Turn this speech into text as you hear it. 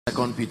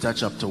2 Peter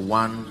chapter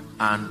 1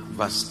 and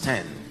verse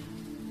 10.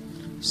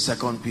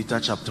 2 Peter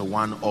chapter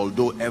 1.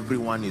 Although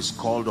everyone is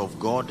called of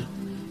God,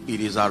 it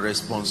is our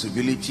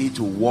responsibility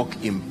to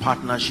walk in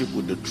partnership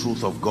with the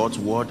truth of God's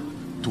word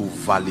to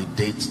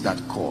validate that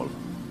call.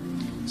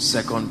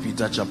 2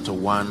 Peter chapter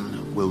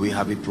 1. Will we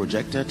have it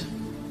projected?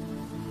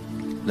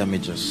 Let me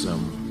just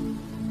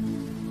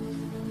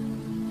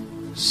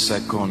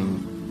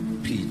 2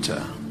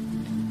 Peter.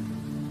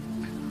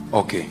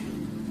 Okay.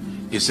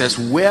 It says,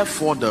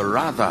 wherefore the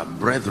rather,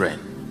 brethren,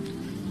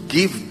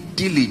 give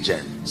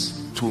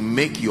diligence to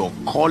make your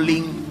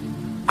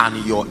calling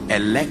and your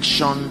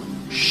election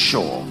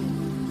sure.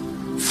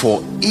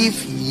 For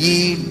if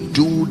ye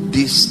do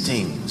these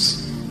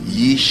things,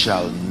 ye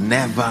shall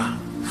never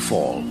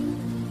fall.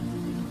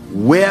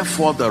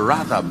 Wherefore the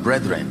rather,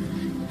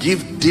 brethren,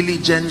 give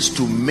diligence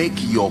to make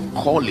your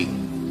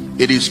calling.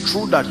 It is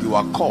true that you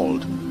are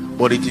called,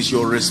 but it is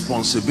your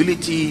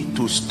responsibility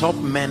to stop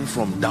men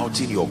from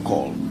doubting your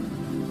call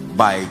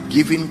by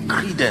giving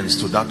credence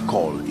to that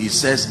call. It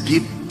says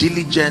give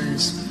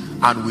diligence,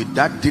 and with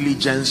that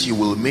diligence you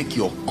will make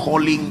your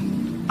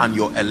calling and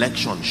your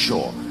election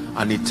sure.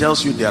 And it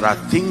tells you there are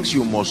things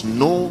you must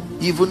know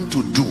even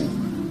to do.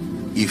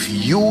 If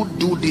you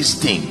do these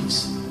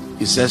things,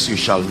 it says you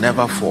shall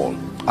never fall.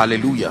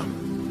 Hallelujah.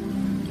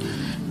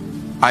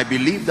 I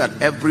believe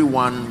that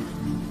everyone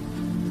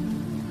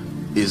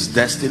is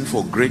destined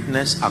for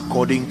greatness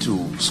according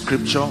to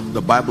scripture.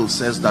 The Bible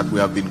says that we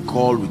have been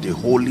called with a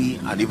holy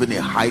and even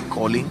a high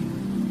calling.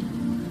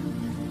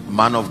 A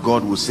man of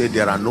God will say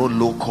there are no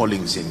low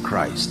callings in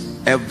Christ.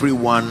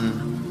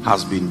 Everyone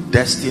has been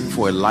destined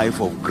for a life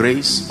of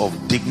grace, of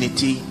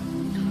dignity.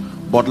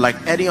 But like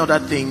any other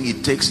thing,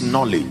 it takes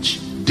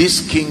knowledge.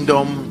 This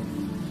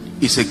kingdom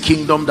is a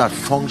kingdom that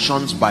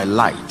functions by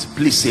light.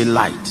 Please say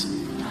light.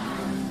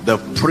 The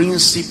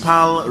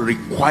principal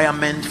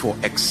requirement for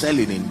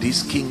excelling in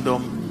this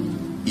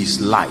kingdom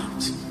is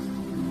light.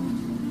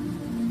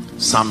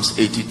 Psalms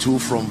 82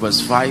 from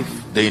verse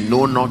 5. They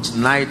know not,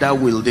 neither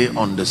will they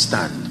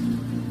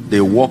understand.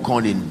 They walk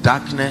on in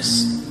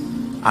darkness,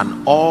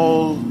 and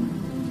all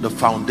the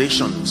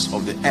foundations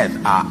of the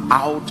earth are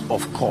out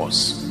of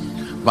course.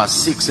 Verse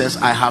 6 says,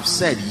 I have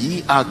said,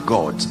 ye are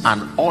gods,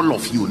 and all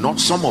of you,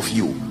 not some of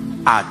you,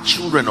 are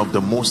children of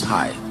the Most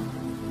High.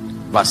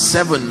 Verse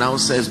 7 now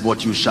says,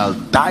 but you shall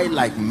die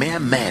like mere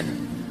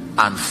men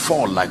and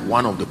fall like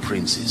one of the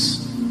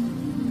princes.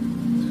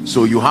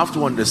 So you have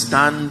to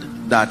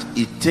understand that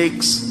it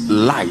takes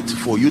light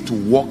for you to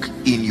walk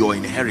in your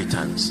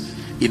inheritance.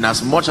 In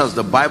as much as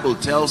the Bible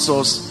tells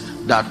us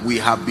that we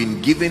have been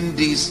given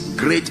these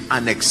great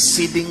and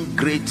exceeding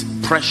great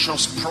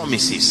precious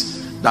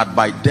promises, that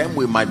by them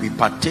we might be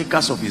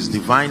partakers of his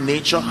divine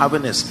nature,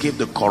 having escaped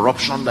the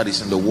corruption that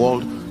is in the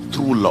world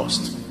through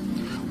lust.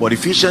 But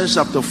Ephesians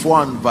chapter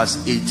 4 and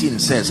verse 18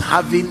 says,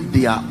 having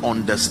their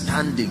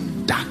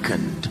understanding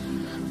darkened,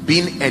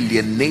 being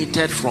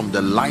alienated from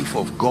the life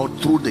of God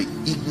through the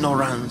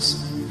ignorance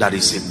that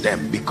is in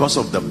them, because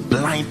of the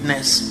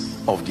blindness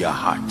of their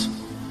heart.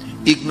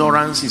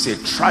 Ignorance is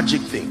a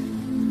tragic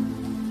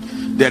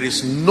thing. There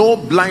is no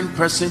blind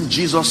person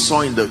Jesus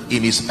saw in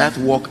his earth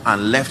walk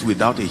and left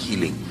without a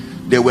healing.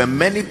 There were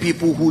many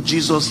people who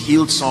Jesus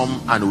healed,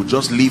 some and would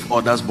just leave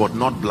others, but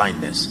not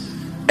blindness.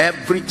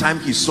 Every time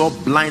he saw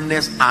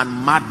blindness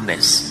and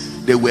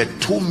madness, there were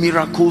two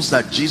miracles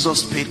that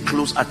Jesus paid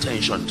close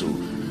attention to: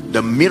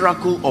 the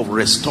miracle of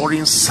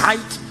restoring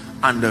sight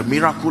and the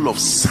miracle of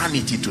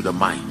sanity to the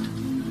mind.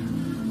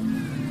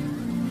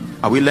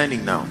 Are we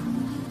learning now?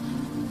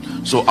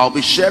 So I'll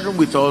be sharing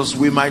with us.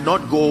 We might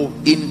not go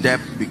in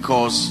depth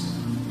because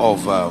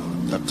of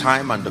the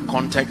time and the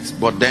context,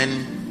 but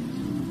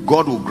then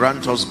God will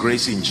grant us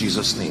grace in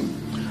Jesus' name.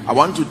 I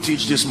want to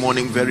teach this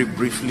morning very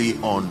briefly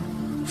on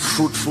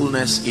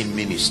fruitfulness in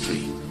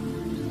ministry.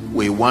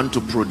 We want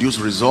to produce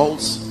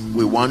results.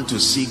 We want to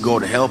see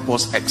God help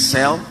us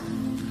excel.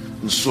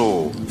 And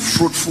so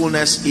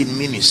fruitfulness in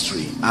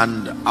ministry,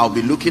 and I'll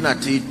be looking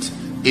at it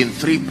in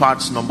three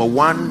parts. Number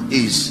one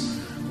is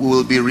we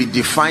will be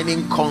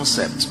redefining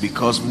concepts,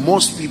 because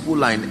most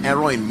people are in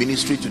error in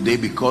ministry today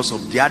because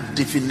of their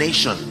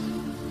definition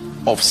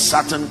of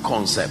certain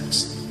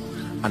concepts.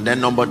 And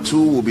then number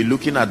two, we'll be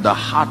looking at the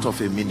heart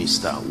of a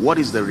minister. What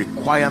is the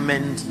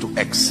requirement to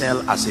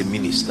excel as a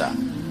minister?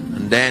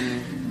 And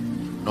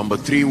then number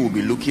three, we'll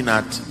be looking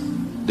at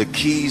the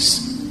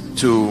keys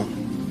to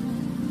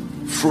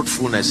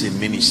fruitfulness in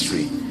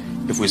ministry.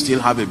 If we still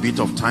have a bit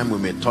of time, we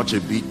may touch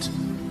a bit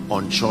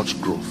on church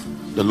growth.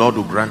 The Lord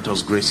will grant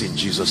us grace in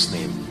Jesus'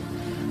 name.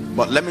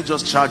 But let me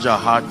just charge our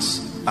hearts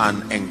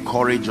and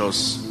encourage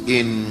us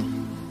in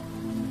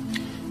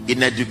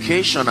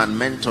education and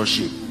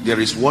mentorship. There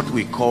is what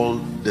we call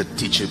the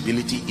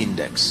teachability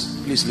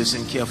index. Please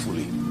listen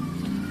carefully.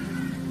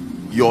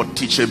 Your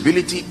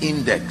teachability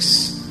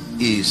index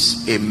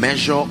is a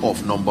measure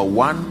of, number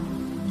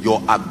one,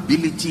 your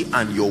ability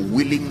and your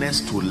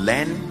willingness to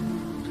learn,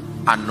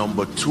 and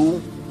number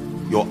two,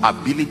 your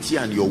ability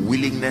and your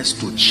willingness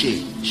to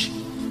change.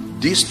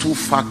 These two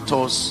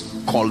factors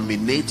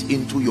culminate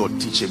into your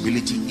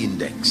teachability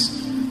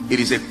index. It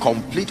is a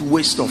complete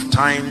waste of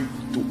time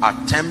to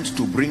attempt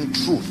to bring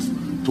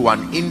truth to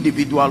an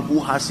individual who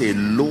has a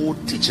low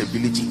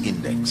teachability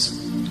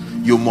index.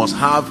 You must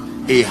have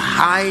a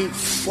high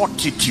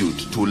fortitude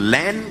to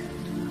learn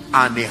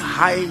and a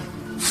high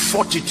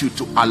fortitude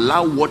to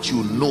allow what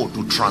you know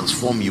to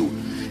transform you.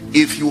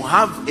 If you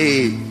have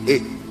a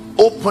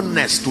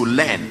openness to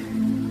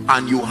learn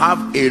and you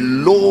have a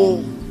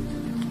low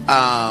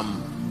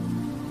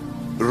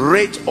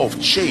rate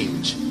of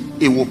change,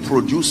 it will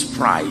produce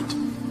pride,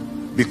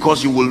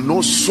 because you will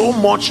know so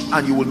much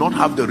and you will not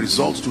have the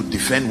results to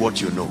defend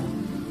what you know.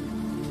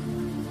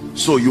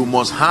 So you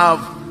must have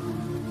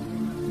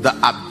the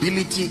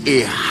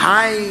ability, a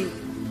high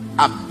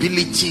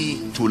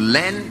ability to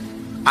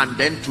learn, and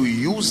then to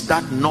use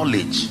that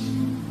knowledge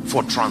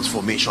for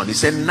transformation. He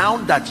said, now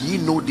that ye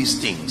know these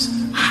things,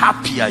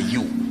 happy are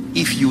you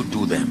if you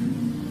do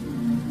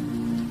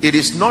them. It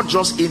is not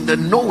just in the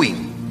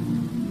knowing.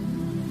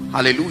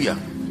 Hallelujah.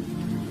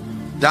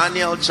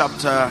 Daniel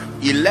chapter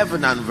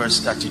 11 and verse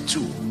 32.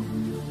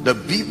 The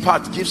B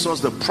part gives us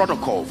the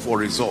protocol for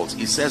results.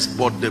 It says,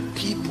 but the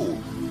people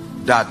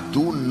that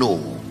do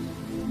know,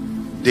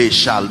 they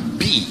shall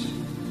be,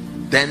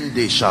 then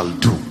they shall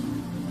do.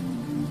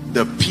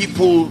 The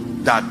people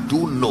that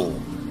do know,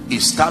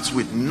 it starts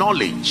with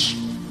knowledge,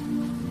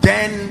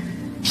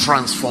 then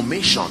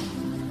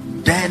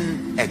transformation,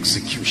 then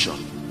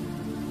execution.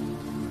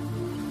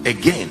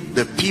 Again,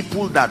 the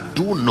people that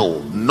do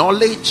know,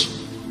 knowledge,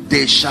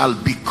 they shall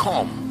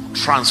become,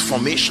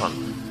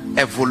 transformation,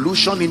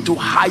 evolution into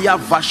higher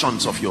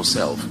versions of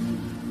yourself,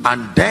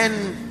 and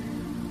then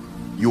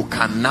you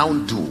can now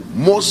do.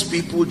 Most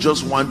people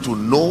just want to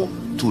know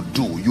to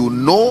do. You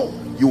know,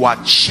 you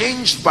are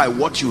changed by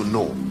what you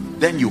know,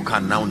 then you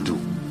can now do.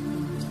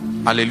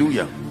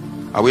 Hallelujah.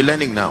 Are we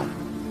learning now?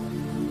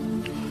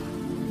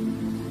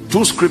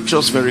 Two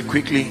scriptures very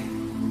quickly.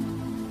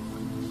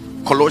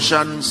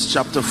 Colossians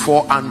chapter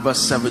 4 and verse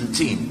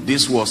 17.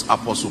 This was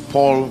Apostle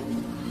Paul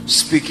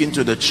speaking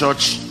to the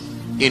church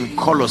in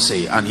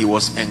Colossae, and he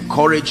was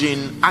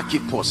encouraging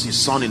Archippus, his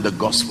son, in the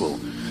gospel.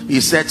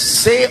 He said,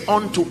 say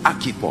unto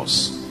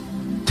Archippus,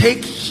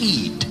 take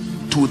heed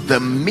to the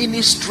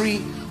ministry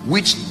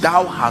which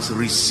thou hast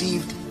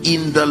received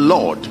in the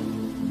Lord,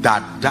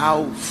 that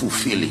thou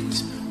fulfill it.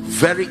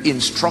 Very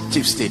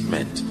instructive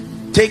statement.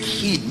 Take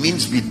heed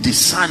means be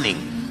discerning.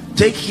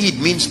 Take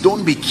heed means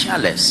don't be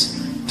careless.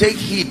 Take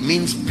heed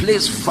means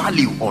place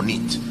value on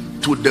it,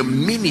 to the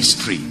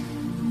ministry.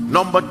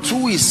 Number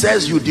two, he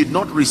says you did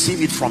not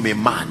receive it from a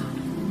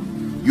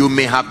man. You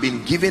may have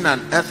been given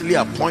an earthly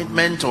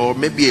appointment, or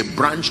maybe a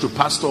branch to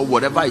pastor,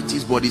 whatever it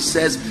is, but he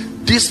says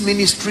this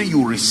ministry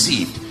you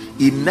received.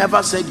 He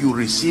never said you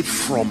received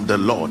from the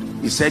Lord.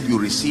 He said you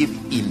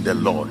received in the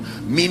Lord,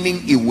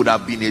 meaning it would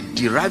have been a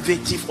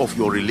derivative of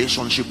your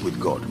relationship with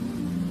God.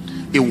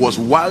 It was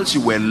whilst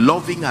you were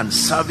loving and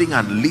serving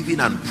and living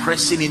and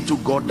pressing into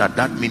God that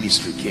that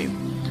ministry came.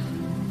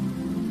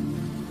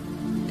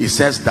 He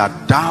says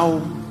that thou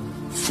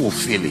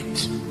fulfill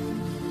it.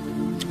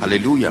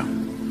 Hallelujah.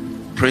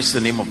 Praise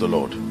the name of the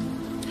Lord.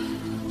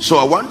 So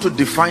I want to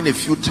define a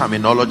few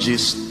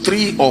terminologies,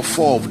 3 or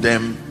 4 of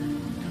them,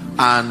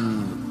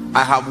 and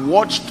I have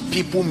watched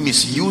people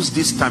misuse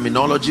these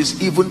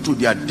terminologies even to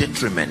their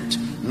detriment.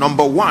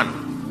 Number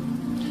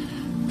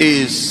 1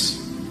 is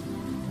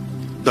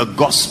the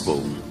gospel.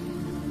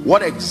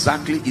 What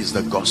exactly is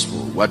the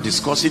gospel? We're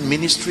discussing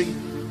ministry,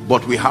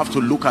 but we have to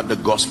look at the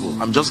gospel.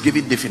 I'm just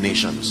giving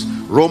definitions.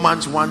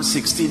 Romans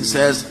 1:16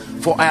 says,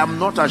 for I am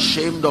not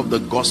ashamed of the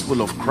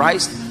gospel of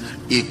Christ.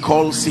 He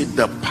calls it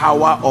the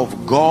power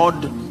of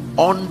God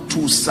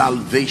unto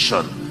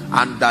salvation,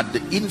 and that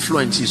the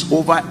influence is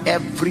over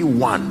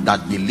everyone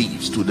that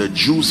believes, to the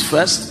Jews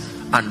first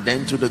and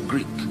then to the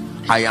Greek.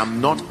 I am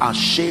not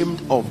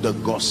ashamed of the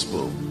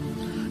gospel.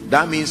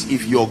 That means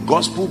if your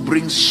gospel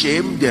brings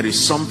shame, there is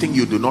something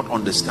you do not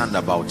understand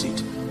about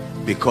it,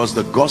 because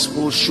the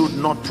gospel should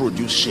not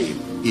produce shame.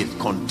 It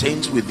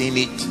contains within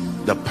it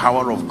the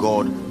power of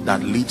God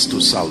that leads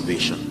to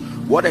salvation.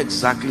 What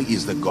exactly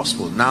is the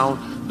gospel? Now,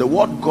 the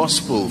word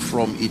gospel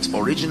from its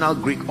original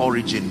Greek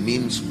origin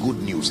means good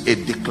news, a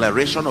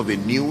declaration of a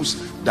news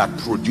that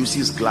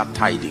produces glad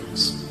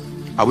tidings.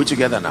 Are we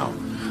together now?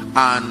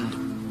 And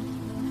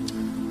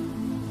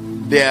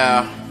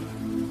there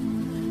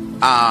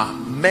are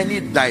many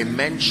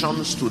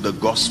dimensions to the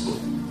gospel.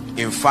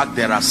 In fact,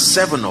 there are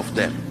 7 of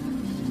them.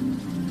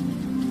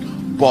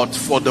 But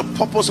for the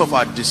purpose of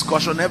our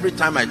discussion, every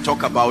time I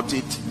talk about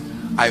it,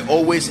 I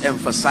always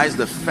emphasize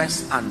the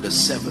first and the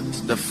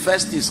 7th. The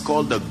first is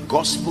called the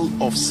gospel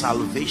of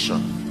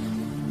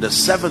salvation. The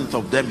 7th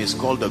of them is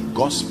called the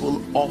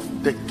gospel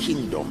of the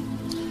kingdom.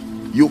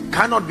 You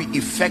cannot be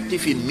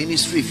effective in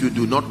ministry if you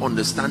do not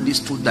understand these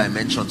 2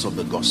 dimensions of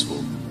the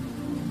gospel.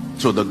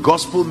 So the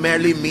gospel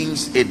merely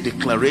means a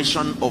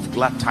declaration of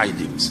glad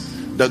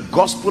tidings. The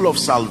gospel of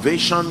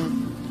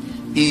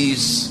salvation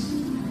is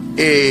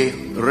a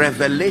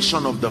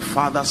revelation of the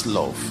Father's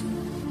love.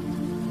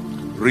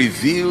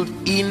 revealed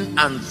in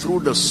and through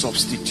the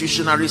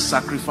substitutionary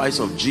sacrifice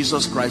of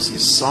Jesus Christ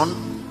his son,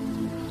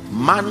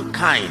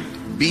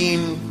 mankind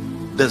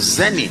being the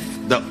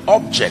zenith, the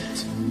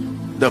object,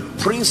 the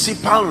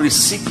principal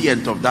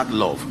recipient of that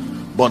love.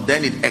 But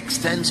then it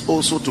extends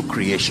also to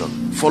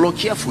creation. Follow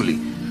carefully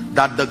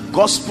that the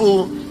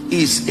gospel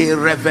is a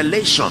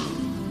revelation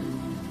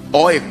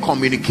or a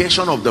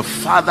communication of the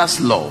Father's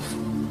love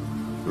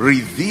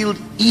revealed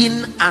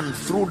in and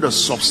through the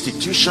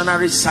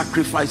substitutionary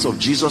sacrifice of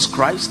Jesus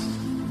Christ,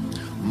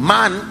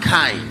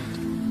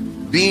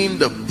 mankind being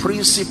the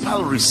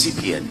principal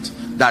recipient,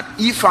 that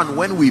if and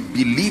when we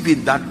believe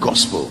in that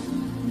gospel,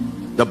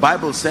 the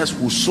Bible says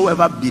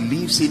whosoever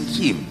believes in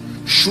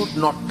him should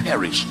not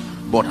perish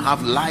but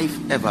have life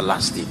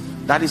everlasting.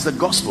 That is the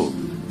gospel,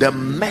 the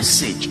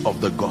message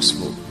of the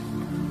gospel.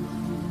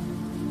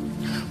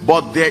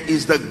 But there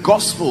is the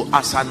gospel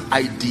as an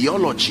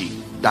ideology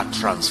that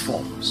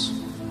transforms.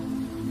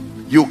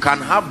 You can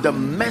have the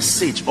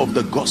message of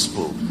the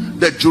gospel.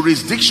 The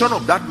jurisdiction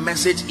of that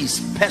message is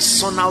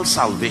personal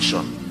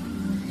salvation.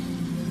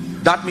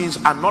 That means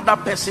another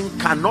person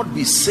cannot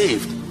be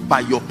saved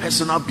by your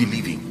personal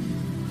believing.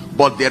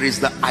 But there is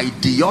the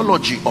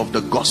ideology of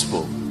the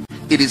gospel.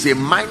 It is a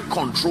mind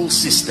control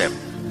system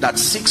that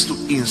seeks to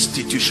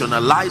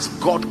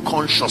institutionalize God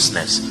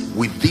consciousness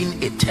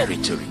within a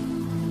territory.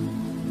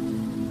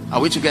 Are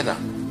we together?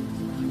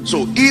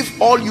 So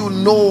if all you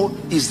know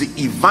is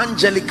the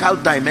evangelical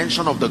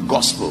dimension of the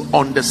gospel,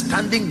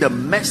 understanding the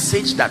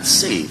message that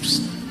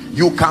saves,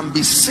 you can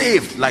be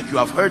saved like you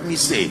have heard me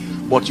say,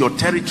 but your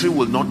territory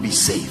will not be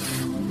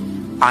safe.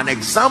 An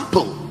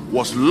example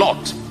was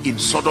Lot in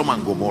Sodom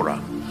and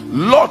Gomorrah.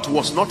 Lot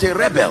was not a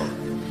rebel.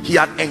 He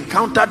had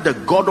encountered the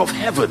God of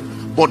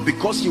heaven, but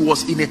because he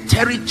was in a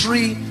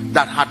territory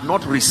that had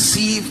not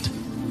received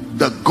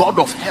the God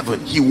of heaven,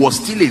 he was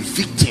still a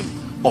victim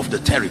of the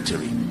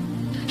territory.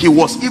 He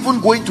was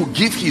even going to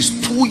give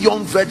his 2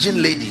 young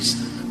virgin ladies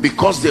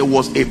because there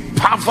was a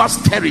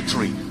perverse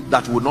territory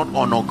that would not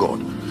honor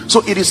God.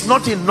 So it is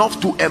not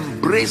enough to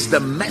embrace the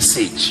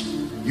message.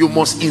 You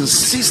must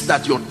insist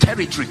that your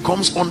territory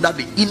comes under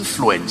the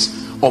influence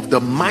of the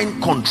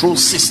mind control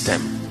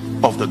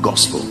system of the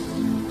gospel.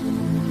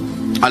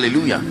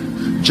 Hallelujah.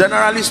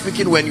 Generally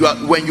speaking, when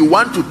you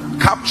want to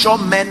capture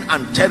men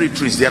and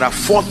territories, there are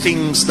 4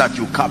 things that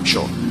you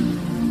capture.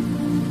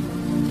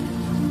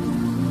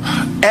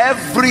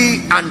 Every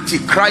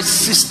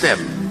antichrist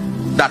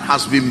system that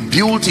has been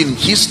built in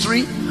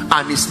history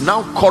and is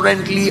now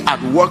currently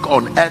at work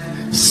on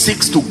earth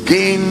seeks to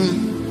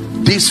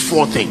gain these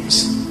 4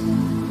 things.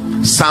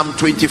 Psalm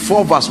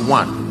 24 verse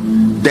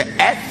 1, the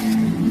earth,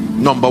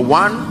 number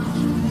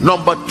 1.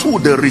 Number 2,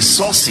 the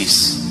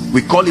resources,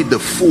 we call it the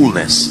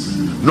fullness.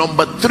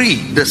 Number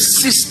 3, the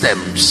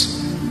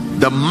systems,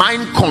 the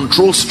mind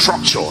control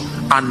structure.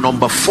 And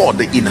number 4,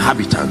 the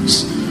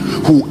inhabitants.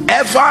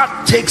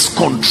 Whoever takes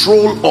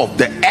control of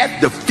the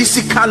earth, the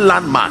physical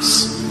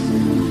landmass,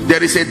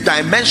 there is a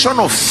dimension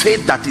of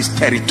faith that is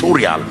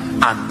territorial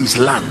and is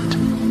land.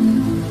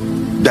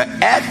 The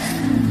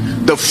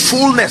earth, the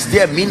fullness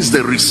there means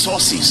the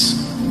resources,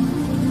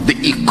 the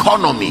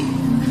economy.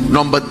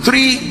 Number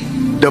 3,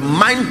 the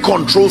mind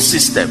control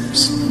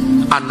systems.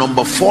 And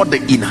number 4, the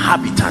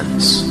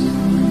inhabitants.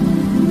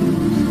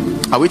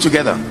 Are we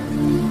together?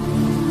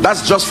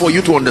 That's just for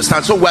you to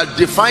understand. So we're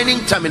defining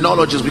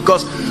terminologies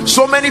because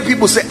so many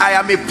people say, I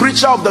am a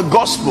preacher of the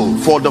gospel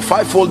for the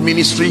fivefold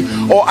ministry,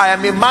 or I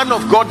am a man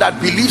of God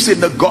that believes in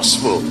the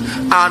gospel.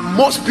 And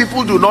most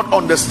people do not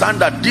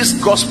understand that this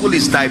gospel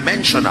is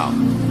dimensional.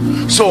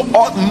 So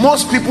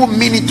most people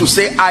mean it to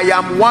say, I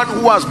am one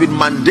who has been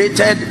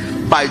mandated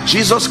by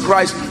Jesus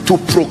Christ to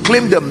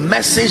proclaim the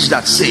message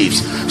that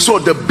saves. So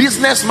the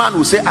businessman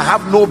will say, I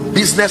have no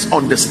business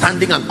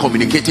understanding and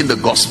communicating the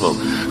gospel.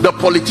 The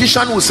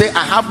politician will say,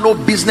 I have no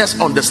business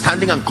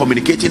understanding and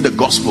communicating the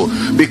gospel,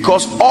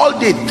 because all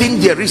they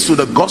think there is to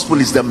the gospel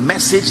is the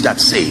message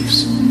that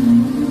saves.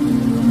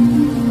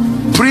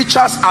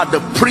 Preachers are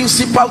the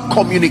principal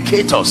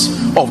communicators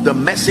of the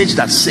message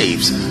that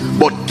saves,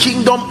 but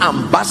kingdom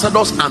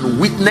ambassadors and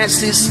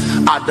witnesses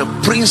are the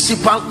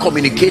principal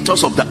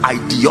communicators of the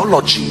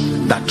ideology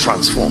that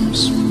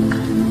transforms.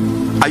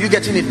 Are you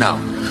getting it now?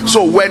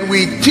 So when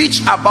we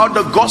teach about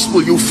the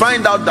gospel, you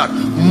find out that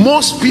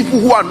most people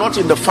who are not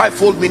in the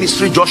fivefold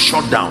ministry just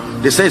shut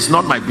down. They say it's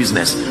not my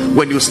business.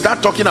 When you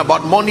start talking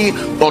about money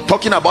or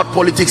talking about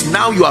politics,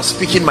 now you are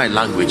speaking my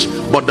language.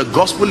 But the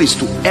gospel is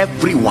to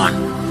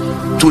everyone.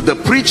 To the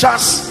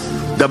preachers,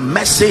 the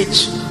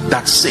message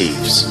that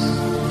saves.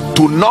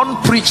 To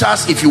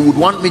non-preachers, if you would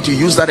want me to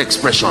use that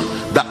expression,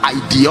 the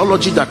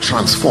ideology that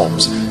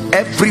transforms.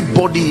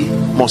 Everybody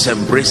must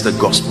embrace the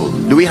gospel.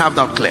 Do we have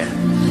that clear?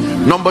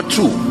 Number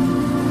 2,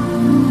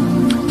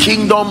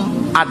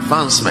 kingdom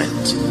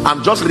advancement.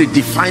 I'm just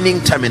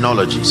redefining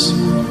terminologies.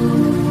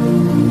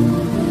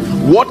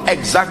 What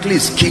exactly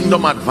is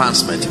kingdom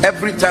advancement?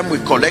 Every time we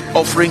collect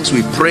offerings,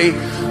 we pray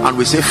and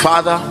we say,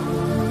 Father,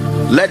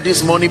 let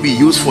this money be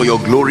used for your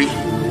glory,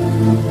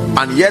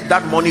 and yet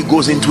that money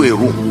goes into a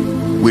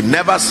room We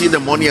never see the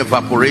money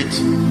evaporate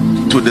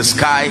to the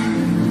sky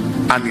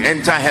and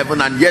enter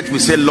heaven, and yet we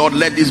say, Lord,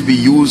 let this be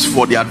used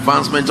for the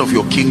advancement of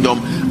your kingdom.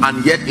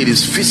 And yet it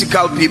is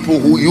physical people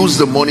who use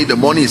the money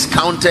is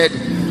counted.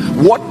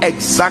 What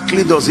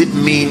exactly does it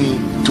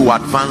mean to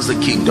advance the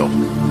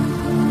kingdom?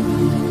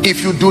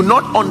 If you do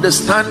not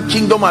understand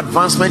kingdom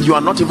advancement, you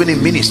are not even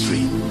in ministry.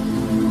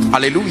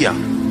 Hallelujah.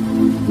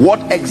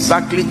 What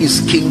exactly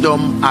is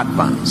kingdom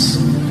advance?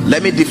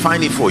 Let me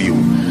define it for you.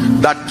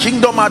 That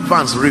kingdom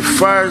advance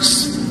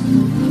refers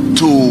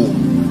to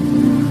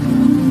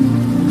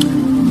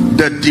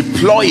the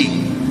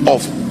deploying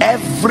of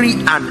every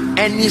and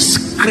any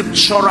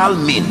scriptural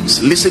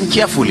means. Listen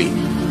carefully.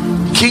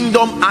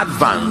 Kingdom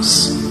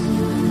advance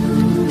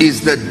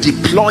is the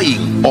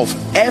deploying of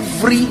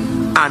every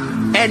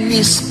and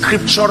any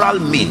scriptural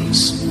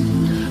means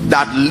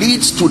that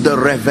leads to the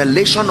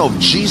revelation of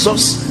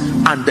Jesus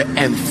and the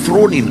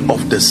enthroning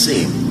of the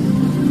same.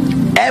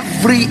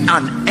 Every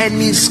and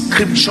any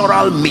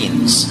scriptural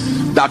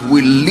means that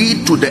will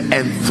lead to the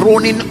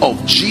enthroning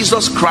of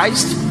Jesus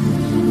Christ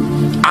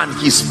and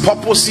his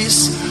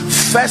purposes,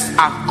 first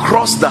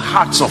across the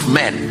hearts of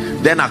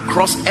men, then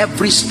across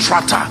every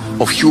strata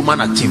of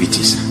human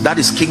activities. That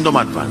is kingdom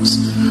advance.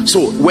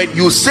 So when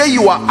you say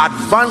you are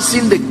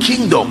advancing the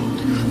kingdom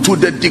to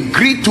the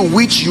degree to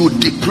which you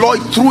deploy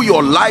through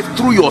your life,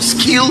 through your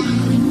skill,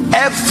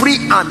 every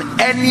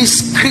and any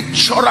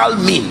scriptural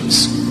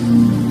means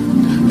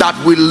that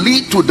will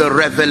lead to the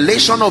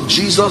revelation of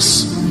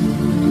Jesus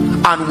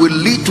and will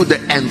lead to the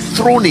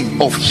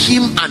enthroning of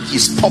him and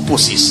his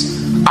purposes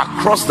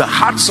across the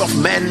hearts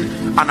of men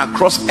and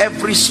across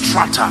every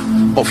strata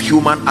of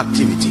human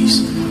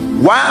activities.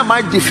 Why am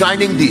I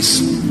defining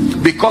this?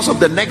 Because of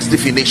the next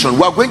definition.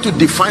 We are going to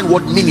define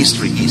what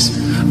ministry is,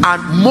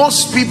 and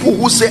most people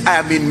who say I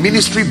am in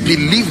ministry,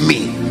 believe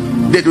me,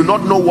 they do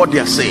not know what they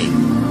are saying.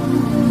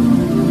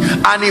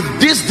 And if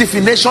this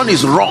definition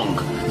is wrong,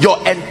 your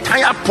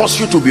entire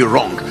pursuit will be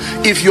wrong.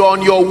 If you're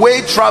on your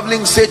way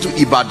traveling, say to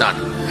Ibadan,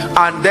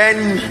 and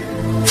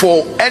then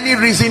for any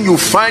reason you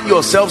find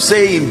yourself,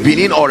 say in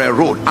Benin or a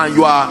road, and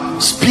you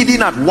are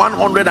speeding at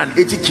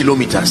 180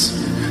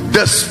 kilometers,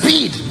 the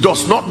speed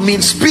does not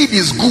mean speed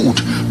is good,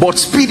 but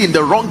speed in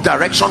the wrong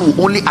direction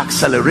will only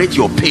accelerate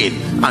your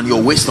pain and your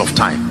waste of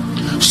time.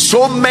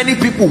 So many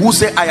people who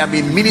say I am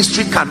in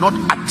ministry cannot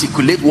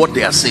articulate what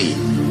they are saying.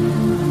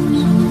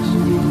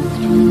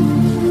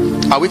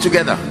 Are we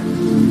together?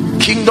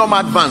 Kingdom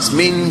advance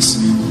means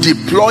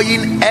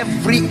deploying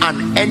every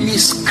and any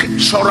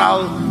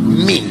scriptural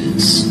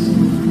means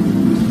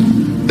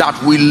that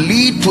will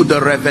lead to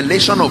the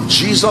revelation of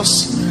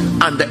Jesus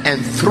and the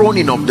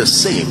enthroning of the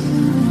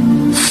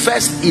same,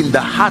 first in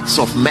the hearts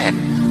of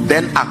men,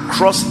 then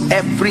across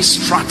every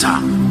strata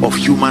of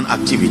human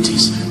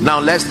activities. Now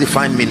let's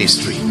define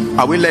ministry.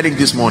 Are we learning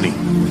this morning?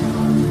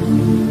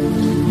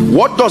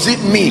 What does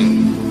it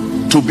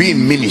mean to be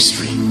in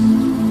ministry?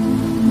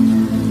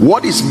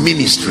 What is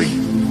ministry?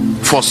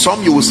 For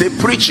some you will say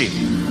preaching.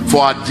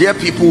 For our dear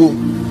people,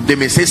 they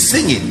may say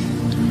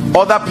singing.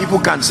 Other people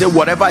can say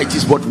whatever it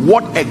is. But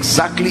what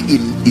exactly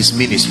is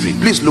ministry?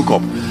 Please look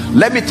up.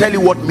 Let me tell you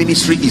what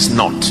ministry is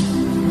not.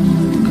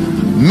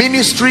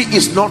 Ministry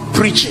is not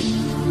preaching.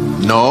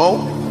 No.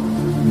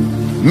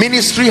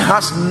 Ministry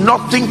has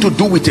nothing to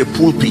do with a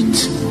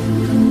pulpit.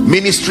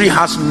 Ministry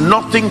has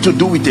nothing to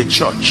do with a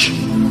church.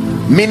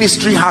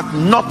 Ministry has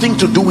nothing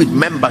to do with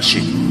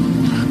membership.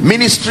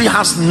 Ministry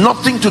has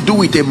nothing to do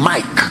with a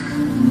mic.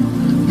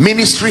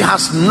 Ministry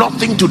has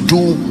nothing to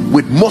do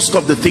with most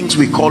of the things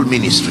we call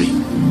ministry.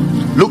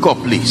 Look up,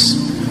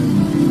 please.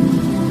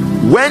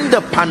 When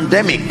the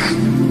pandemic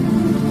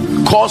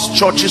caused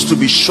churches to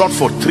be shut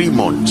for 3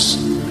 months,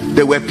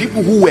 there were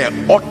people who were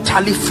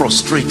utterly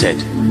frustrated.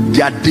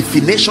 Their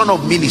definition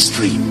of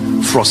ministry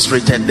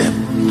frustrated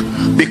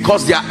them,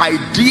 because their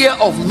idea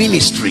of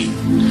ministry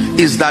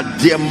is that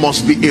there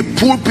must be a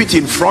pulpit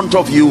in front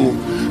of you,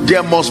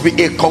 there must be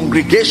a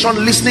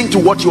congregation listening to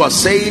what you are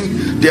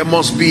saying, there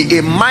must be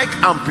a mic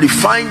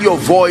amplifying your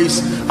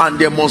voice, and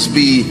there must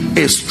be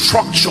a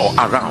structure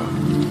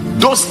around.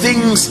 Those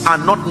things are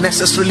not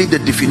necessarily the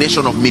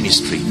definition of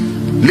ministry.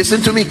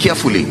 Listen to me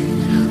carefully.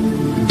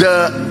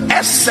 The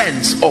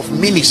essence of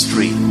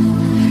ministry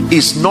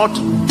is not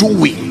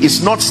doing,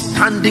 is not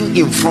standing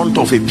in front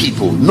of a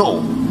people.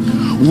 No.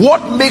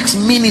 What makes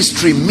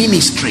ministry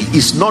ministry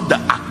is not the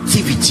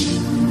activity.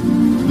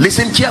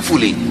 Listen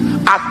carefully.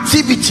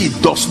 Activity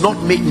does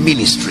not make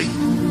ministry.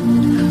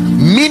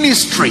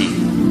 Ministry,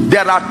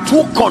 there are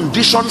 2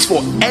 conditions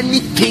for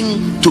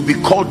anything to be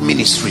called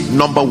ministry.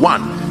 Number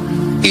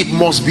 1, it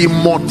must be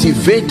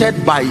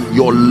motivated by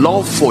your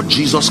love for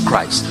Jesus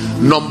Christ.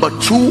 Number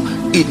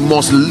 2, it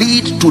must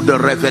lead to the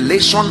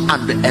revelation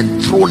and the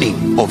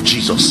enthroning of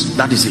Jesus.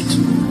 That is it.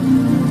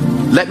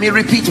 Let me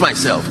repeat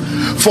myself.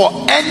 For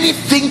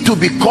anything to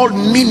be called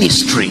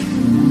ministry,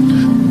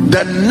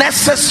 the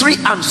necessary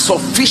and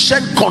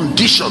sufficient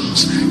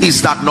conditions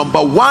is that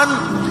number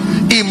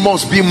 1, it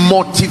must be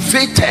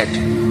motivated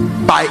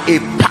by a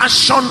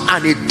passion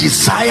and a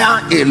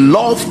desire, a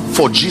love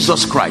for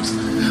Jesus Christ.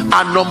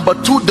 And number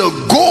two, the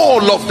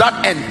goal of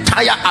that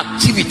entire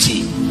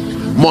activity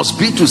must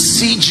be to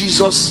see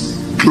Jesus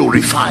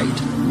glorified.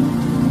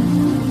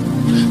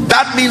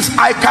 That means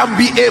I can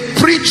be a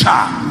preacher,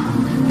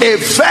 a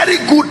very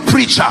good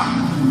preacher,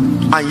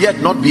 and yet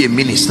not be a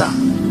minister.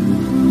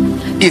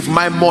 If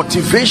my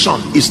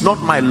motivation is not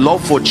my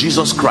love for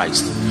Jesus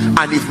Christ,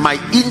 and if my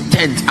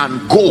intent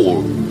and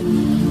goal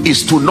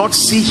is to not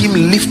see him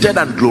lifted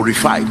and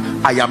glorified,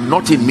 I am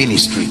not in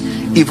ministry,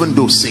 even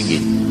though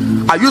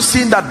singing. Are you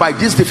seeing that by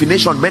this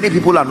definition, many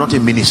people are not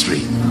in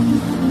ministry?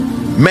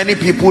 Many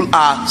people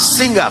are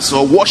singers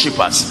or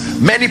worshippers.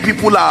 Many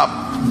people are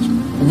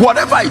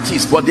whatever it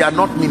is, but they are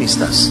not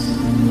ministers.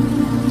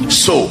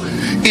 So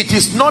it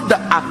is not the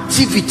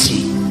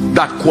activity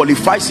that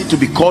qualifies it to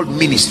be called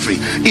ministry.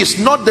 It's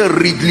not the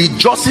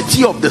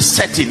religiosity of the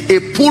setting. A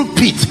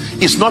pulpit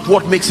is not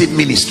what makes it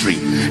ministry.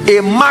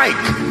 A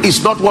mic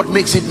is not what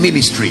makes it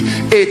ministry.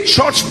 A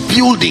church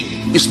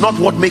building is not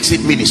what makes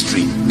it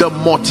ministry. The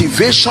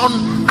motivation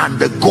and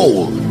the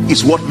goal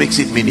is what makes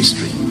it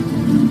ministry.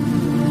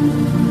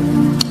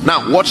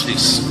 Now watch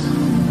this.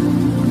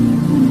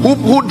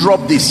 Who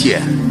dropped this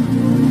here?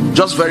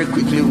 Just very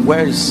quickly. Who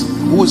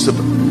is the...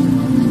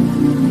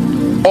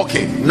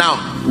 Okay, now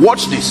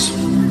watch this.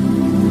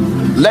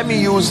 Let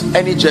me use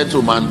any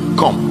gentleman.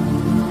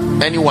 Come,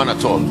 anyone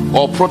at all,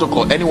 or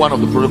protocol, any one of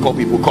the protocol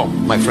people.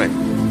 Come, my friend.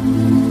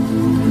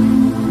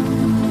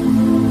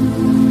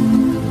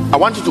 I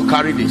want you to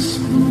carry this.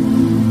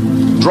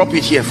 Drop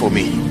it here for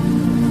me.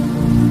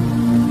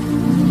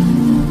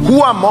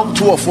 Who among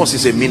two of us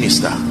is a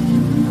minister?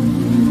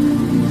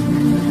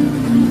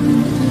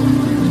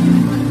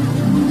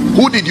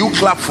 Who did you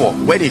clap for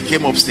when he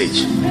came up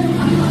stage?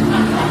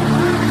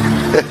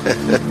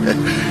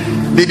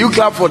 Did you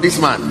clap for this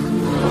man?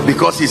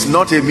 Because he's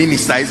not a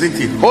minister, isn't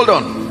it? Hold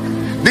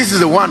on. This is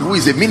the one who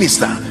is a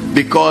minister,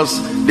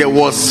 because there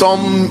was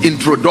some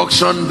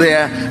introduction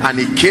there and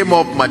he came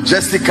up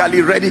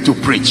majestically ready to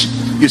preach.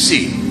 You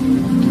see,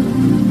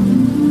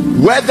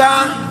 whether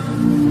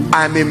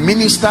I'm a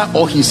minister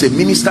or he's a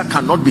minister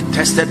cannot be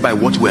tested by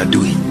what we are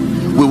doing.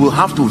 We will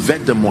have to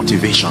vet the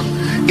motivation.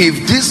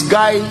 If this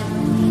guy,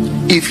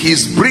 if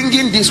he's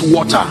bringing this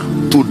water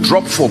to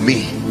drop for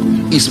me,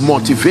 is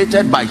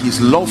motivated by his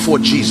love for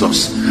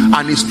Jesus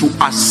and is to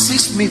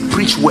assist me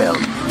preach well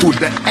to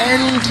the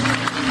end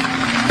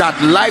that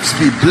lives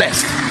be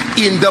blessed,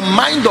 in the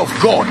mind of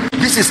God,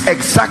 this is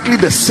exactly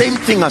the same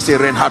thing as a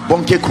Reinhard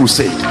Bonnke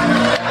crusade.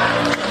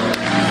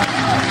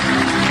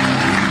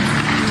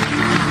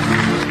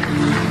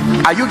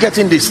 Are you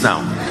getting this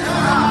now?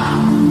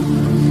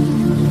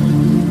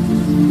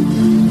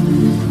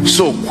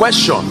 So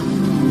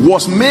question,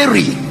 was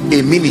Mary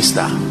a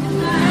minister?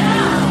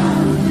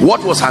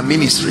 What was her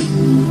ministry?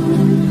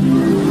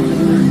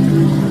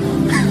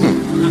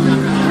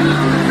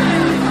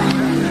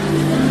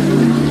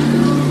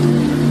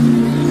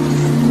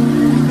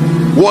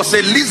 Was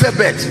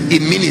Elizabeth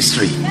in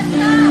ministry?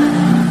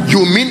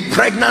 You mean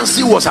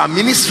pregnancy was her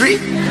ministry?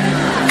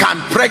 Can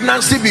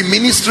pregnancy be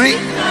ministry?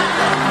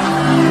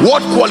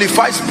 What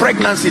qualifies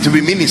pregnancy to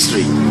be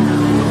ministry?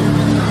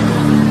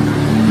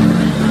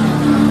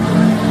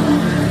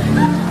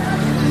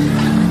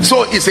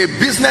 So is a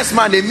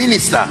businessman a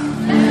minister?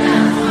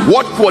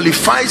 What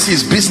qualifies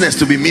his business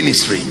to be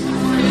ministry?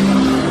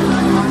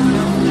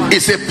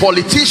 Is a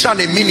politician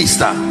a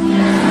minister?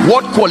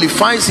 What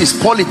qualifies his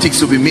politics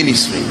to be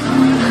ministry?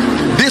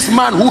 This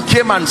man who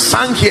came and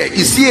sang here,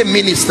 is he a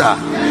minister?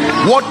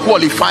 What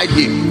qualified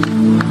him?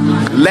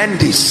 Learn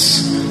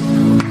this.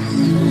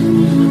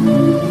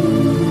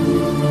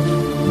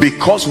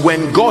 Because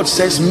when God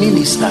says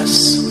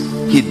ministers,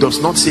 he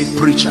does not say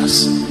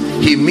preachers.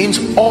 He means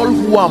all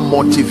who are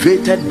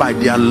motivated by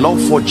their love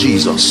for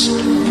Jesus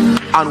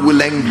and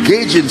will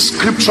engage in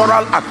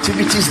scriptural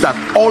activities that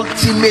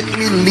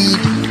ultimately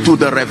lead to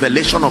the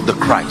revelation of the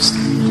Christ.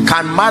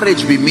 Can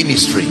marriage be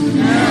ministry?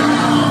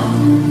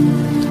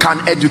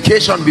 Can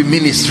education be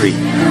ministry?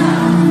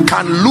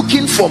 Can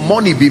looking for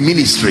money be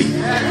ministry?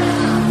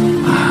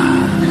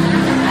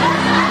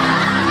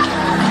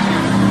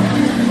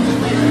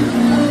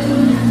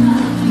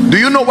 Do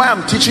you know why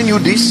I'm teaching you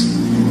this?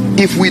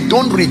 If we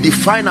don't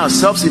redefine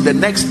ourselves in the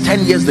next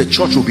 10 years, the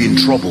church will be in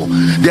trouble.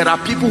 There are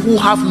people who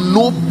have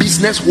no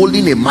business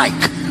holding a mic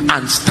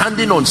and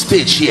standing on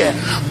stage here,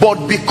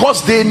 but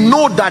because they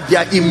know that they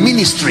are in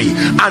ministry,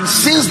 and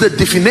since the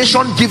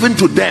definition given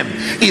to them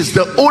is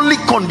the only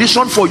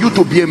condition for you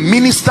to be a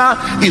minister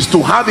is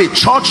to have a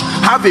church,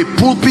 have a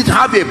pulpit,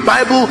 have a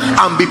Bible,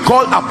 and be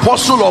called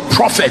apostle or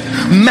prophet,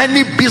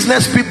 many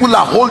business people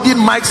are holding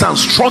mics and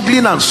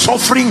struggling and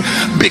suffering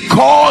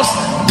because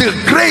the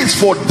grace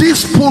for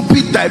this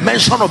pulpit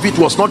dimension of it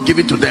was not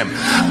given to them,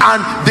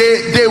 and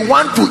they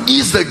want to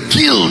ease the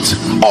guilt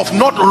of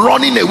not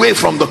running away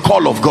from the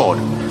call of God.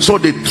 So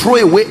they throw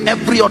away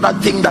every other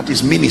thing that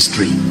is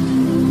ministry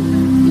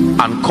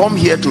and come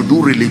here to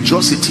do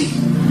religiosity,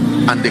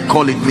 and they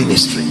call it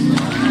ministry.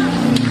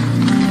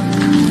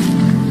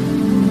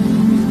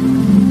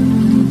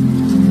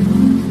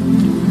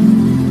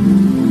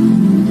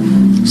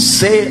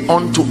 say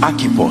unto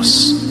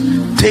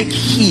Archippus, take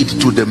heed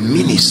to the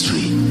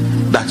ministry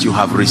that you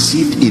have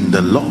received in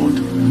the Lord,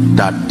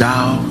 that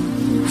thou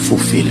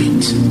fulfill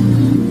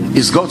it.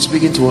 Is God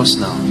speaking to us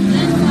now?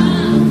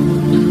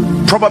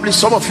 Probably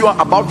some of you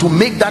are about to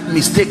make that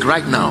mistake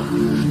right now.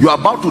 You are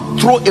about to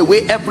throw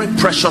away every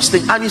precious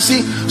thing. And you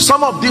see,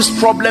 some of these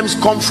problems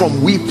come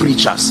from we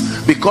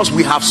preachers, because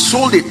we have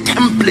sold a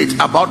template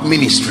about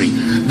ministry,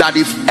 that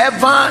if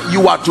ever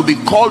you are to be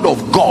called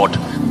of God,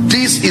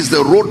 this is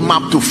the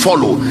roadmap to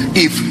follow.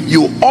 If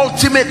you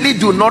ultimately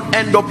do not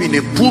end up in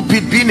a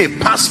pulpit being a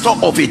pastor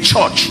of a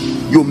church,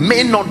 you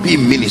may not be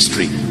in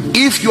ministry.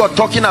 If you are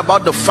talking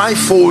about the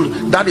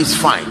fivefold, that is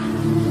fine.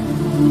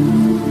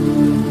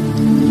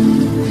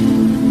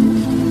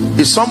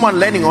 Is someone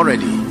learning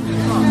already?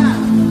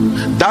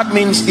 That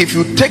means if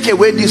you take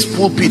away this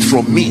pulpit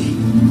from me,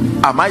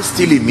 am I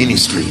still in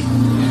ministry?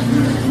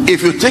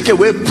 If you take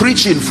away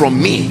preaching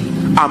from me,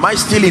 am I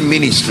still in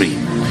ministry?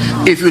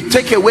 If you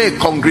take away a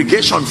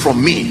congregation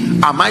from me,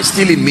 am I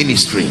still in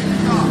ministry?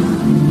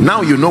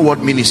 Now you know what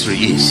ministry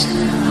is.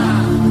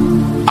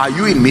 Are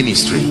you in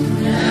ministry?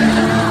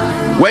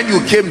 When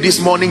you came this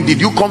morning,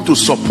 did you come to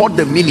support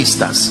the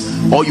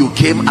ministers, or you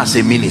came as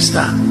a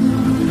minister?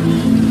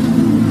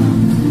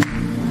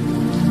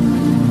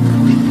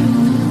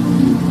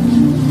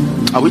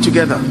 Are we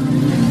together?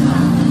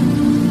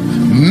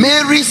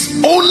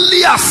 Mary's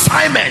only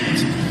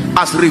assignment,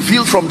 as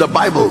revealed from the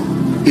Bible,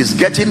 is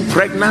getting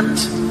pregnant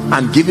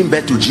and giving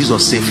birth to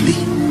Jesus safely.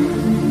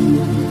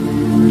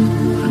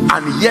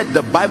 And yet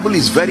the Bible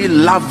is very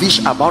lavish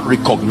about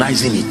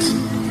recognizing it.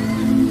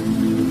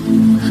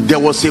 There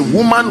was a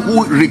woman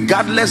who,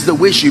 regardless the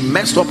way she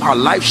messed up her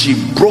life, she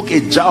broke a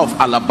jar of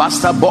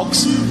alabaster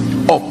box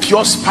of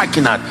pure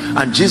spikenard,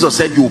 and Jesus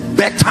said, you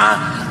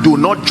better do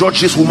not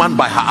judge this woman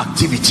by her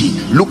activity.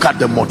 Look at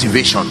the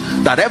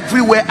motivation, that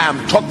everywhere I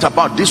am talked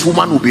about, this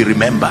woman will be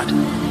remembered.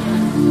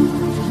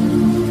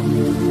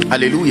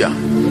 Hallelujah.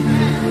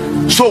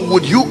 So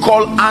would you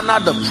call Anna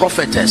the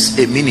prophetess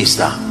a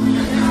minister?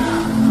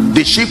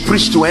 Did she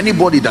preach to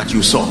anybody that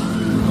you saw?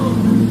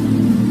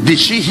 Did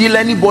she heal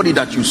anybody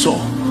that you saw?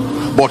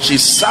 But she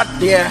sat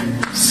there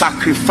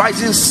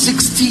sacrificing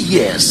 60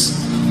 years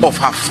of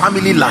her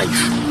family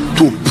life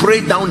to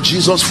pray down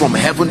Jesus from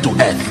heaven to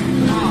earth,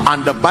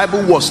 and the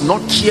Bible was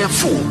not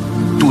careful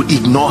to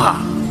ignore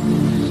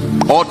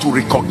her or to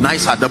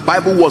recognize her. The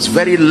Bible was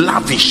very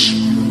lavish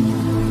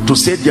to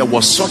say there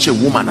was such a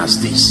woman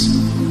as this.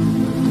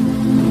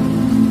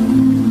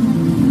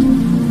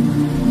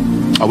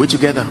 Are we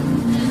together?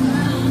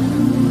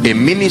 A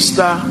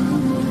minister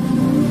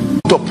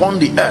upon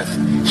the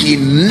earth, he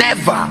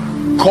never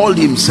called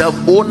himself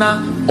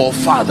owner or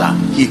father,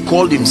 he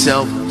called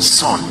himself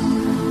son.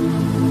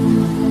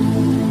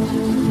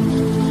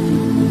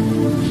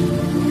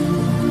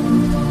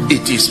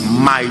 It is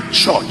my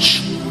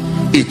church,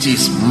 it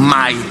is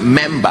my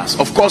members.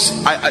 Of course,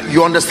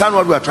 you understand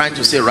what we are trying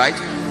to say, right?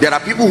 There are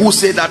people who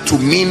say that to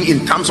mean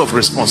in terms of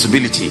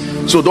responsibility,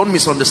 so don't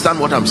misunderstand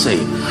what I'm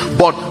saying.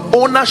 But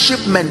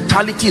ownership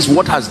mentality is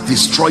what has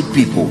destroyed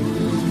people.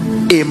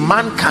 A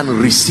man can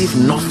receive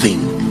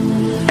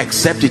nothing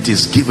except it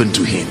is given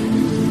to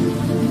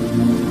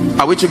him.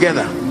 Are we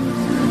together?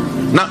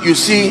 Now you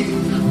see,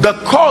 the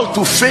call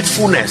to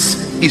faithfulness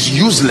is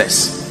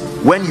useless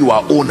when you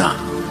are owner.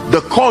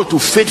 The call to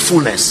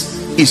faithfulness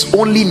is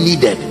only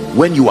needed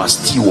when you are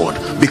steward,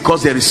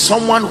 because there is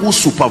someone who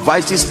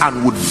supervises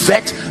and would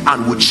vet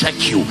and would check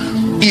you.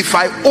 If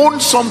I own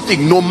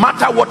something, no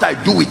matter what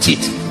I do with it,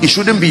 it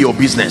shouldn't be your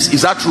business.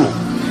 Is that true?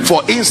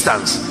 For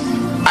instance,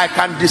 I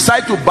can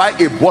decide to buy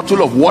a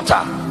bottle of water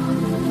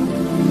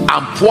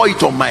and pour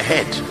it on my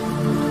head.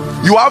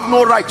 You have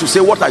no right to say,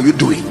 what are you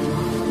doing?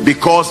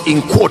 Because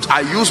in quote,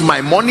 I use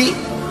my money,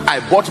 I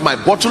bought my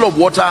bottle of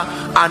water,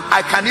 and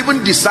I can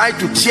even decide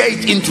to tear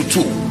it into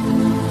two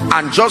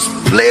and just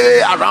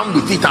play around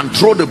with it and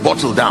throw the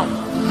bottle down.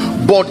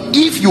 But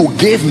if you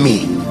gave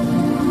me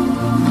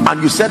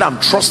and you said, I'm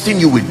trusting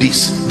you with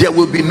this, there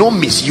will be no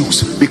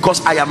misuse,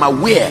 because I am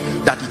aware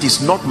that it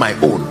is not my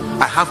own.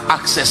 I have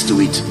access to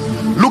it.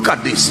 Look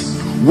at this.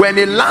 When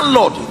a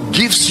landlord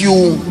gives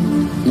you,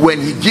 when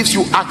he gives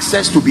you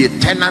access to be a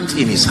tenant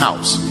in his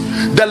house,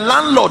 the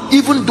landlord,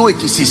 even though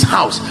it is his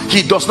house,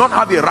 he does not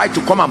have a right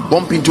to come and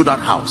bump into that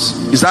house.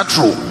 Is that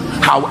true?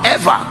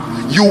 However,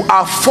 you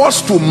are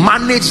forced to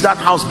manage that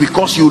house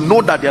because you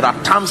know that there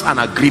are terms and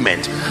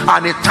agreement,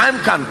 and a time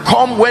can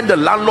come when the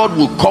landlord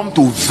will come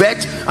to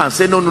vet and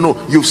say, no,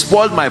 you've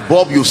spoiled my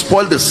bulb, you've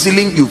spoiled the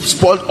ceiling, you've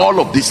spoiled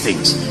all of these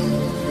things.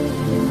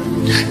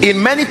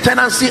 In many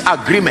tenancy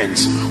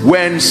agreements,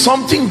 when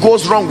something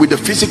goes wrong with the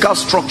physical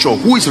structure,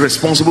 who is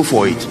responsible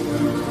for it?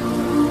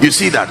 You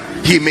see that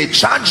he may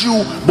charge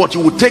you, but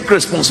you will take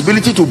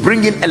responsibility to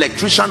bring in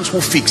electricians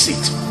who fix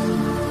it.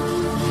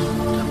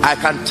 I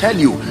can tell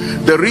you,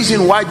 the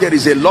reason why there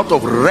is a lot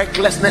of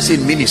recklessness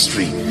in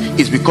ministry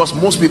is because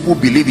most people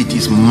believe it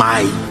is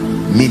my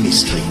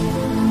ministry.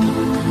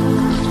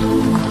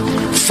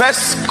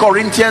 1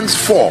 Corinthians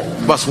 4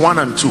 verse 1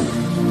 and 2.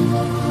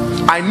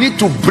 I need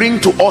to bring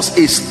to us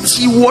a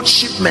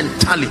stewardship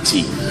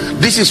mentality.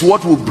 This is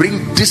what will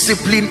bring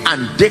discipline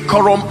and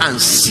decorum and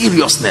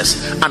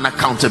seriousness and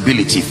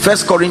accountability. 1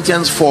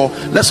 Corinthians 4,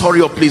 let's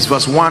hurry up please,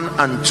 verse 1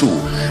 and 2.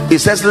 It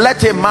says,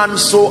 let a man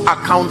so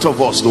account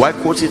of us. Do I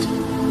quote it?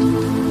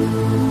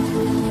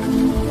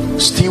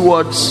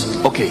 Stewards.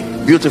 Okay,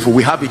 beautiful,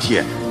 we have it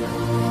here.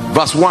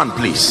 Verse 1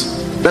 please.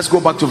 Let's go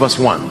back to verse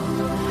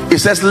 1. It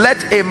says,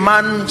 let a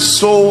man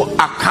so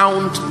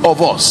account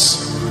of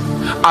us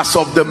as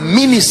of the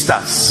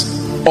ministers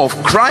of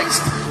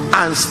Christ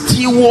and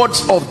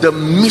stewards of the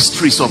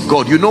mysteries of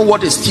God. You know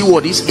what a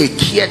steward is? A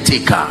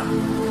caretaker.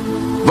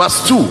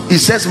 Verse 2, it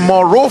says,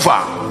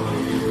 moreover,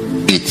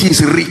 it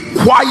is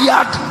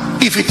required,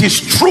 if it is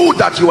true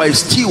that you are a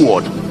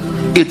steward,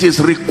 it is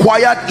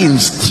required in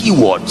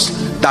stewards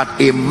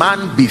that a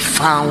man be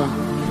found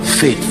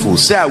faithful.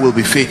 Say, I will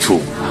be faithful.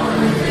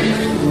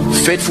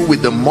 Faithful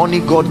with the money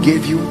God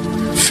gave you,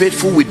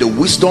 faithful with the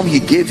wisdom he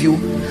gave you,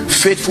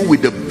 faithful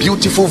with the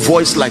beautiful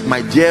voice like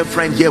my dear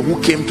friend here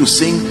who came to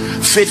sing,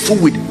 faithful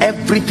with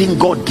everything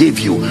God gave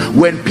you.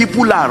 When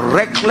people are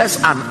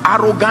reckless and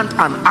arrogant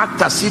and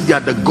act as if they are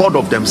the God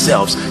of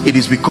themselves, it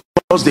is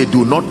because they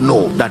do not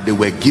know that they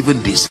were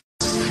given this.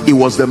 It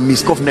was the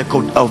mistake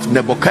of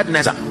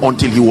Nebuchadnezzar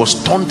until he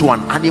was turned to an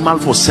animal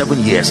for 7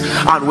 years.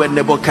 And when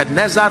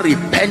Nebuchadnezzar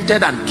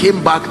repented and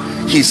came back,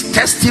 his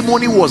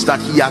testimony was that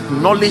he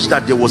acknowledged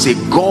that there was a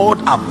God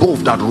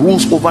above that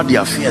rules over the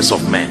affairs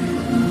of men.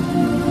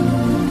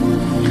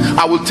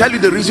 I will tell you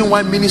the reason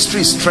why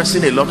ministry is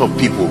stressing a lot of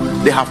people.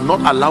 They have not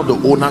allowed the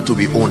owner to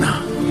be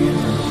owner.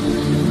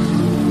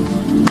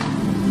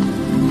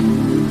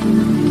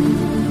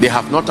 They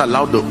have not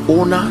allowed the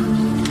owner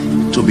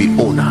to be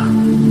owner.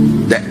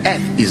 The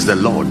earth is the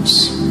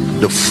Lord's,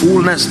 the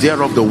fullness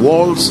thereof, the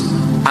walls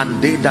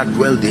and they that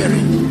dwell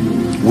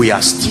therein. We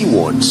are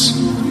stewards.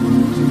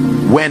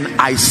 When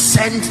I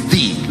sent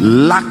thee,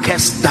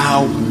 lackest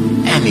thou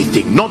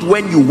anything? Not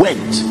when you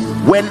went,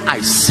 when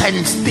I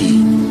sent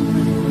thee.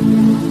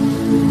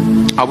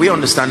 Are we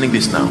understanding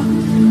this now?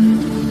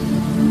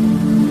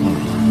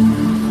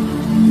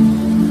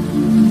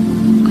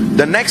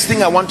 The next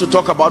thing I want to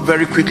talk about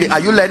very quickly,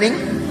 are you learning?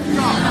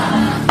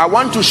 I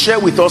want to share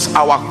with us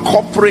our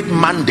corporate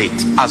mandate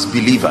as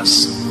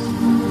believers.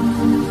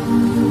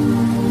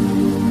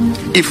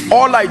 If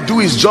all I do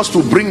is just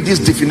to bring these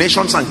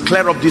definitions and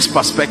clear up these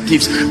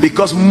perspectives,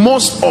 because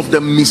most of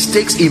the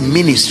mistakes in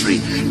ministry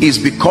is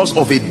because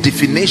of a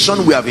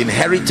definition we have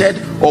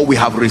inherited or we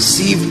have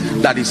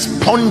received that is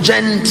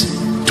pungent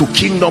to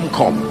kingdom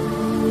come.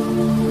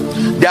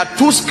 There are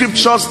two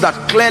scriptures that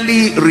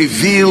clearly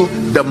reveal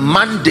the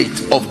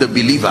mandate of the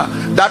believer.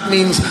 That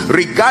means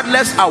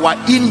regardless our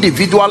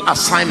individual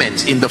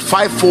assignments in the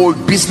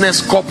fivefold business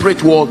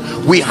corporate world,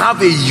 we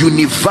have a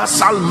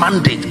universal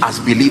mandate as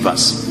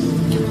believers.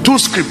 Two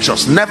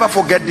scriptures, never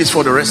forget this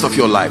for the rest of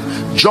your life.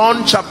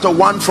 John chapter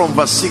 1 from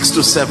verse 6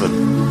 to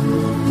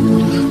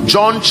 7.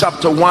 John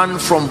chapter 1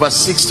 from verse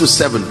 6 to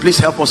 7. Please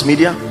help us,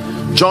 media.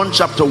 John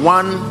chapter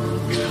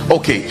 1.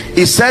 Okay,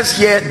 it says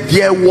here,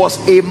 there was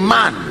a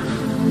man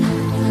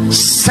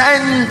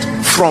sent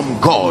from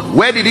God.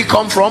 Where did he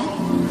come from?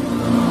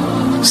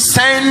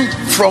 Sent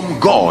from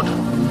God.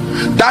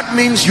 That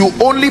means you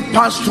only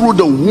passed through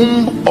the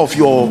womb of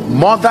your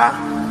mother,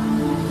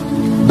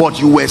 but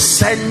you were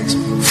sent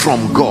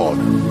from God.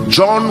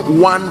 John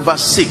 1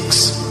 verse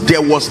 6.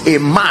 There was a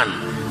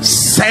man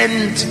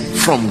sent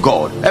from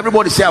God.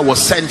 Everybody say, I was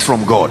sent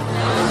from God.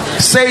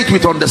 Say it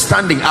with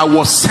understanding. I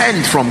was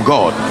sent from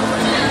God.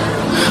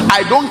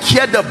 I don't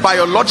care the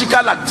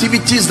biological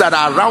activities that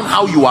are around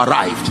how you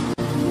arrived.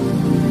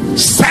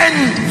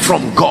 Sent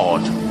from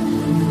God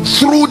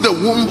through the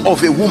womb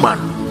of a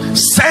woman.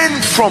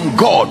 Sent from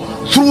God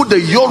through the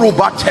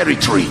Yoruba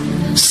territory.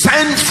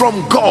 Sent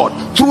from God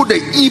through the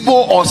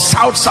Igbo or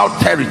South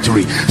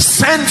territory.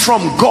 Sent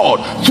from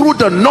God through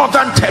the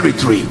northern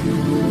territory.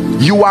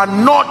 You are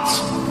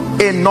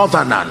not a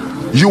northerner.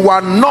 You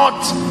are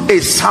not a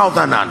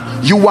southerner.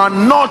 You are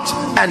not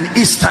an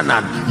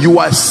easterner. You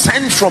are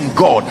sent from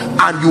God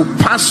and you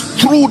pass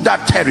through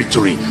that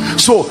territory.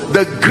 So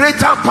the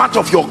greater part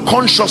of your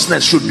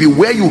consciousness should be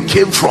where you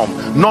came from,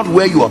 not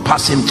where you are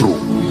passing through.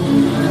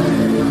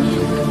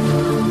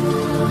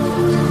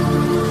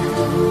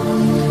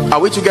 Are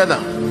we together?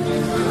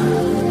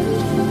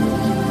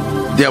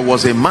 There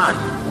was a man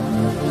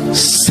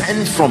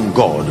sent from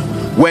God.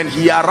 When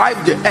he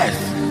arrived the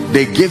earth,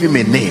 they gave him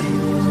a name.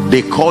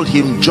 They called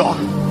him John.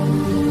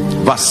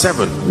 Verse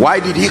 7.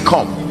 Why did he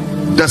come?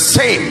 The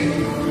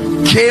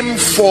same came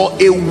for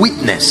a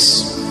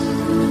witness.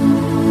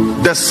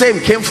 The same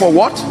came for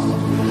what?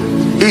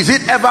 Is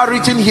it ever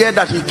written here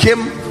that he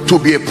came to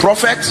be a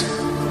prophet?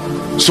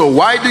 So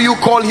why do you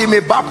call him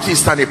a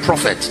Baptist and a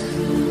prophet?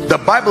 The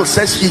Bible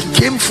says he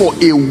came for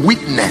a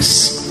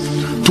witness,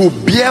 to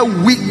bear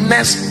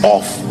witness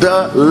of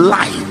the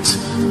light,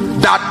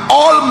 that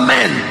all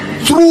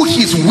men through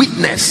his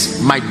witness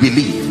might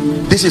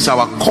believe. This is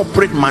our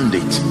corporate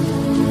mandate.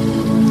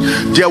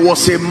 There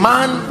was a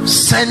man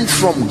sent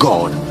from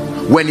God.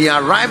 When he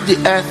arrived the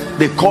earth,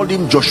 they called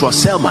him Joshua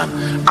Selman,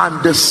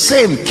 and the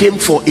same came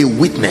for a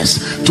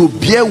witness, to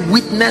bear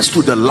witness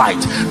to the light,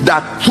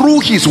 that through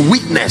his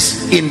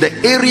witness in the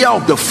area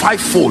of the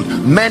fivefold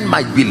men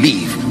might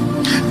believe.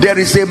 There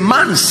is a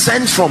man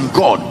sent from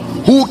God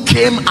who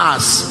came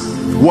as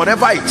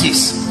whatever it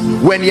is.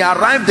 When he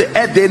arrived the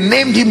earth, they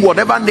named him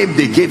whatever name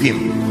they gave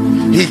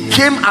him. He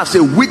came as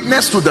a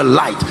witness to the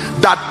light,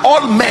 that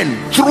all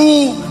men,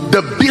 through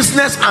the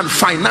business and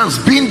finance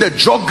being the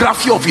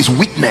geography of his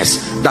witness,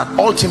 that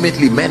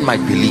ultimately men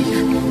might believe.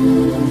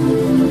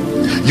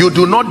 You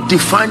do not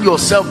define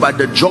yourself by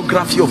the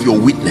geography of your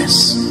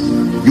witness.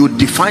 You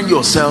define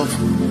yourself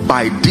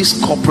by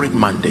this corporate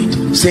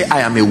mandate. Say,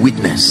 I am a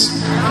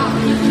witness.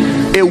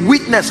 A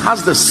witness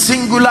has the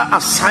singular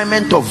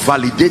assignment of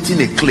validating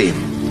a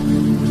claim.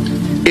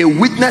 A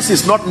witness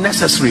is not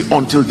necessary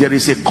until there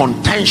is a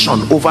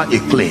contention over a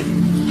claim.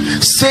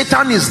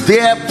 Satan is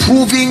there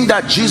proving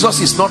that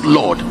Jesus is not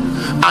Lord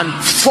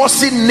and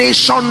forcing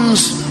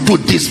nations to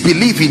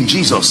disbelieve in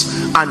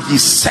Jesus. And he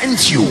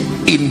sent you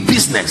in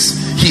business,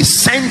 he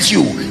sent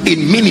you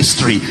in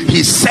ministry,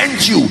 he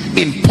sent you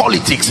in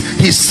politics,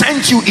 he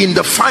sent you in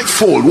the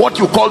fivefold, what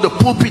you call the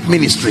pulpit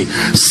ministry,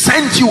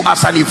 sent you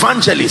as an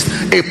evangelist,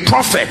 a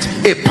prophet,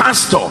 a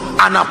pastor,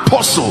 an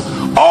apostle.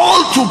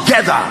 All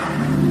together,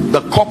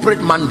 the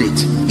corporate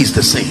mandate is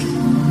the same.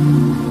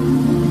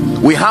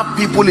 We have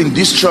people in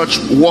this church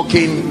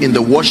working in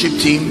the worship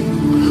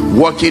team,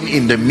 working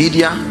in the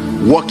media,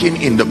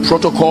 working in the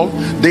protocol.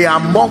 They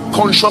are more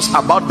conscious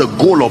about the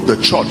goal of the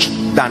church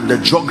than the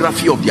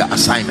geography of their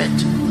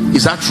assignment.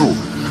 Is that true?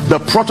 The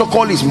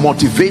protocol is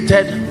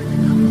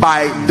motivated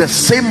by the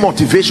same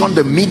motivation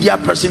the media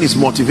person is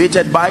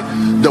motivated by,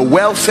 the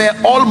welfare,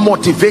 all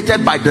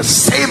motivated by the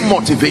same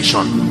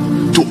motivation,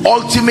 to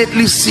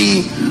ultimately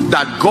see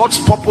that God's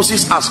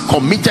purposes as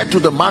committed to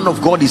the man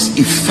of God is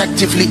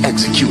effectively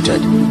executed.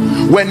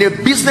 When a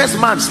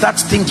businessman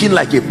starts thinking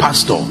like a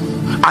pastor,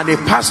 and a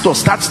pastor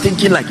starts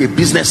thinking like a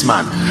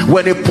businessman,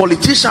 when a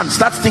politician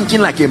starts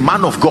thinking like a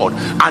man of God,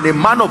 and a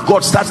man of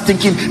God starts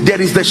thinking,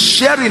 there is the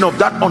sharing of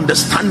that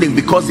understanding,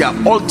 because they are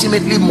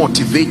ultimately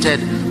motivated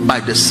by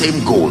the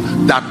same goal,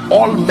 that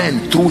all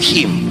men through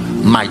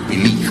him might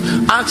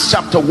believe. Acts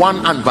chapter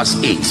 1 and verse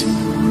 8.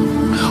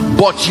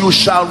 But you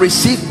shall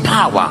receive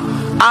power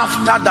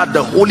after that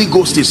the Holy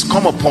Ghost is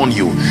come upon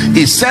you.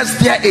 It says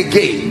there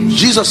again,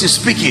 Jesus is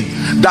speaking,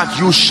 that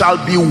you shall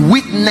be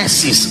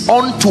witnesses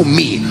unto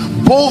me,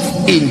 both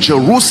in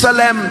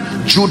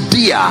Jerusalem,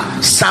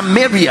 Judea,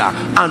 Samaria,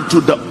 and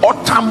to the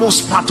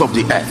uttermost part of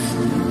the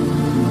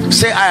earth.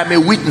 Say, I am a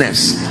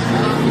witness.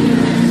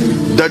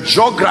 The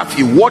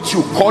geography, what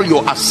you call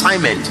your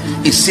assignment,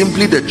 is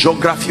simply the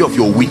geography of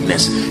your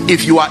witness.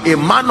 If you are a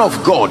man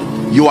of God,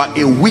 you are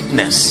a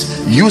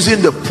witness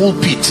using the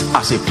pulpit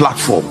as a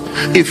platform.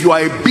 If you are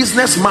a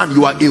businessman,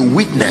 you are a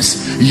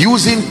witness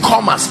using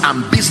commerce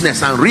and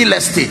business and real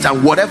estate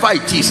and whatever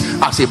it is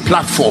as a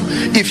platform.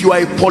 If you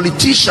are a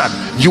politician,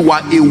 you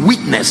are a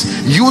witness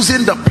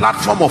using the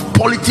platform of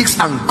politics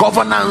and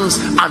governance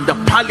and the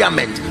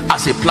parliament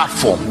as a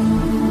platform.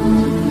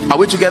 Are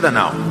we together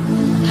now?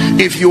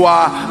 If you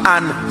are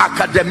an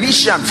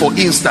academician, for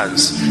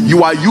instance,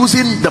 you are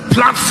using the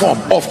platform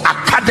of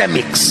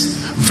academics.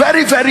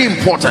 Very, very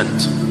important,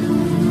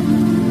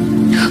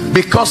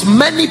 because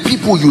many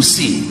people you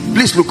see,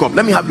 please look up,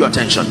 let me have your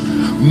attention.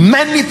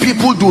 Many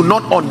people do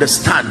not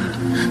understand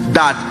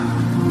that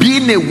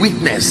being a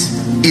witness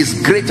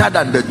is greater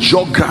than the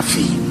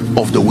geography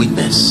of the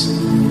witness.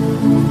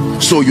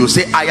 So you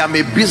say, I am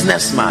a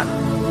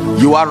businessman.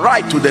 You are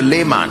right to the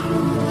layman.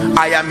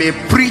 I am a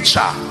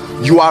preacher.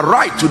 You are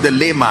right to the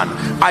layman.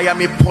 I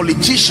am a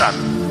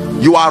politician.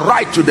 You are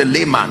right to the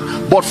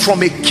layman. But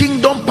from a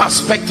kingdom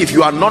perspective,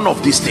 you are none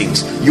of these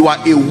things. You are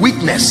a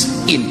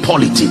witness in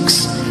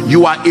politics.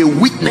 You are a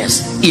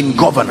witness in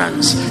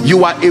governance.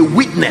 You are a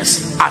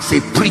witness as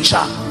a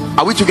preacher.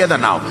 Are we together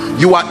now?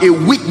 You are a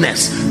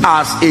witness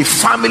as a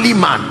family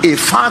man, a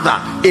father,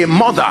 a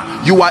mother.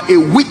 You are a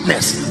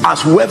witness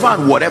as whoever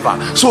and whatever.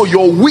 So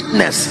your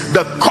witness,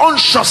 the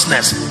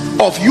consciousness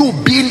of you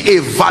being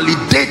a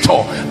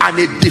validator and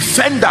a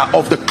defender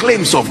of the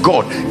claims of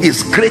God,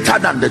 is greater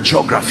than the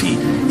geography.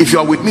 If you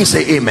are with me,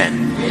 say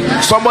amen.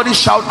 Amen. Somebody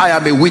shout, I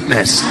am a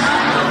witness.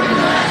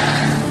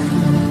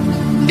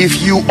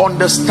 If you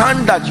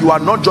understand that you are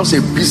not just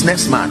a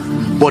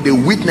businessman, but a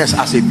witness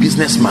as a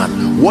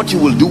businessman, what you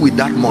will do with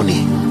that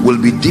money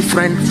will be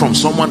different from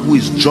someone who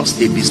is just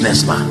a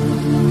businessman.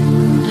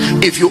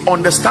 If you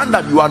understand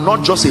that you are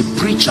not just a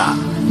preacher,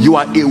 you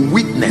are a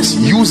witness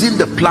using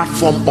the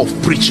platform of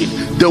preaching,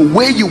 the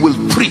way you will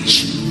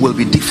preach will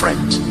be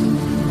different.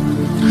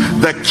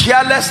 The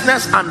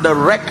carelessness and the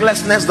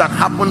recklessness that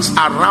happens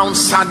around,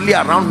 sadly,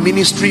 around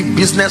ministry,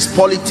 business,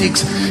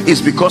 politics,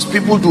 is because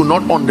people do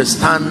not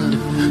understand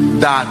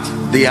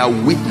that they are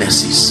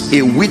witnesses.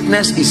 A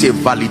witness is a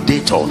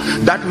validator.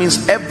 That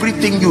means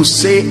everything you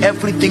say,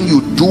 everything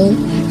you do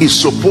is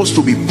supposed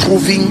to be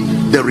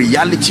proving the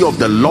reality of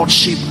the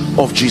lordship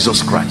of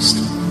Jesus Christ.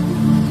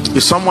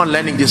 Is someone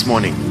learning this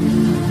morning?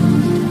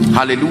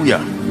 Hallelujah.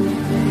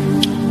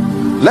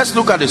 Let's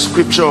look at the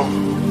scripture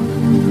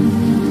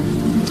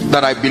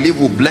that I believe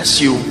will bless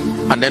you,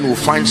 and then we'll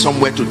find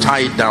somewhere to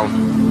tie it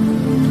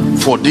down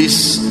for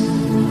this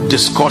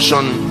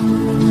discussion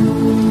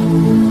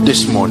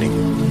this morning.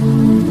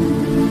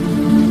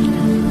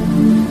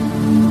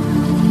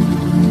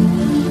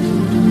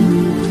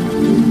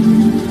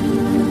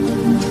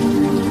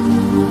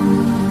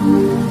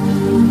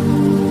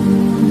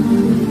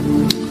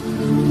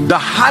 The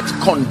heart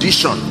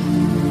condition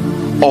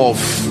of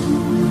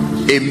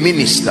a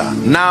minister.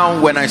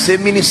 Now when I say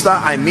minister,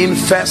 I mean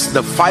first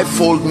the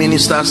fivefold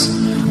ministers,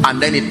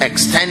 and then it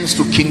extends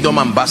to kingdom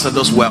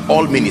ambassadors. We're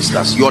all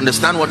ministers. You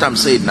understand what I'm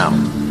saying now,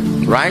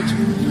 right?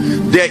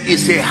 There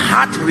is a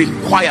heart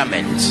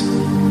requirement.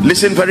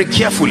 Listen very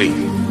carefully.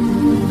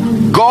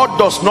 God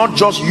does not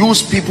just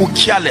use people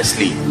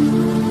carelessly.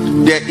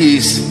 There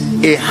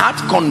is a heart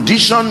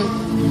condition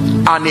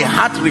and a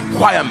heart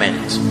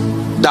requirement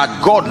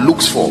that God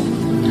looks for.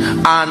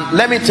 And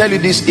let me tell you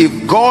this,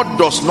 if God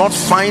does not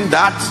find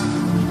that,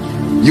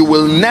 you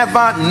will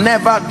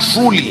never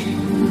truly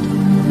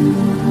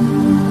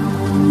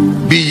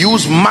be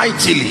used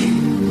mightily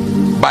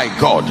by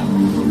God.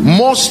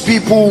 Most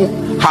people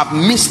have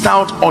missed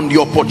out on the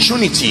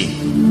opportunity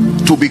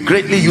to be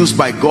greatly used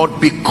by God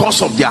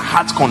because of their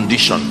heart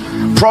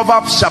condition.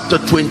 Proverbs chapter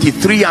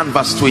 23 and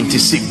verse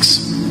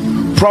 26.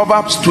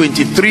 Proverbs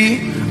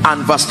 23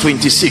 and verse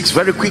 26.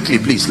 Very quickly,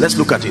 please, let's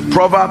look at it.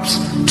 Proverbs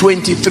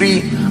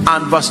 23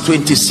 and verse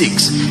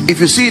 26. If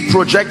you see it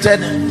projected,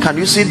 can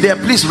you see it there?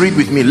 Please read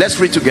with me. Let's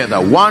read together.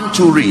 1,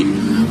 2, read.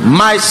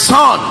 My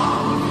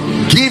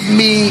son, give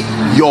me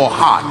your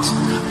heart,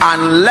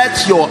 and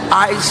let your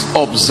eyes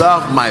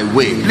observe my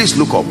way. Please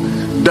look up.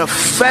 The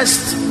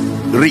first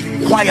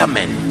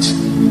requirement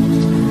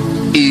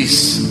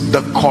is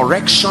the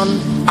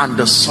correction and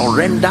the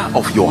surrender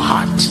of your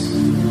heart.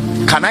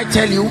 Can I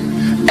tell you,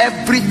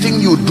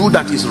 everything you do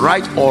that is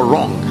right or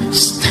wrong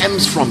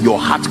stems from your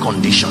heart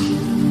condition.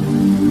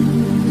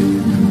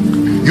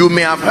 You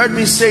may have heard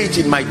me say it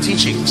in my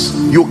teachings.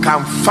 You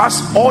can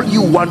fast all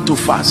you want to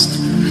fast.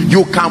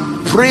 You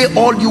can pray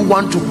all you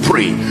want to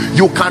pray.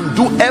 You can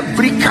do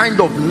every kind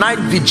of night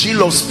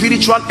vigil or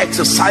spiritual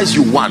exercise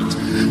you want.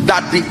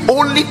 That the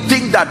only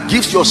thing that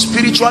gives your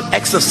spiritual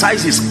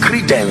exercise is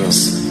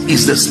credence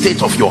is the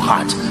state of your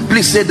heart.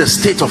 Please say, the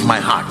state of my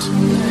heart.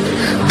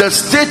 The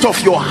state of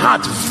your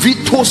heart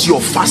vetoes your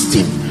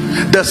fasting.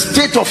 The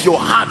state of your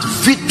heart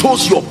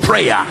vetoes your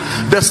prayer.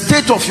 The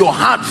state of your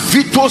heart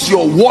vetoes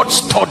your word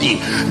study.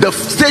 The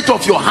state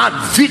of your heart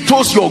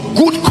vetoes your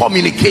good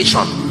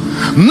communication.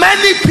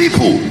 Many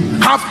people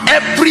have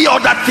every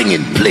other thing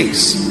in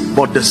place,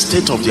 but the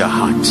state of their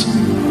heart,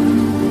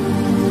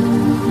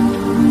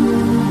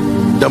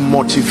 the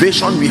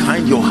motivation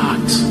behind your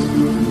heart,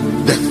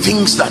 the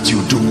things that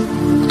you do.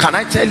 Can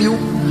I tell you,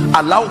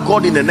 allow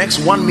God in the next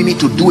 1 minute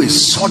to do a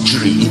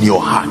surgery in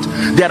your heart.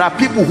 There are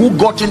people who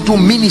got into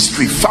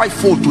ministry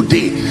fivefold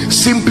today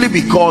simply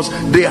because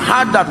they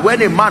heard that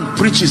when a man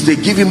preaches, they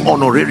give him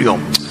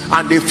honorarium,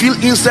 and they feel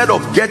instead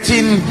of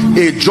getting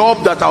a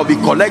job that I'll be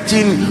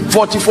collecting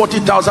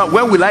 40,000,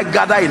 when will I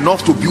gather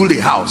enough to build a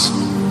house?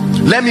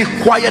 Let me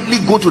quietly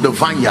go to the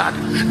vineyard.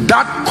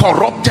 That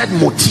corrupted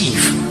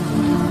motive.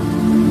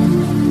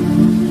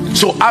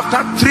 So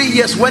after 3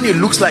 years, when it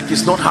looks like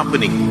it's not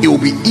happening, it will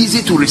be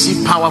easy to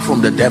receive power from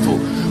the devil,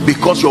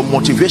 because your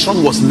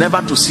motivation was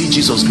never to see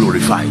Jesus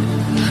glorified.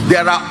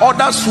 There are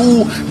others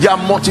who their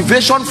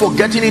motivation for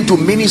getting into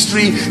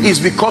ministry is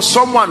because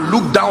someone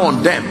looked down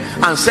on them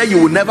and said,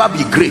 you will never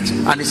be great,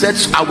 and he said,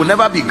 I will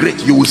never be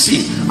great, you will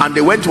see, and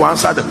they went to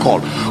answer the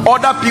call.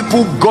 Other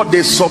people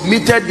they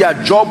submitted their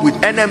job with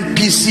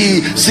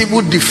NMPC,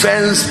 civil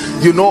defense,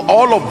 you know,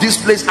 all of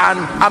this place, and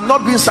I'm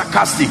not being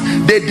sarcastic,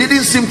 they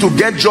didn't seem to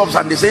get jobs,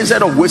 and they say,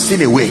 instead of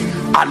wasting away,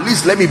 at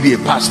least let me be a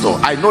pastor.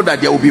 I know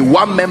that there will be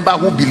one member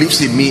who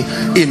believes in me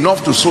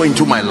enough to sow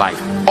into my life.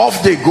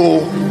 Off they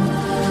go.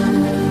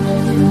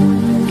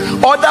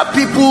 Other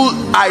people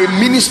are in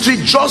ministry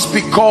just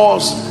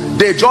because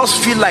they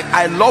just feel like,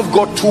 I love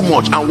God too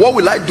much, and what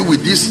will I do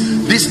with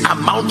this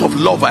amount of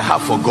love I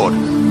have for God?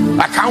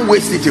 I can't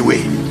waste it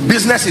away.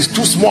 Business is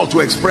too small to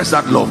express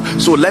that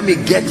love, so let me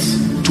get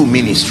to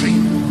ministry.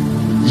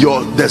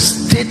 The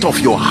state of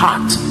your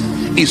heart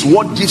is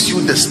what gives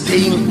you the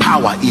staying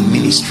power in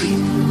ministry.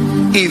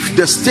 If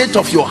the state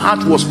of your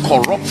heart was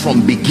corrupt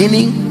from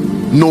beginning,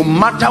 no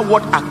matter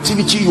what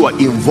activity you are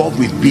involved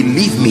with,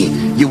 believe me,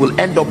 you will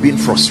end up being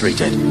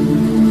frustrated.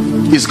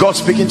 Is God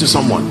speaking to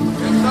someone?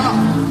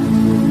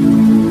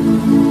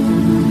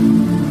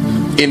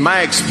 In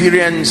my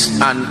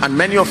experience, and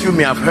many of you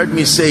may have heard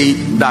me say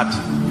that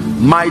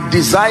my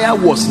desire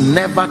was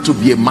never to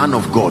be a man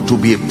of God, to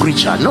be a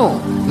preacher. No.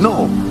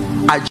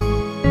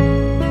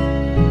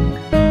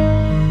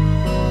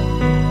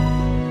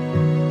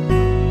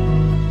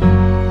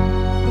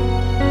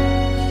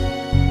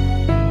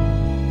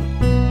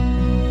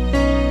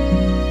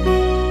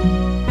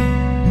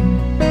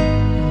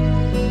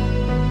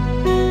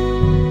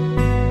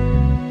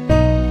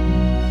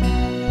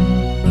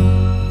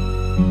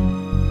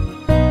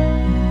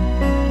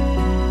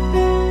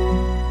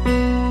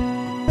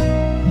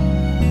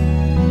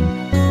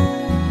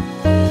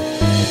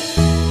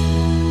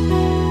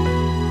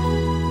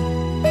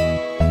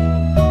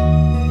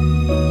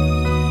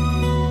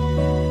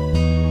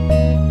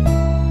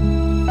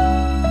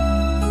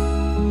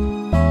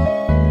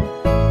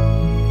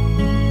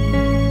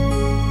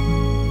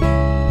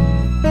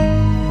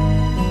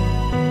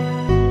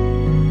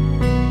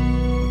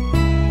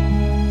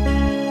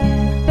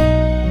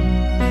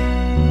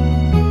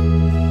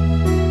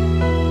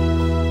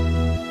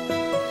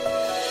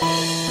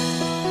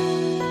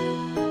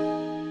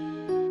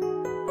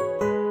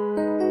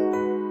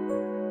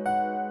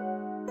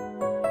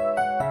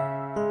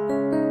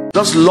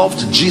 just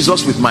loved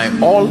Jesus with my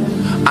all,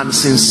 and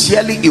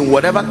sincerely in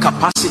whatever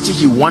capacity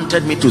he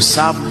wanted me to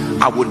serve,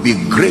 I would be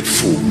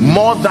grateful,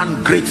 more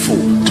than grateful,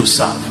 to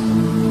serve.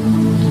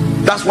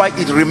 That's why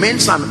it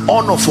remains an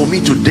honor for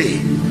me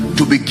today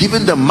to be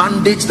given the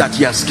mandate that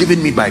he has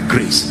given me by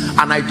grace,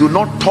 and I do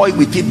not toy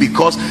with it,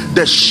 because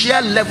the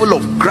sheer level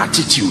of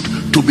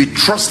gratitude to be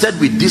trusted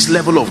with this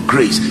level of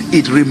grace,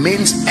 it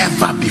remains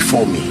ever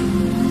before me.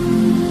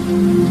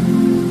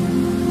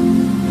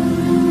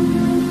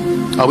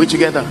 Are we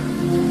together?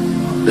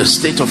 The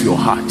state of your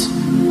heart.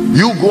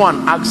 You go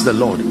and ask the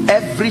Lord.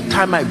 Every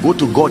time I go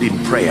to God in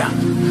prayer,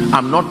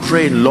 I'm not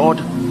praying,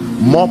 Lord,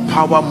 more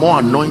power, more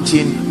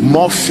anointing,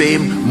 more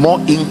fame, more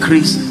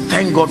increase.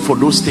 Thank God for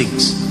those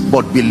things.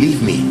 But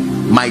believe me,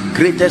 my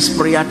greatest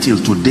prayer till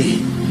today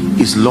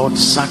is, Lord,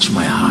 search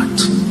my heart,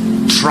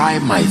 try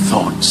my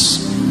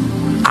thoughts,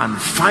 and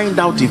find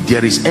out if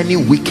there is any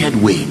wicked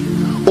way.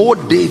 Oh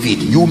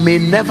David, you may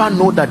never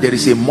know that there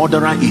is a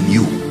murderer in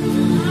you.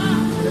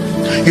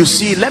 You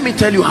see, let me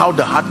tell you how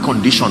the heart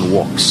condition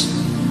works.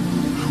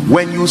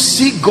 When you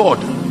see God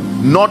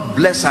not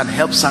bless and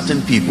help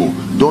certain people,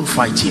 don't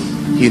fight him.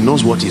 He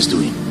knows what he's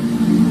doing.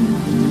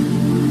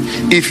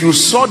 If you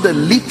saw the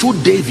little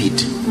David,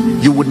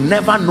 you would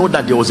never know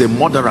that there was a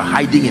murderer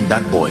hiding in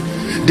that boy.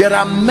 There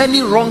are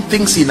many wrong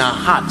things in our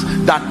heart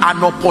that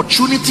an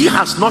opportunity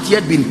has not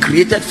yet been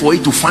created for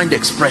it to find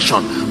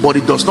expression, but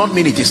it does not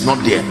mean it is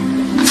not there.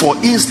 For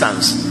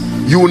instance,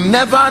 you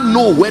never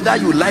know whether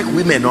you like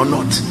women or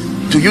not.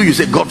 To you, you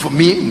say, God, for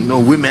me, no,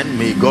 women,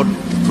 may God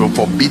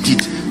forbid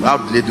it. How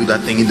do they do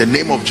that thing? In the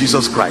name of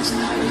Jesus Christ.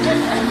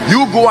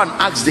 You go and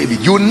ask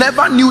David. You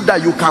never knew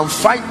that you can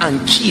fight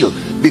and kill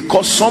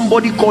because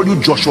somebody called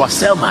you Joshua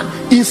Selman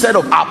instead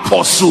of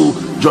Apostle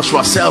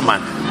Joshua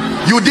Selman.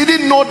 You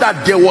didn't know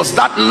that there was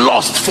that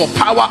lust for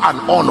power and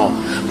honor.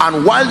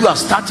 And while you are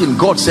starting,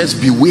 God says,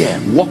 beware,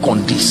 walk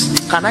on this.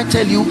 Can I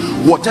tell you,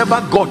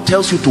 whatever God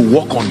tells you to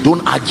walk on,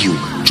 don't argue,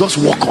 just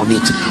walk on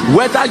it,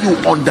 whether you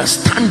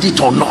understand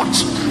it or not.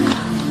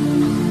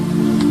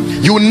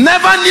 You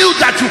never knew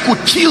that you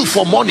could kill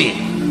for money.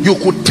 You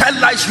could tell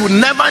lies. You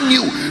never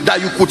knew that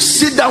you could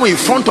sit down in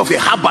front of a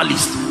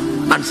herbalist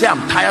and say,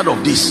 I'm tired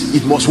of this,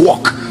 it must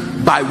work.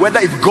 By whether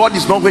if God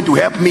is not going to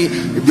help me,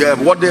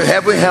 what the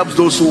heaven helps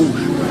those who,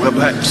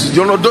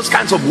 you know, those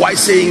kinds of wise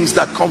sayings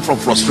that come from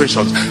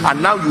frustrations.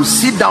 And now you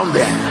sit down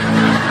there.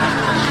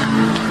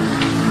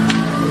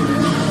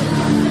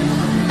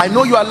 I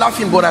know you are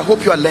laughing, but I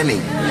hope you are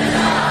learning.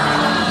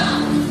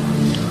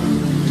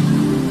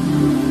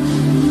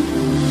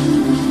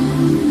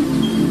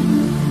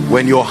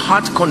 When your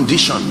heart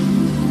condition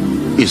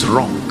is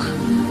wrong,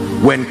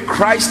 when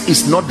Christ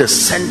is not the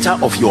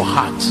center of your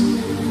heart,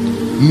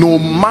 no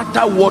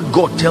matter what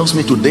God tells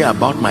me today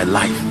about my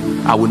life,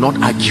 I will not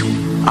argue.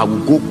 I will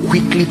go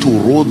quickly to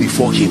roll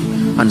before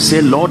him and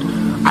say, Lord,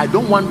 I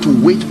don't want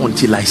to wait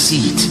until I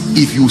see it.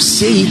 If you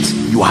say it,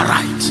 you are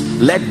right.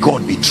 Let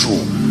God be true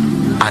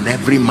and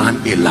every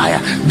man a liar.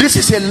 This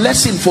is a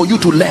lesson for you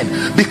to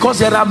learn, because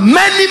there are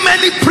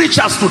many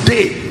preachers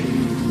today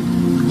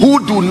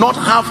who do not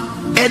have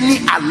any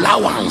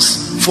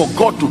allowance for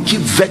God to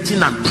keep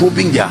vetting and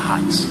probing their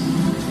hearts.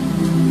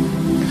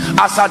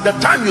 As at the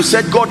time you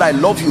said, God, I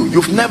love you,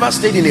 you've never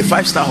stayed in a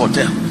 5-star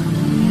hotel,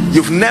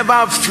 you've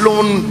never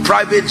flown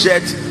private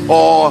jet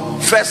or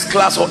first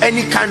class or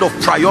any kind of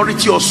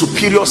priority or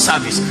superior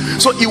service.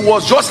 So it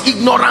was just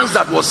ignorance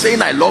that was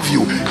saying I love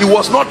you. It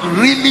was not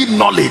really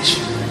knowledge.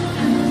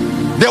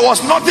 There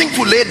was nothing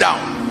to lay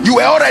down. You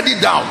were already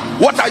down.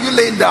 What are you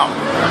laying down?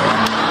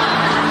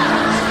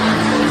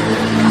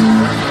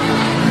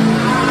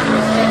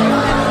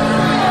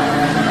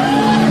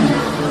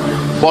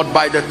 But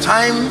by the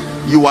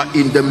time you are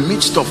in the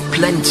midst of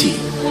plenty,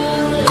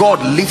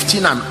 God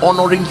lifting and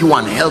honoring you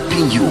and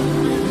helping you,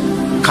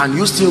 can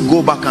you still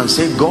go back and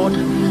say, God,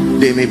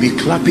 they may be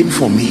clapping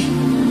for me,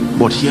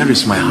 but here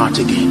is my heart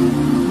again?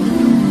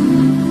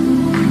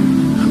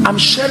 I'm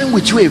sharing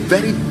with you a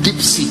very deep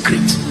secret.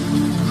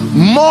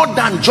 More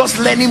than just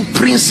learning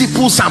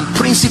principles and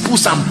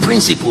principles and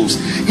principles,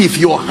 if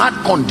your heart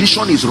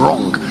condition is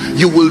wrong,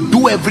 you will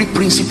do every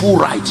principle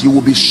right, you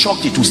will be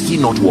shocked it will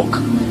still not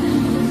work.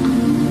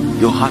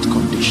 Your heart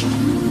condition.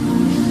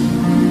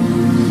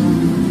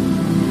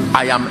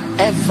 I am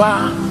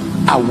ever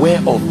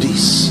aware of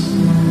this.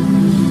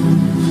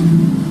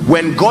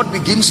 When God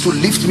begins to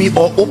lift me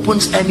or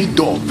opens any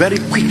door, very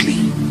quickly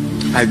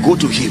I go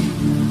to him.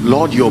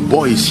 Lord, your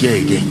boy is here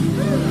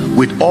again,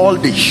 with all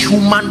the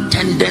human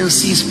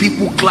tendencies,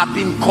 people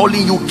clapping,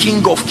 calling you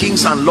King of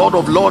Kings and Lord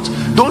of Lords.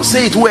 Don't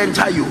say it will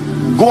enter you.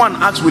 Go and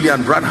ask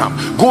William Branham.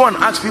 Go and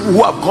ask people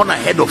who have gone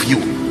ahead of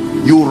you.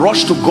 You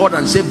rush to God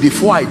and say,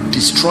 before I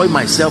destroy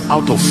myself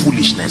out of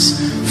foolishness,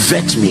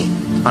 vet me.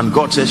 And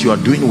God says, you are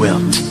doing well,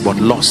 but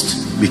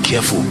lost. Be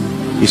careful.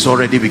 It's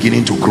already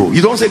beginning to grow.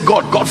 You don't say,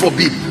 God, God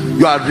forbid.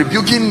 You are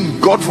rebuking,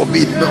 God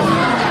forbid. No.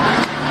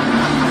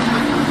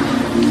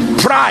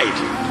 Pride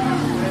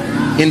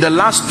in the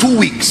last 2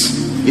 weeks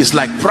is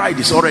like pride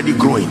is already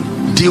growing.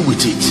 Deal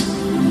with it.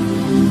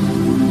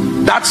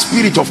 that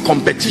spirit of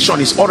competition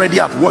is already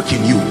at work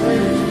in you.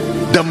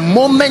 The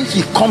moment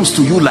he comes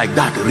to you like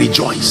that,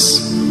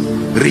 rejoice.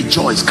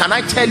 Rejoice. Can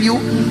I tell you,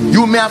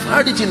 you may have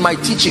heard it in my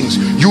teachings,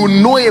 you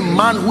know a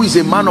man who is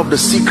a man of the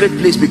secret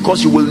place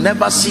because you will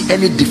never see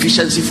any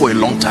deficiency for a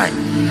long time.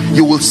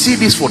 You will see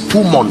this for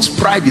 2 months.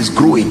 Pride is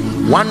growing.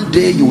 One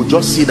day you will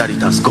just see that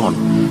it has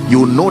gone.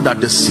 You will know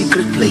that the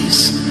secret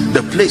place,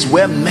 the place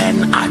where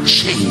men are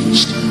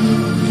changed.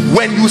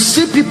 When you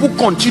see people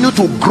continue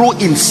to grow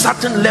in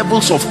certain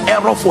levels of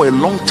error for a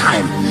long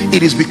time,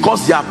 it is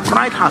because their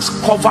pride has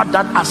covered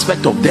that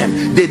aspect of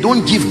them. They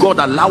don't give God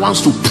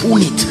allowance to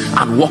prune it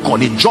and work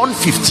on it. John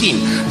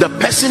 15, the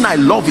person I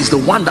love is the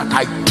one that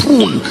I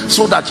prune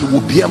so that he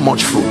will bear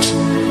much fruit.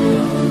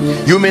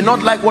 You may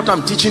not like what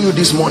I'm teaching you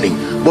this morning,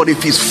 but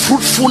if it's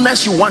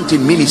fruitfulness you want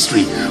in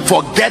ministry,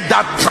 forget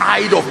that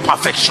pride of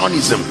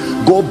perfectionism.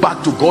 Go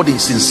back to God in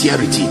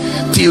sincerity.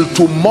 Till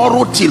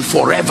tomorrow, till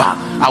forever,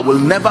 I will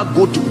never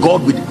go to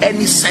God with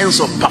any sense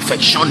of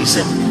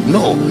perfectionism.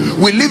 No,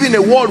 we live in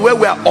a world where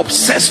we are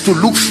obsessed to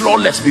look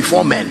flawless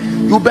before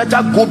men. You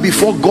better go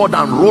before God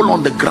and roll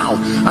on the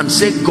ground and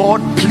say,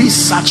 God, please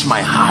search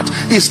my heart.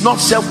 It's not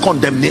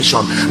self-condemnation.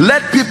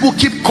 Let people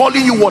keep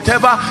calling you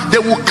whatever. They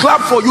will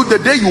clap for you. The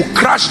day you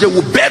crash, they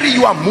will bury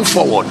you and move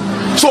forward.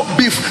 So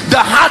the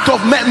heart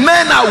of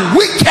men are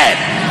wicked.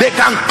 They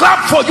can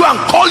clap for you and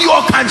call you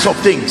all kinds of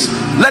things.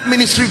 Let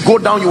ministry go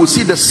down, you will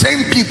see the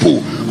same people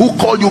who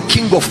call you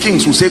King of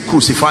Kings who say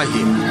crucify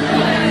him.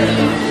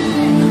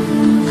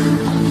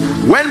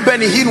 When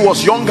Benny Hinn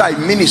was younger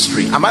in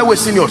ministry, am I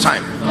wasting your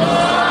time?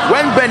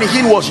 When Benny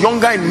Hinn was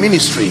younger in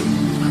ministry,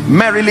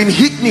 Marilyn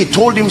Hickney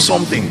told him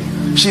something.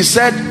 She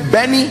said,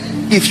 Benny,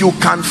 if you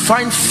can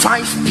find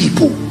 5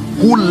 people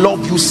who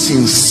love you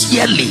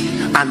sincerely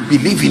and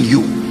believe in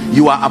you,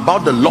 you are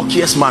about the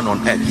luckiest man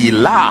on earth. He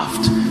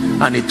laughed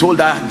and he told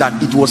her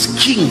that it was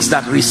kings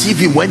that receive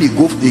him when he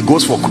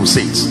goes for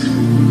crusades.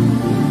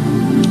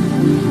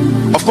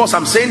 Of course,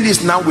 I'm saying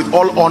this now with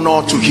all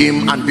honor to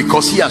him and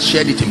because he has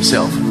shared it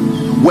himself.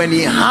 When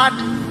he had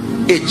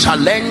a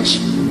challenge,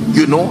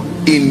 you know,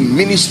 in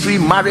ministry,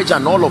 marriage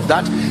and all of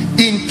that,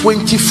 in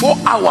 24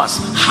 hours,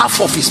 half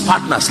of his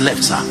partners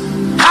left, sir.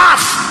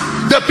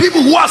 Half! The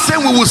people who are saying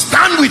we will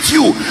stand with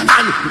you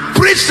and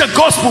preach the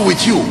gospel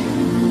with you.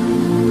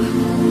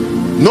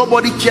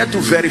 Nobody cared to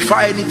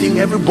verify anything.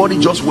 Everybody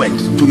just went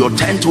to your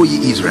tent, O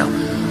ye Israel.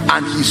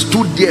 And he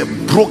stood there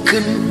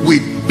broken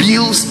with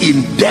bills,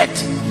 in debt.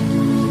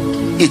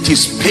 It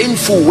is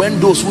painful when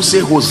those who say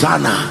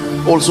Hosanna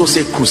also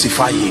say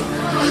crucify him.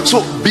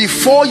 So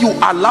before you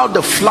allow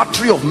the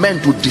flattery of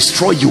men to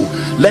destroy you,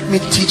 let me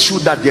teach you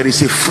that there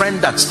is a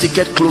friend that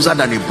sticketh closer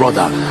than a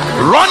brother.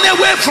 Run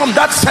away from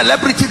that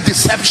celebrity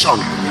deception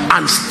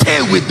and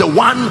stay with the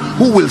one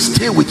who will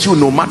stay with you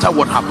no matter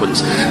what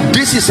happens.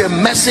 This is a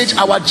message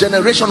our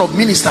generation of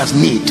ministers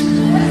need.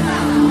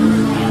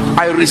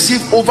 I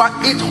receive over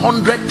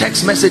 800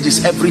 text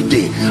messages every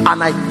day,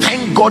 and I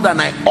thank God and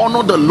I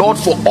honor the Lord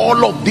for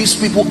all of these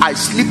people. I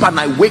sleep and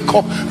I wake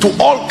up to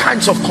all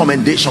kinds of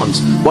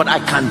commendations, but I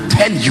can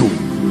tell you,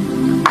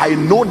 I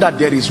know that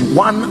there is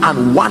one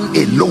and one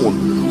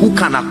alone who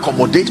can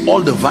accommodate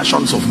all the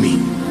versions of me.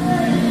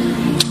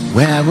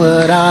 Where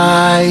would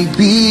I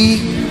be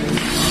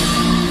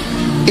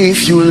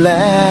if you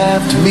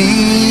left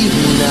me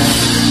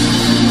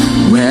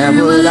now? Where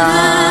would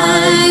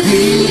I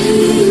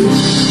be?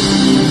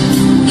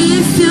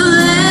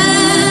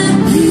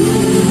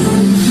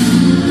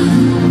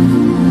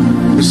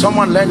 Is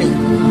someone learning?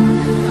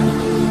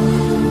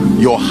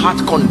 Your heart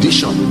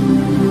condition.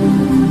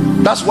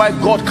 That's why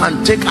God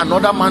can take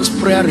another man's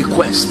prayer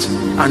request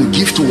and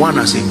give to one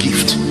as a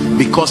gift,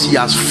 because he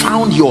has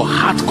found your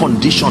heart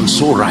condition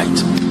so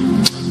right.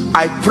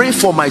 I pray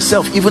for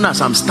myself, even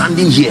as I'm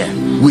standing here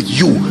with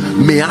you,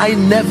 may I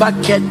never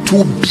get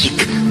too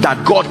big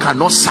that God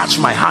cannot search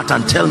my heart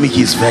and tell me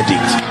his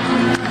verdict.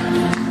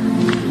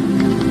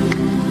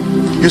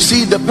 You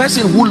see, the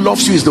person who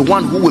loves you is the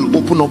one who will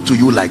open up to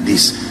you like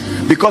this,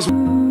 because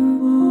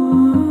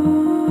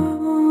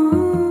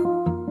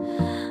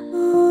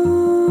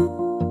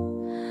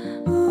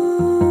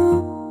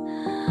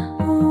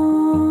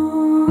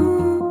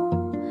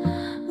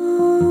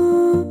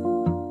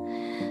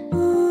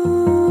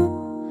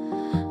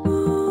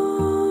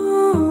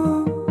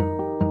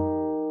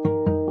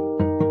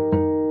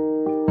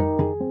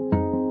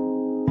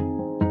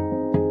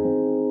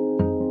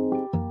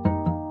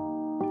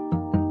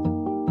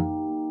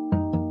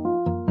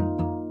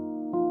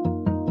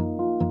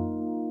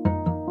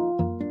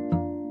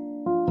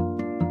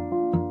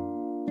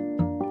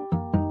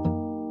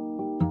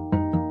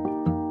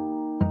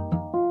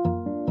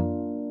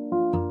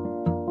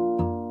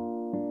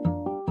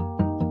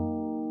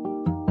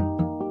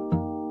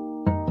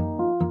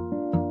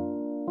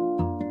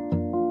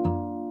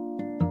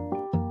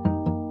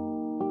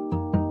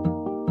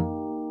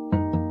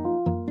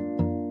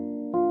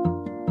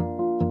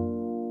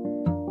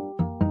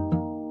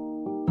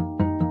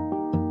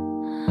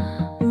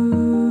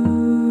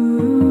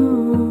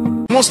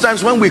most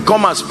times when we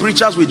come as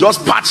preachers, we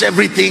just patch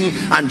everything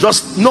and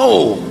just,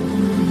 no.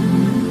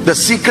 The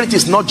secret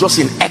is not just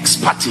in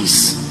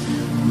expertise.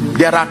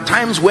 There are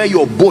times where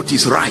your boat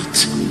is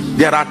right.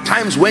 There are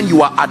times when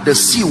you are at the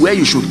sea where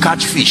you should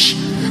catch fish.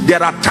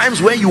 There are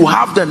times when you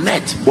have the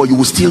net, but you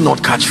will still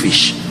not catch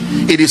fish.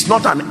 It is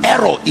not an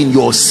error in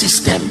your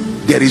system.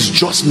 There is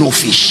just no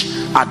fish.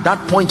 At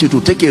that point, it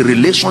will take a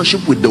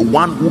relationship with the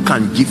one who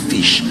can give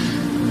fish.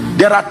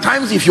 There are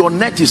times if your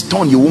net is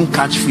torn, you won't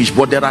catch fish,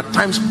 but there are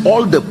times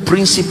all the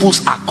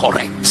principles are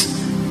correct.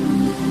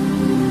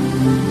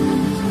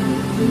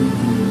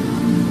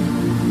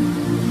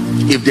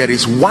 If there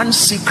is one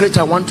secret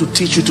I want to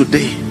teach you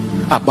today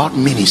about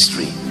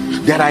ministry,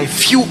 there are a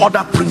few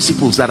other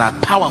principles that are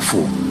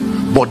powerful,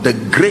 but the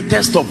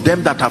greatest of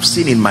them that I've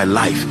seen in my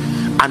life,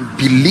 and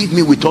believe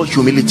me, with all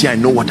humility, I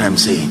know what I'm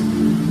saying.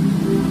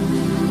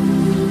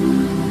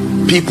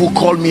 People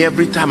call me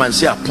every time and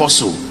say,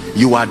 Apostle,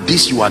 you are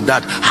this, you are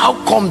that, how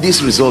come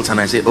these results? And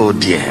I say, oh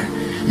dear,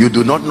 you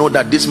do not know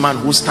that this man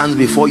who stands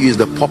before you is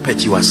the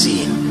puppet you are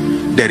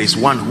seeing. There is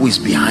one who is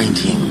behind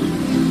him.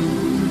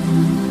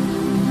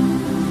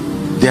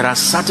 There are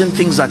certain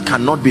things that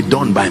cannot be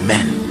done by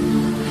men.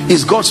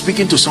 Is God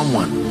speaking to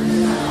someone?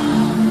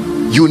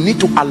 You need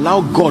to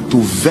allow God to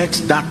vet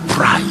that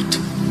pride,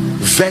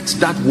 vet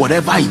that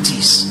whatever it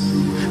is.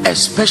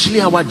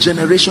 Especially our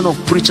generation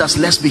of preachers,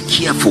 let's be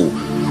careful.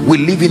 We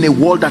live in a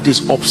world that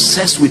is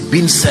obsessed with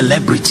being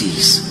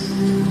celebrities.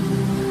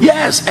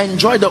 Yes,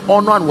 enjoy the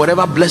honor and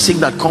whatever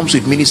blessing that comes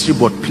with ministry,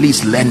 but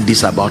please learn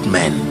this about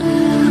men.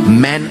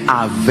 Men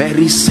are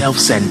very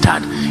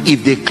self-centered.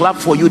 If they clap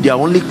for you, they are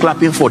only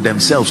clapping for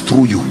themselves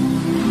through you.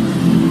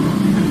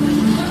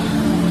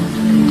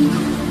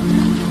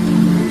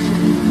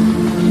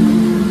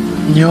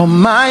 You're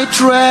my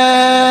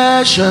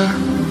treasure,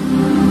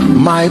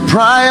 my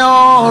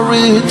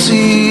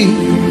priority.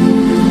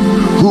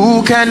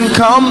 Who can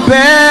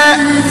compare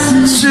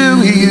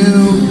to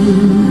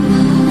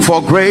you?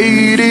 For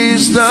great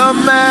is the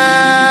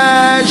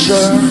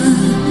measure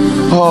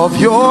of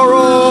your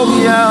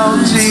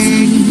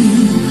royalty.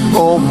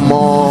 O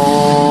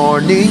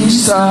morning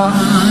star,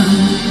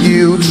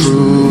 you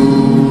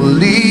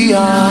truly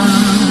are.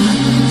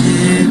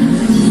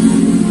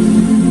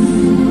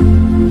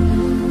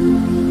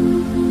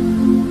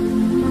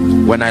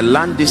 When I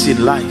learned this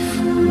in life,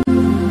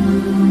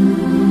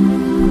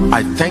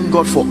 I thank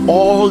God for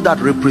all that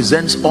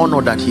represents honor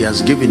that he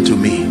has given to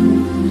me.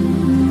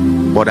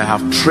 But I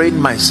have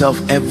trained myself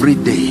every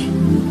day.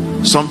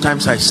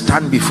 Sometimes I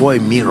stand before a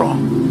mirror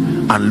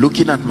and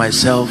looking at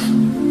myself,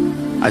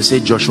 I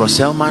say, Joshua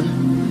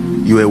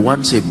Selman, you were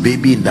once a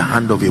baby in the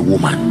hand of a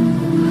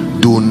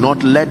woman. Do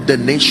not let the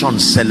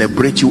nations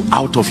celebrate you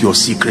out of your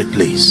secret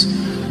place.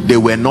 They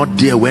were not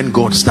there when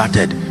God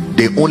started.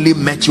 They only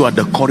met you at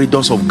the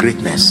corridors of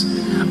greatness,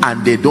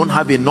 and they don't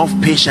have enough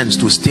patience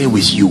to stay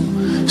with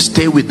you.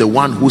 Stay with the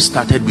one who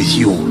started with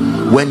you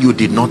when you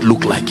did not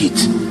look like it.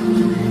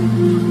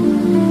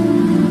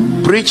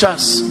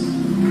 Preachers,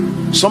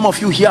 some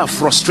of you here are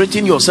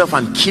frustrating yourself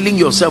and killing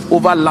yourself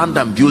over land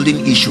and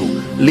building issue.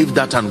 Leave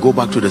that and go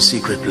back to the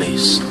secret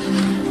place.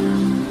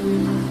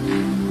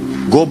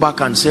 Go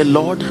back and say,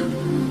 Lord,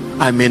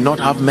 I may not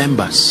have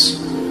members,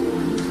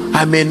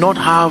 I may not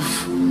have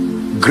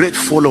great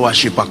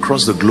followership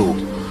across the globe,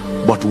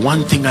 but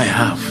one thing I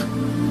have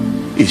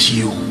is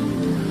you,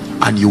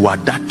 and you are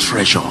that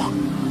treasure.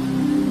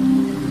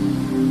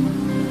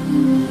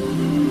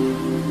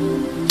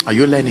 Are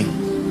you learning?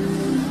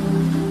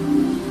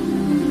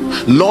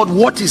 Lord,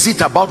 what is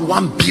it about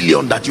 1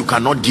 billion that you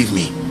cannot give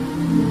me?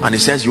 And he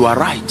says, you are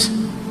right.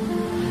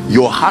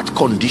 Your heart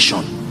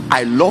condition,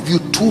 I love you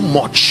too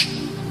much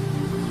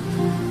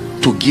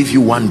to give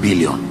you 1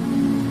 billion.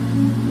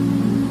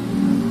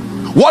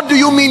 What do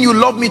you mean you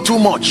love me too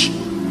much?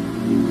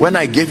 When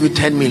I gave you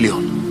 10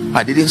 million,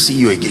 I didn't see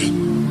you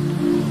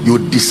again. You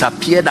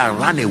disappeared and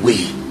ran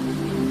away.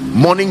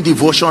 Morning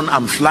devotion,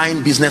 I'm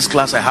flying business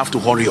class, I have to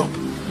hurry up.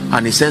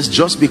 And he says,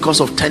 just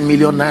because of 10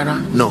 million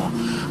naira? No,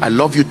 I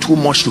love you too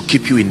much to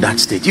keep you in that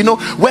state. You know,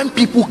 when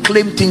people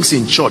claim things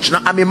in church,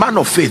 now I'm a man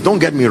of faith, don't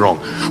get me wrong,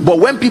 but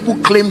when people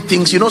claim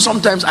things, you know,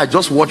 sometimes I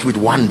just watch with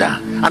wonder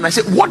and I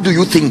say, what do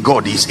you think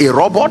God is, a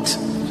robot?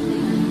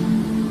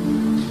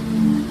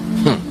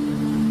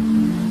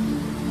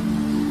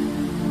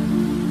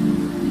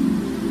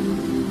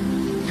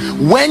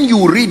 When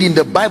you read in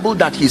the Bible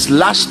that his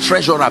last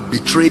treasurer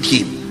betrayed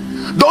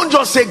him, don't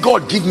just say,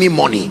 God, give me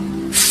money.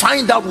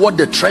 Find out what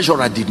the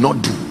treasurer did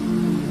not do,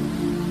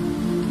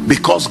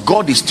 because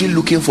God is still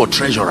looking for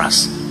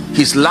treasurers.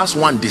 His last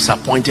one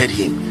disappointed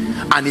him,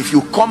 and if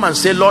you come and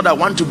say, Lord, I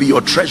want to be your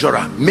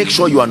treasurer, make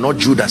sure you are not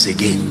Judas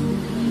again.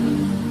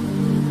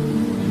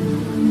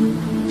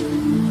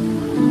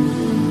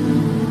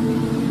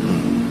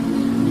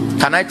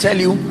 Can I tell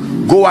you,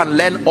 go and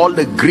learn all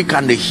the Greek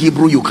and the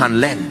Hebrew you can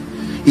learn.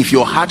 If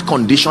your heart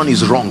condition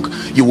is wrong,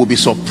 You will be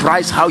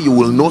surprised how you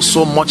will know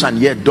so much and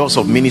yet doors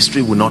of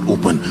ministry will not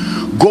open.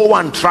 Go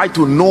and try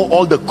to know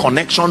all the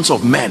connections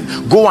of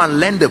men. Go and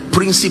learn the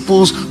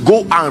principles.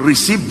 Go and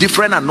receive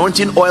different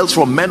anointing oils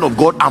from men of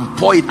God and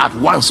pour it at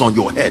once on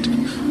your head,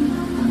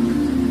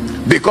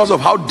 because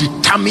of how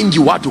determined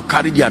you are to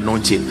carry the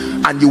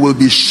anointing. And you will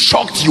be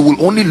shocked. You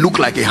will only look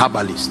like a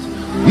herbalist.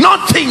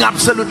 Nothing,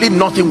 absolutely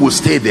nothing will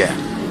stay there,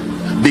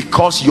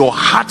 because your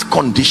heart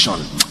condition.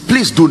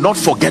 Please do not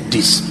forget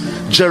this.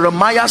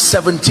 Jeremiah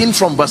 17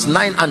 from verse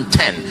 9 and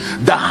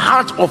 10. The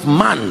heart of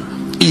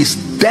man is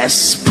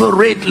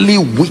desperately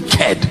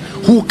wicked.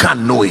 Who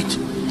can know it?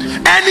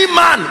 Any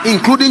man,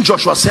 including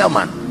Joshua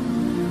Selman.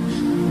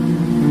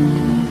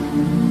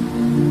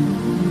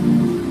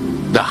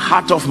 The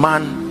heart of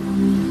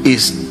man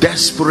is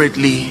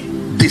desperately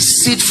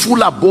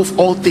deceitful above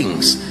all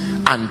things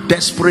and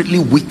desperately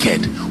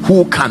wicked.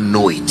 Who can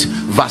know it?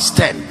 Verse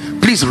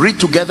 10. Please read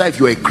together if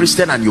you're a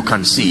Christian and you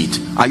can see it.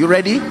 Are you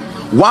ready?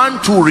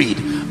 1, 2, read.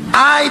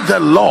 I, the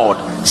Lord,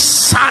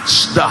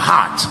 search the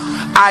heart.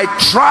 I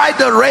try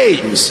the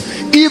reins,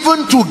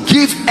 even to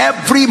give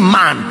every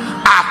man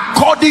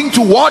according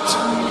to what?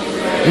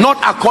 Not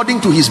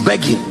according to his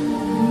begging,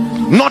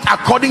 not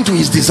according to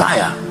his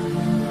desire,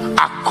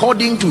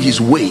 according to his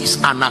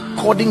ways and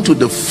according to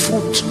the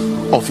fruit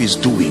of his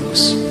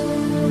doings.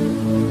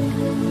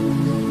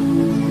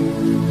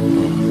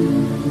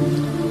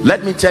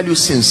 Let me tell you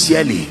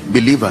sincerely,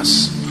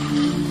 believers,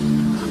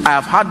 I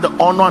have had the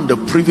honor and the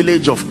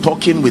privilege of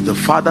talking with the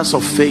fathers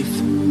of faith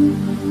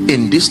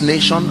in this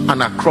nation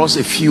and across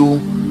a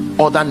few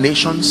other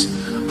nations.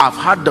 I've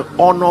had the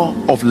honor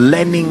of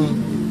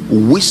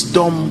learning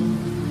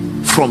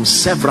wisdom from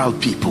several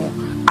people.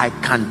 I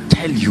can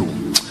tell you,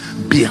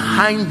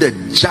 behind the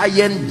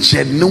giant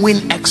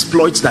genuine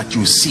exploits that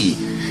you see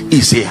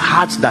is a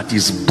heart that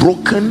is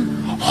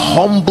broken,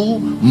 humble,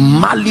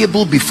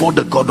 malleable before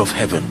the God of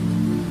heaven.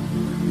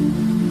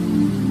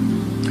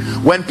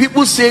 When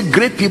people say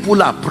great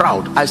people are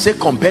proud, I say,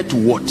 compared to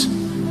what?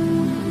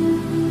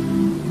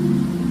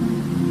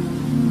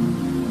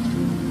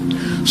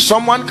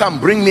 Someone can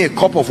bring me a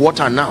cup of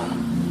water now,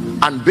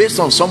 and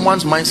based on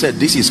someone's mindset,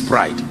 this is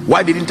pride.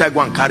 Why didn't I go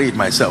and carry it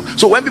myself?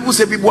 So when people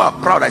say people are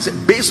proud, I say,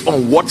 based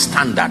on what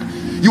standard?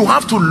 You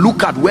have to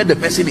look at where the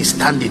person is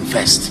standing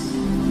first.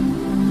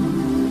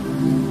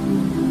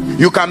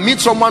 You can meet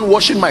someone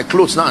washing my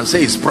clothes now and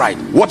say it's pride.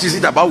 What is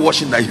it about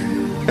washing that?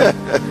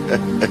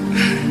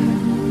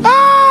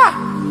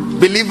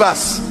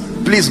 Believers,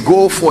 please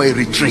go for a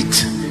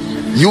retreat.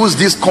 Use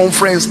this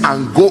conference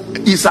and go.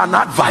 It's an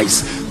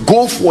advice.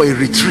 Go for a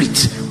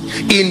retreat.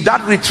 In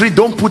that retreat,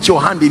 don't put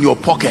your hand in your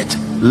pocket.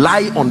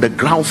 Lie on the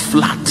ground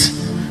flat.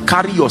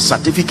 Carry your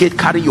certificate,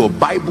 carry your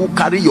Bible,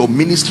 carry your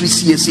ministry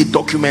CSC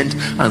document,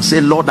 and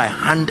say, Lord, I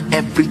hand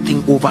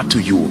everything over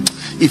to you.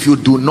 If you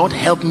do not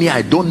help me,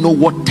 I don't know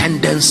what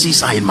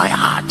tendencies are in my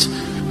heart.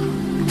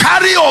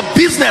 Carry your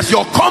business,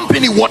 your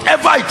company,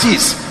 whatever it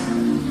is,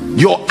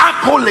 your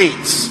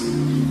accolades,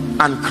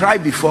 and cry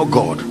before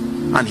God,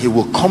 and he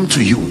will come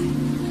to you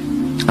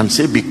and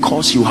say,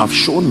 because you have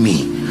shown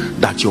me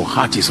that your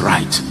heart is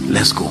right,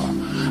 let's go.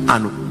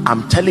 And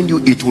I'm telling you,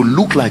 it will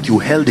look like you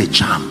held a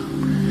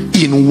charm.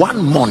 In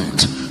 1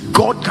 month,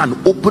 God can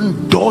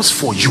open doors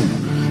for you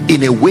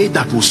in a way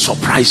that will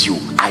surprise you.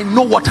 I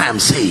know what I am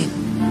saying.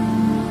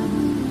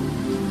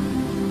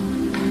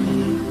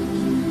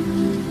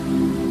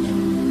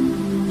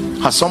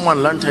 Has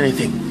someone learned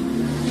anything?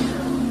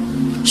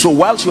 So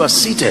whilst you are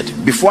seated,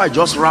 before I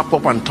just wrap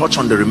up and touch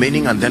on the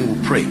remaining and then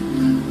we'll pray,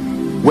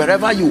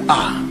 wherever you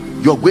are,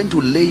 you're going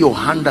to lay your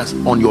hand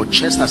on your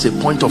chest as a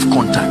point of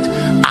contact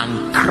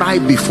and cry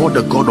before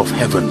the God of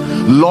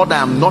heaven. Lord,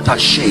 I am not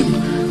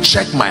ashamed.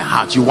 Check my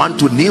heart. You want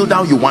to kneel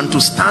down, you want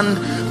to stand,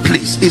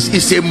 please.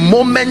 It's a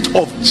moment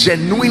of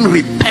genuine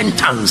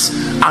repentance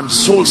and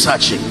soul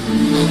searching.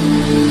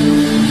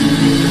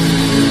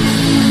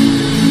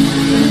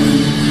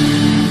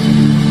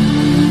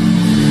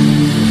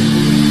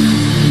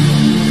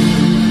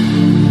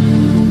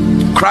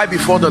 Cry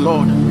before the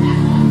Lord.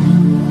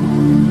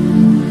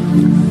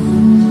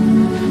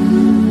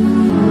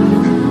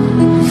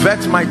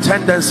 Vet my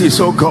tendencies,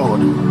 oh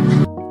God.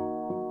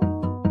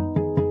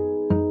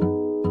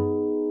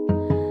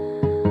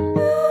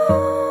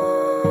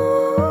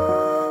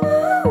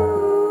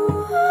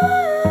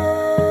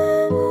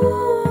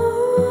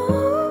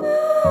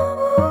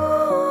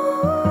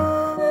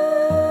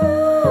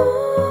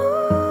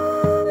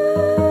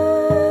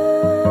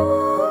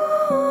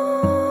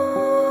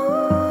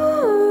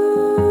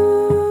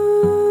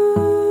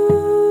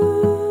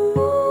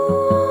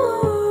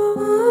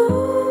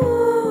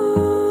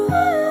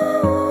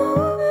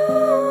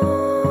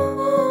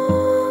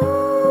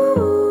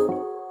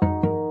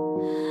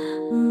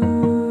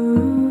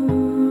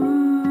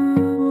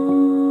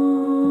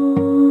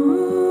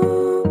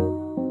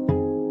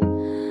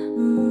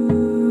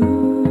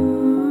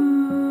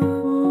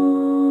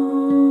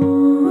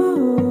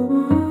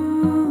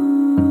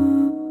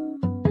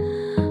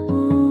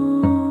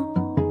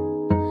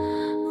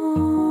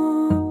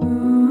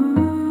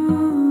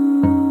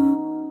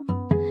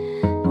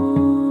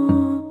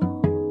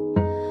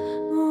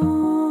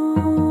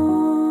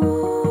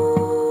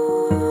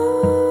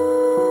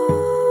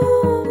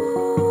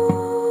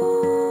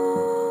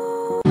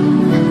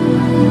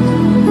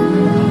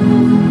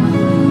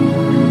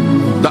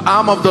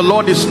 arm of the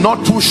Lord is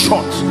not too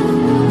short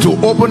to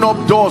open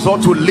up doors or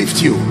to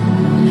lift you.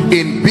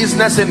 In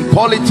business, in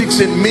politics,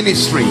 in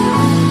ministry,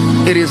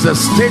 it is the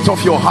state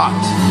of your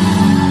heart.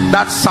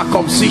 That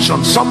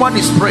circumcision. Someone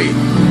is praying.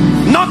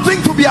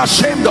 Nothing to be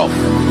ashamed of.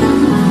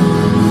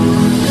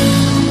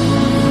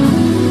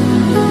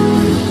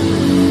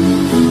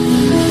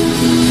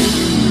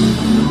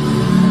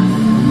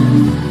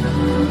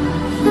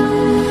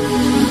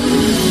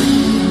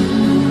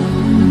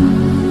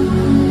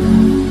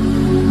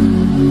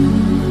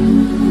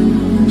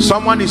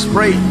 Someone is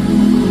praying.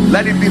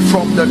 Let it be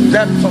from the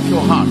depth of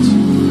your heart.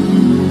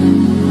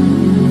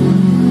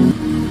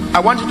 I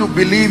want you to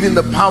believe in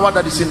the power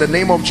that is in the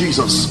name of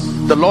Jesus.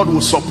 The Lord will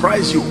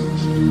surprise you.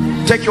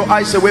 Take your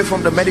eyes away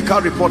from the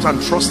medical report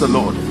and trust the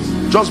Lord.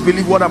 Just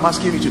believe what I'm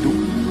asking you to do.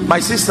 My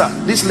sister,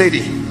 this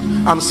lady,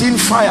 I'm seeing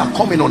fire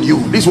coming on you.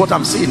 This is what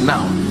I'm seeing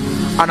now.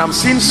 And I'm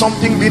seeing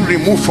something being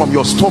removed from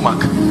your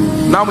stomach.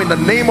 Now in the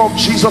name of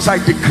Jesus, I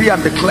decree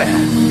and declare,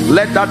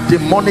 let that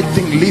demonic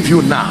thing leave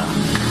you now.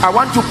 I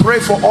want to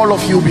pray for all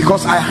of you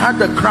because I heard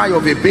the cry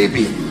of a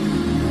baby.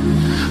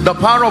 The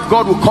power of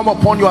God will come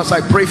upon you as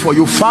I pray for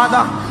you.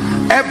 Father,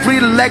 every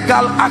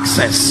legal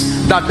access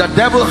that the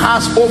devil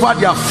has over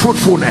their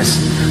fruitfulness,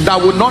 that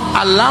will not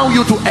allow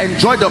you to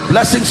enjoy the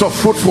blessings of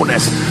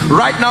fruitfulness,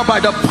 right now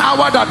by the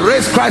power that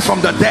raised Christ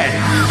from the dead,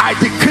 I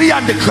decree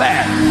and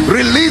declare,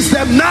 release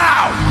them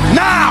now,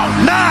 now,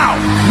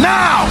 now,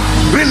 now.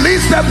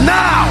 Release them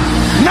now,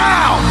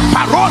 now.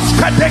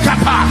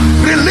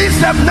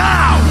 Release them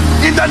now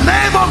in the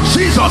name of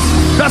Jesus,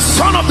 the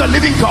Son of the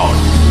living God.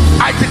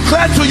 I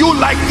declare to you,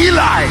 like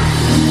Eli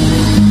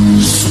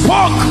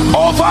spoke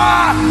over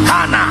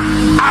Hannah,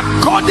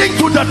 according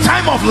to the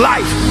time of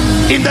life,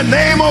 in the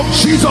name of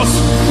Jesus,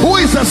 who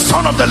is the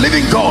Son of the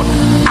living God,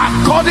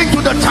 according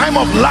to the time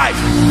of life,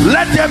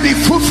 let there be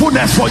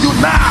fruitfulness for you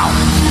now.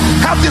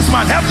 Help this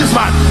man, help this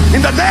man,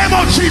 in the name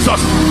of Jesus.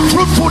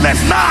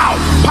 Fruitfulness now.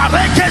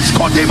 Parekesh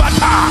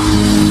kodibata.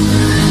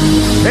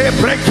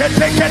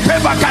 Ebrekete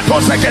bakato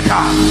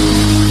seketa.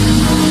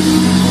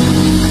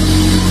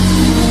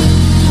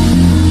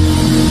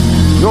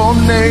 Your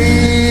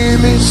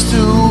name is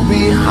to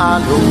be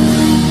hallowed.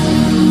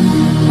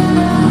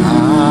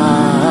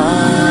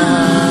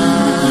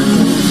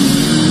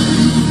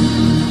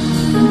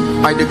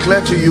 I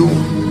declare to you,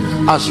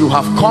 as you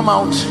have come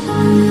out,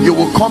 you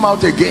will come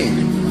out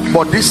again,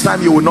 but this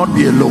time you will not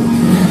be alone.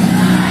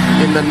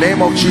 In the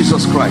name of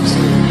Jesus Christ.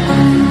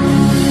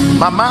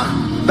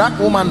 Mama, that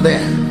woman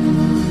there,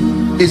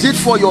 is it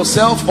for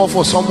yourself or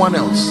for someone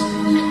else?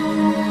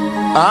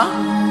 Huh?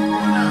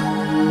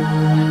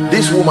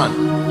 This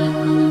woman,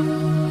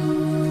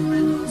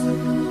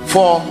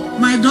 for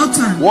my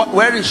daughter. What?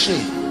 Where is she?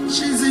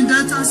 She's in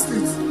Delta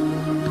State.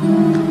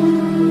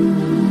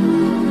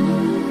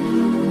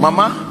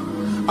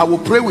 Mama, I will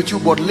pray with you,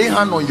 but lay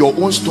hand on your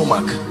own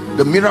stomach.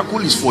 The miracle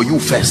is for you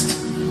first.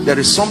 There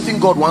is something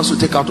God wants to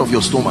take out of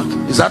your stomach.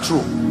 Is that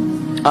true?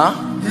 Huh?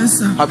 Yes,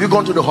 sir. Have you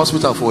gone to the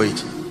hospital for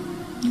it?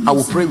 Yes, I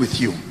will pray with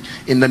you.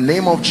 In the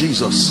name of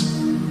Jesus,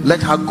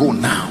 let her go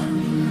now.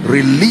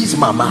 Release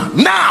Mama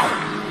now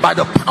by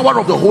the power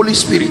of the Holy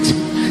Spirit.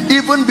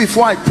 Even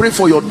before I pray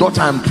for your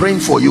daughter, I'm praying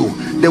for you.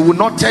 They will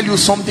not tell you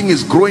something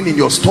is growing in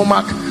your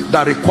stomach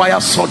that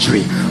requires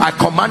surgery. I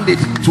command it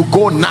to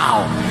go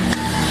now.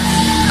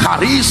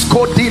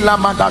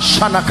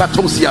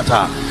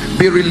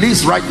 Be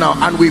released right now,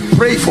 and we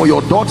pray for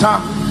your daughter.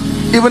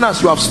 Even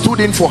as you have stood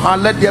in for her,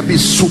 let there be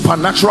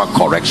supernatural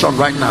correction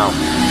right now.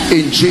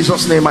 In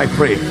Jesus' name I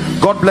pray.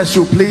 God bless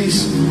you.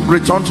 Please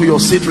return to your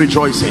seat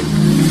rejoicing.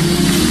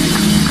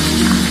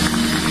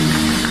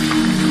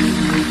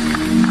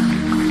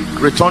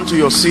 Return to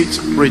your seat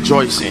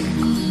rejoicing.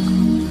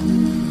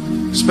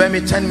 Spare me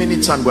 10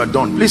 minutes and we're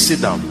done. Please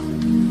sit down.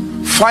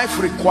 5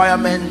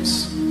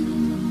 requirements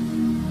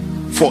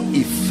for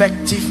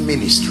effective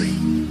ministry.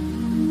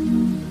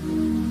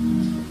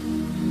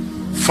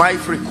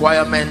 5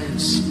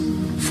 requirements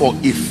for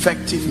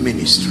effective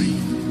ministry.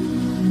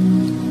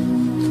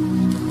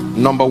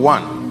 Number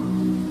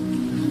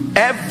 1,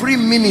 every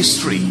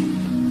ministry,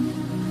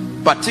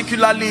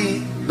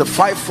 particularly the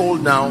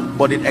fivefold now,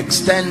 but it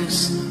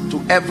extends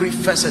to every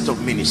facet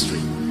of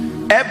ministry.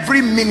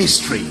 Every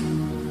ministry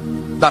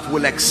that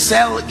will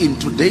excel in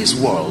today's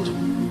world,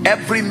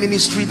 every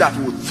ministry that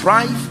will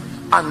thrive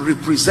and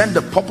represent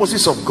the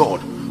purposes of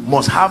God,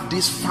 must have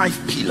these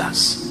 5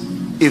 pillars.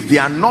 If they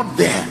are not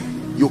there,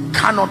 you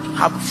cannot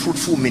have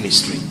fruitful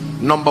ministry.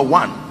 Number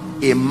 1,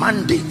 a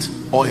mandate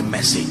or a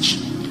message.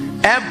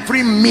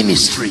 Every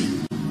ministry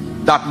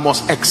that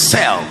must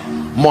excel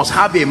must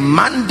have a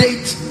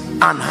mandate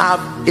and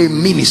have a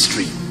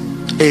ministry,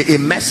 a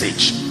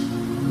message.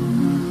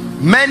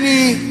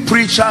 Many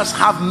preachers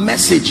have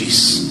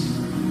messages,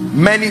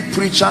 many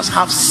preachers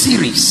have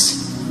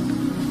series,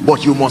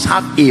 but you must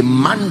have a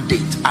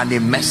mandate and a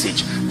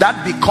message.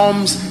 That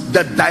becomes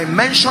the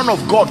dimension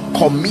of God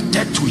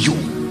committed to you.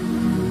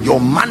 Your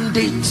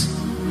mandate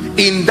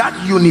in that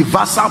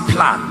universal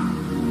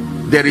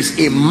plan, there is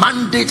a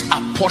mandate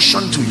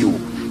apportioned to you.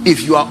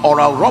 If you are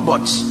Oral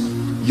Roberts,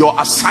 Your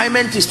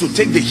assignment is to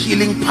take the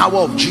healing power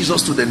of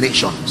Jesus to the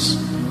nations.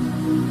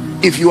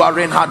 If you are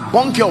Reinhard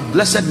Bonnke of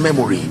blessed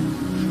memory,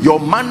 your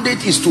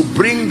mandate is to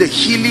bring the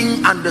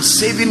healing and the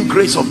saving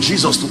grace of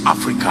Jesus to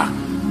Africa.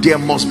 There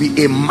must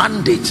be a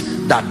mandate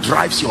that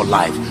drives your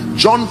life.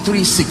 John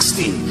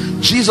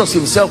 3:16, Jesus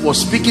himself was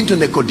speaking to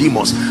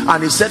Nicodemus,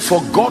 and he said,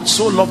 for God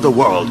so loved the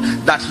world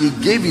that he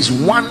gave his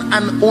one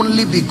and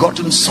only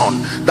begotten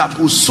son, that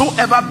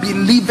whosoever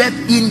believeth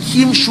in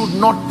him should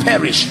not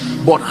perish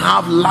but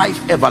have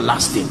life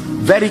everlasting.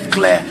 Very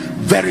clear,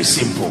 very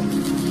simple.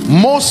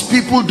 Most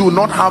people do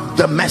not have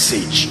the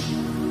message.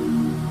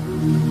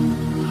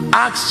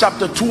 Acts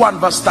chapter 2 and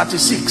verse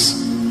 36.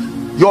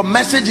 Your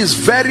message is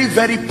very,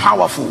 very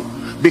powerful,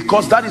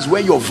 because that is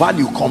where your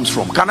value comes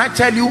from. Can I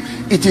tell you,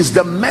 it is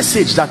the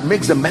message that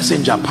makes the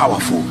messenger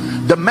powerful.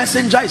 The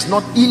messenger is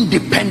not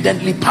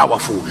independently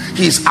powerful.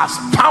 He is as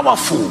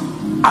powerful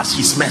as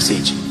his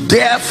message.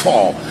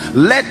 Therefore,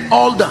 let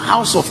all the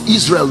house of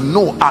Israel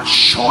know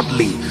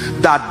assuredly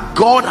that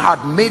God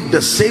had made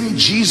the same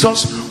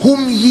Jesus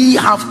whom ye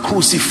have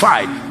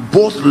crucified,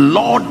 both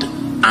Lord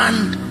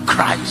and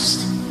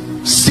Christ.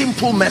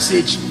 Simple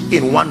message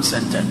in one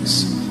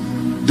sentence.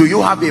 Do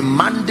you have a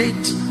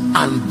mandate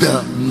and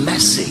the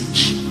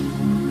message?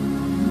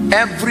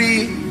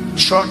 Every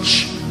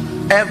church,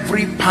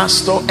 every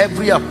pastor,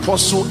 every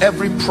apostle,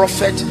 every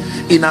prophet,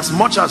 in as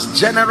much as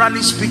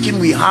generally speaking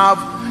we have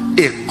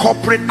a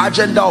corporate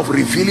agenda of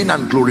revealing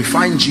and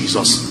glorifying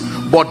Jesus,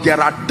 but there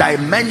are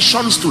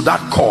dimensions to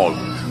that call,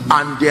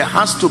 and there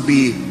has to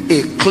be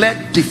a clear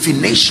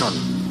definition.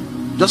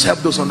 Just help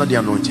those under the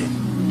anointing.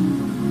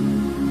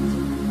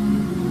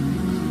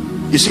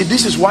 You see,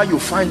 this is why you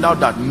find out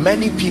that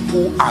many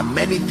people are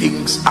many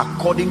things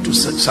according to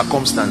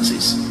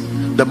circumstances.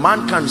 The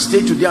man can stay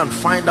today and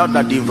find out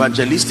that the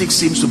evangelistic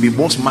seems to be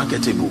most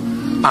marketable,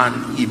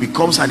 and he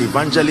becomes an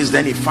evangelist.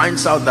 Then he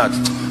finds out that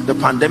the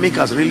pandemic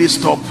has really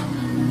stopped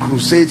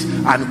crusades,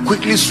 and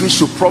quickly switch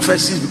to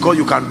prophecies because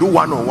you can do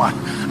one-on-one,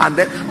 and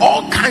then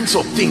all kinds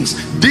of things.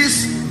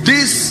 This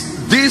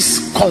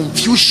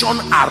confusion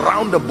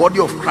around the body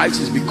of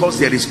Christ is because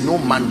there is no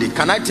mandate.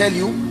 Can I tell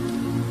you,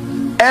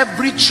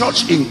 every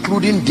church,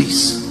 including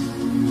this,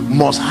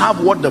 must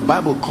have what the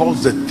Bible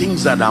calls the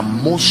things that are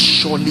most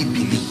surely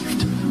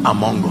believed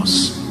among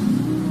us.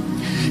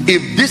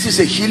 If this is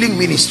a healing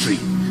ministry,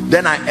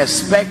 then I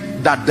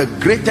expect that the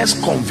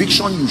greatest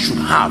conviction you should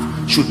have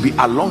should be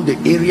along the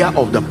area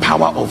of the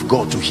power of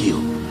God to heal.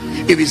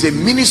 If it's a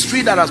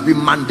ministry that has been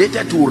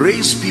mandated to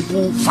raise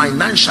people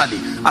financially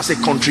as a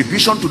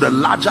contribution to the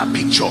larger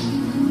picture,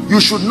 you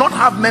should not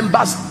have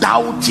members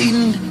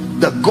doubting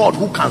the God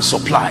who can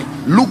supply.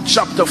 Luke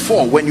chapter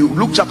 4,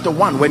 Luke chapter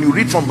 1, when you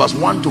read from verse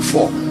 1 to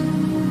 4,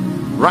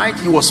 right,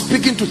 he was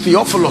speaking to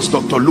Theophilus,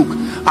 Dr. Luke,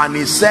 and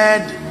he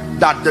said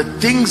that the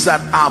things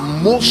that are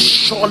most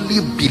surely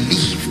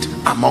believed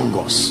among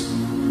us.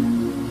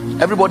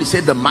 Everybody say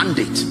the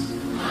mandate.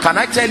 Can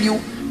I tell you,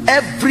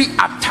 every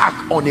attack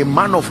on a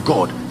man of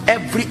God,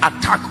 every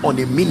attack on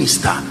a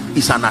minister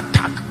is an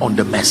attack on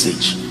the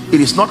message.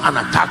 It is not an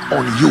attack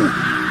on you.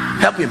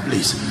 Help him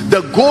please.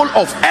 The goal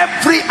of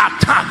every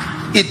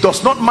attack, it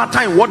does not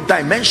matter in what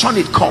dimension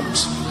it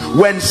comes.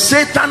 When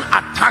Satan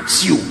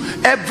attacks you,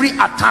 every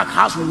attack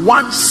has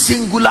one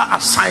singular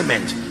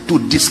assignment: to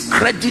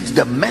discredit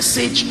the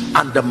message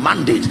and the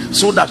mandate,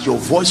 so that your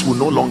voice will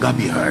no longer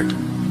be heard.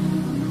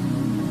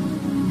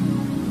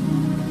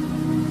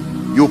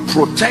 You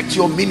protect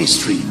your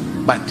ministry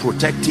by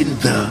protecting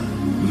the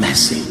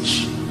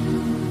message.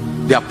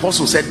 The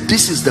apostle said,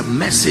 this is the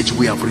message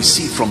we have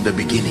received from the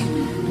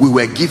beginning. We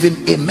were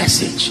given a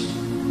message.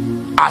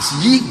 As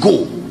ye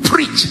go,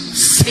 preach,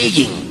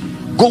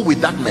 saying, go with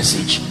that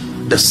message.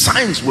 The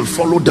signs will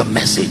follow the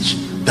message,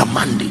 the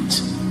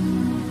mandate.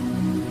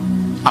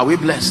 Are we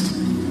blessed?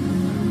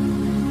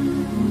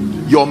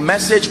 Your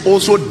message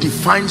also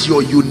defines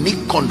your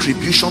unique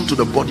contribution to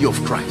the body of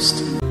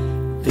Christ.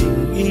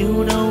 Tình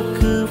yêu đâu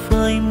cứ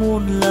phải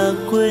muốn là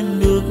quên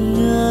được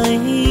ngay,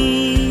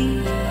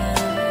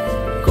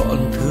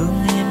 còn thương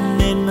em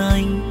nên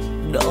anh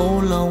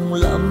đau lòng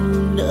lắm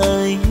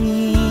đây.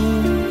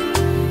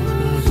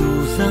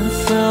 Dù ra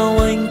sao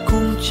anh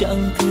cũng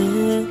chẳng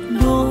thể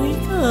đổi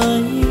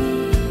thay.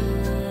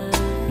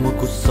 Một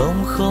cuộc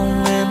sống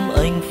không em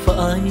anh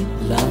phải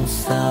làm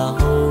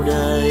sao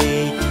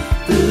đây?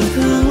 Tự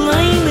thương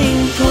lấy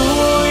mình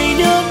thôi,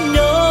 đớn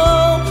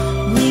đau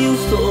nhiều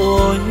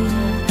rồi.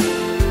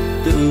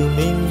 Tự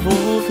mình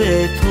vỗ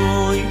về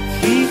thôi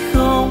khi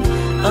không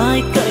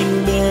ai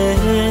cạnh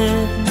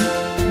bên.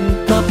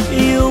 Tập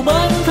yêu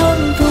bản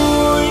thân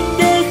thôi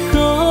để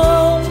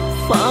không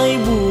phải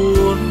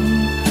buồn.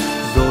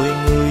 Rồi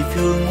người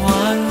thương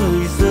hóa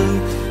người dưng,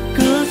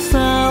 cứ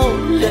sao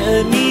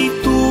lệ mi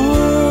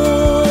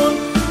tuôn.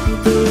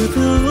 Tự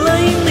thương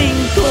lấy mình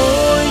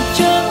thôi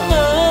chẳng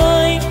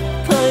ai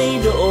thay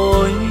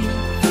đổi.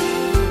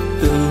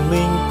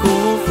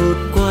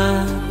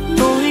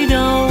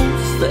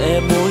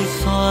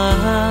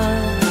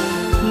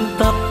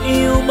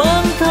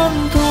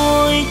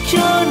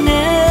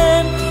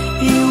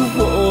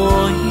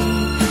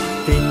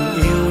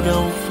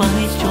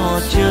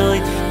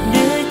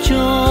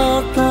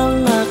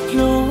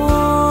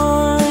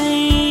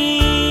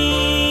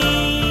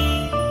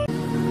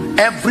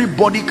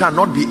 Everybody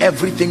cannot be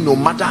everything, no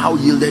matter how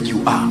yielded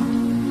you are.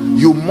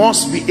 You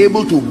must be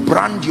able to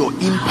brand your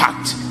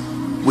impact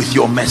with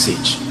your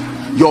message.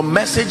 Your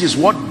message is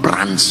what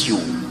brands you,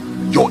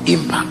 your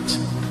impact.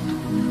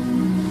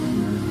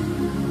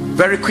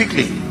 Very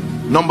quickly,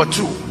 number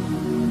 2.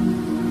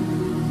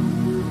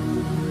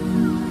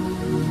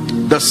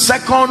 The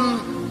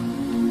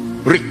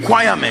second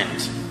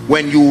requirement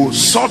when you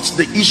sort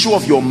the issue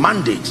of your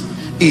mandate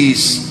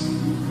is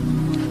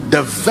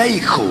the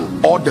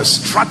vehicle or the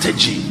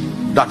strategy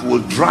that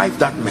will drive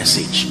that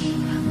message.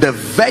 The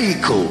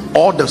vehicle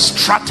or the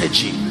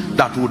strategy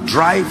that will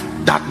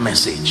drive that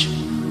message.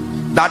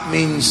 That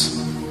means,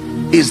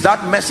 is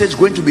that message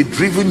going to be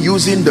driven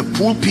using the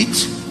pulpit?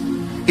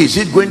 Is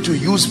it going to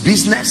use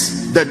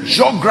business? The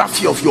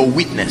geography of your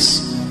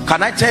witness.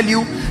 Can I tell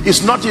you,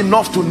 it's not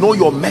enough to know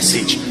your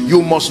message.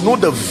 You must know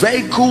the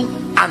vehicle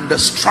and the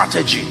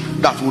strategy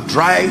that will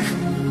drive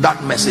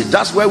that message.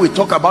 That's where we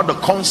talk about the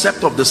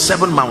concept of the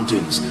 7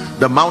 mountains.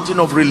 The mountain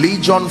of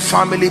religion,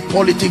 family,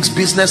 politics,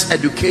 business,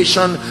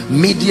 education,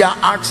 media,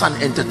 arts and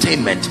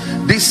entertainment.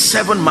 These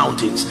 7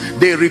 mountains,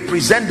 they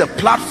represent the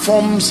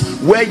platforms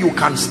where you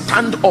can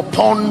stand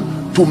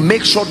upon to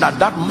make sure that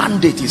that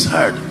mandate is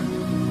heard.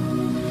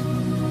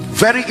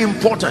 Very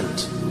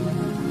important.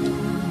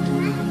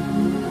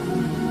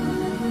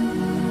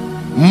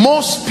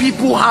 Most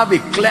people have a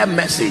clear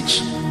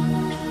message,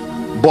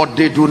 but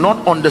they do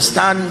not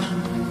understand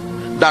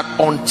that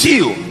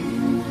until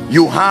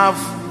you have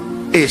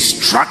a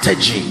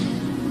strategy,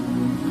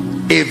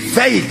 a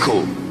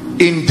vehicle,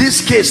 in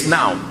this case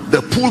now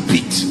the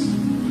pulpit.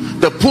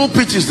 The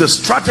pulpit is the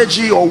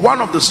strategy, or one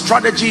of the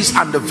strategies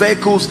and the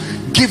vehicles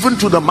given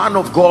to the man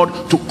of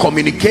God to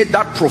communicate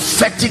that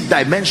prophetic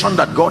dimension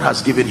that God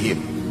has given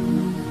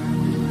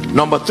him.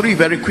 Number 3,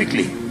 very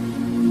quickly.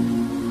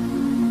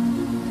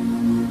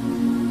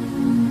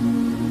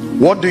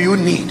 What do you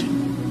need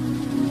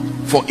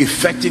for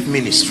effective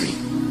ministry?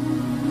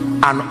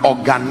 An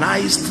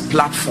organized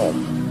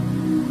platform.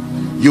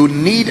 You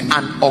need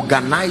an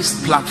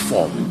organized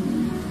platform.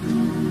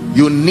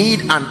 You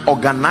need an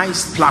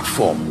organized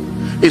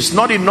platform. It's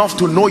not enough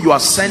to know you are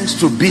sent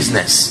to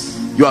business,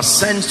 you are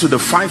sent to the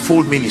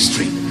 5-fold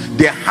ministry.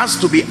 There has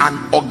to be an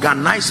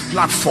organized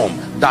platform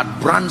that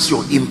brands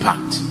your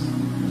impact.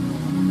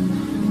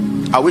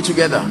 Are we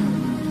together?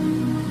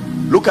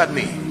 Look at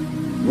me.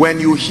 When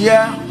you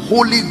hear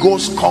Holy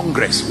Ghost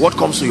Congress, what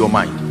comes to your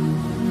mind?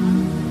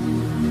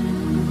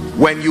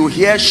 When you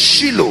hear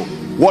Shiloh,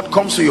 what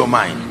comes to your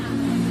mind?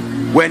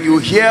 When you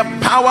hear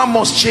power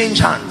must change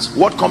hands,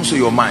 what comes to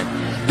your mind?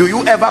 Do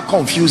you ever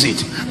confuse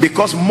it?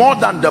 Because more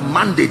than the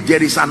mandate,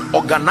 there is an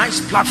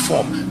organized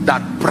platform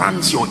that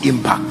brands your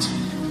impact.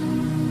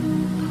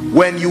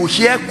 When you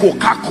hear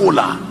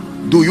Coca-Cola,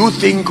 do you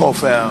think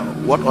of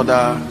what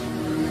other?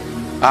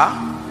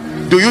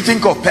 Do you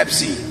think of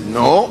Pepsi?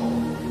 No.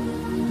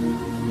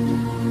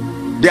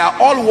 They are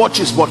all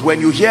watches, but when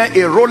you hear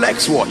a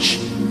Rolex watch,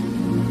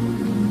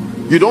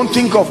 you don't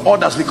think of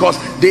others because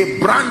they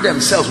brand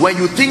themselves. When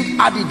you think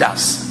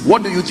Adidas,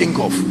 what do you think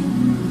of?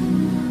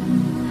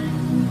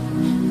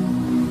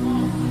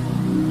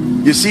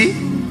 You see,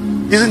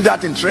 isn't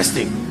that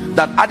interesting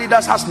that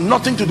Adidas has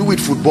nothing to do with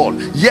football,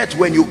 yet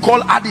when you call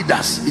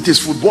Adidas, it is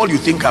football you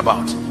think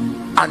about,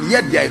 and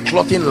yet they are a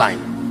clothing line,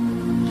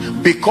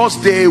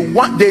 because they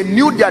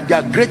knew that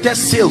their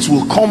greatest sales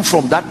will come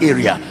from that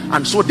area,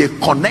 and so they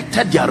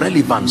connected their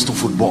relevance to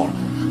football.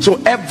 So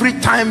every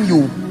time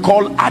you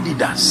call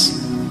Adidas,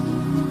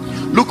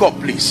 look up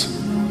please,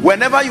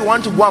 whenever you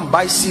want to go and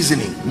buy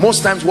seasoning,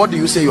 most times what do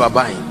you say you are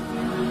buying?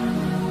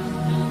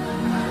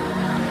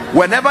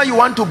 Whenever you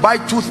want to buy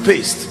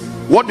toothpaste,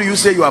 what do you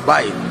say you are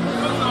buying?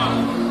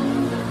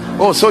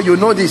 Oh, so you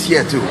know this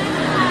here too.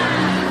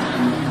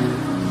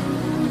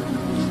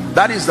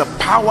 That is the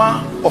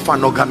power of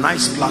an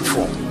organized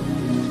platform.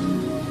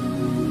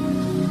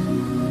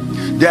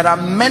 There are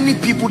many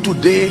people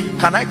today,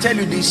 can I tell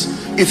you this,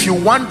 if you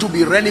want to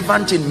be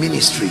relevant in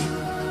ministry,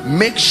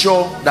 make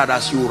sure that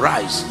as you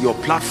rise, your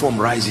platform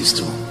rises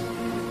too.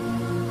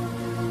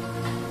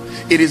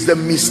 It is the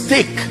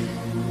mistake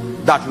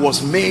that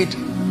was made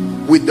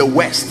with the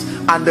West,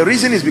 and the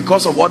reason is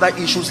because of other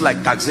issues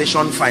like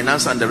taxation,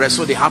 finance and the rest.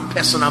 So they have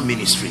personal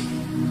ministry.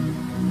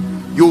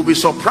 You will be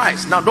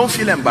surprised. Now don't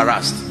feel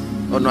embarrassed.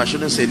 Oh no, I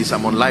shouldn't say this,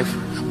 I'm on live.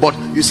 But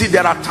you see,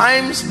 there are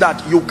times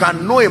that you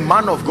can know a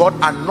man of God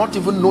and not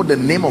even know the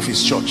name of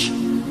his church.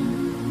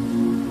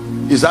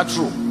 Is that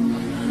true?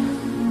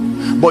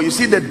 But you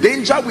see, the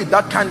danger with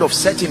that kind of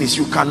setting is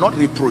you cannot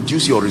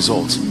reproduce your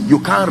results. You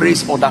can't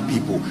raise other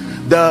people.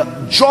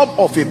 The job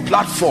of a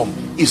platform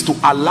is to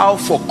allow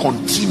for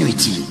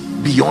continuity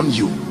beyond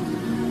you.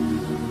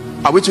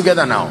 Are we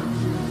together now?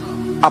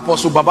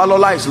 Apostle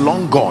Babalola is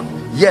long gone,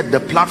 yet the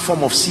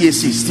platform of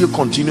CAC still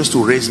continues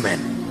to raise men.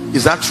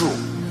 Is that true?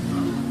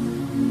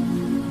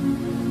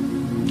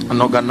 An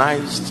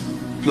organized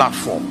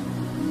platform.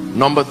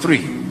 Number 3.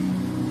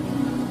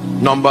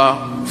 Number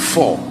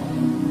 4.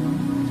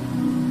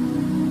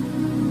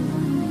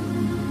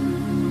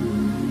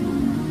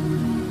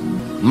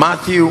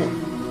 Matthew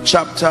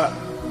chapter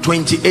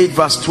 28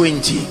 verse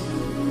 20.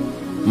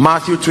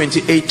 Matthew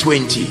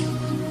 28:20.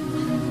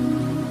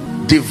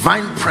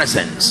 Divine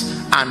presence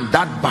and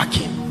that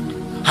backing.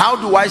 How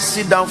do I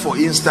sit down, for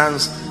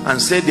instance,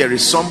 and say there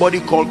is somebody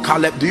called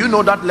Caleb? Do you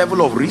know that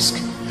level of risk?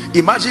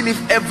 Imagine if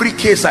every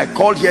case I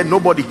called here,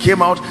 nobody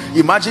came out.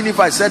 Imagine if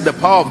I said the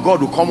power of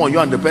God will come on you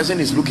and the person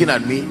is looking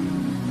at me.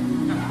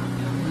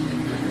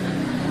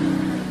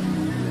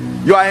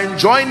 You are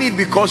enjoying it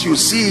because you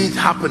see it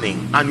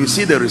happening and you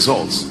see the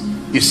results.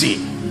 You see.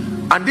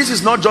 And this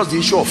is not just the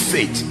issue of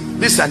faith.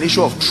 This is an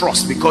issue of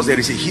trust, because there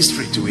is a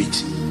history to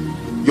it.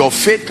 Your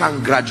faith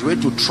can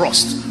graduate to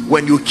trust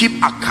when you keep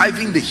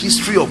archiving the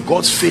history of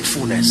God's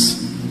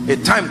faithfulness. A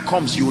time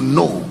comes, you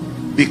know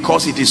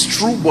because it is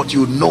true, but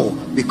you know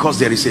because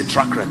there is a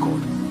track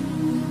record.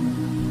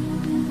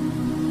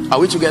 Are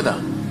we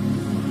together?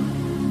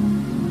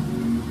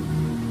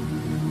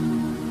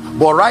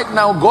 But right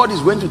now, God is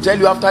going to tell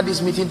you after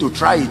this meeting to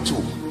try it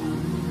too.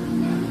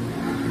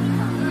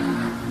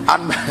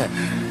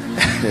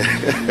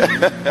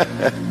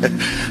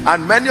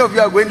 And many of you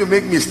are going to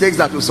make mistakes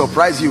that will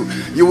surprise you.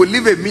 You will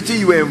leave a meeting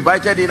you were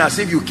invited in as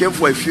if you came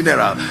for a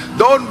funeral.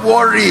 Don't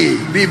worry,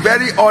 be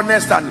very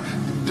honest, and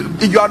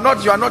you are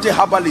not a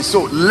herbalist,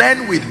 so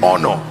learn with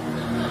honor.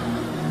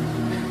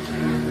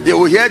 They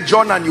will hear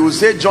John and you will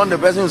say John, the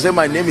person will say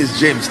my name is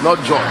James,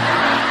 not John.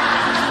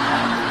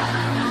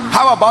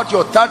 How about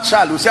your third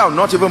child who say I'm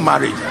not even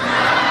married?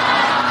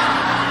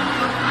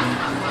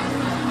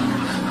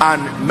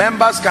 And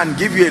members can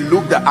give you a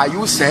look that, are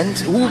you sent?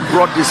 Who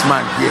brought this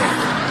man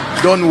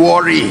here? Don't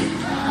worry.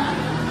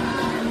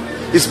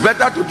 It's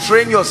better to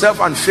train yourself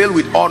and fail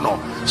with honor,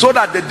 so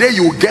that the day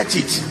you get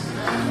it,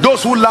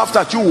 those who laughed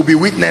at you will be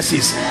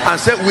witnesses and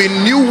say, we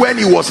knew when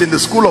he was in the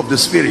school of the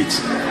Spirit.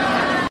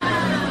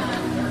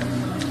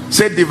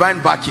 Say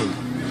divine backing.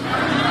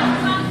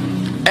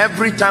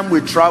 Every time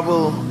we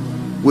travel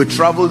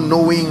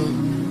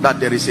knowing that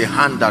there is a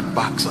hand that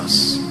backs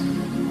us.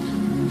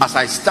 As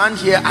I stand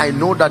here, I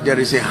know that there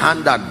is a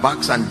hand that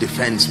backs and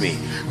defends me.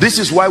 This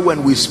is why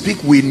when we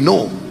speak, we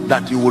know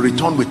that you will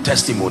return with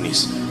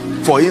testimonies.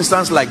 For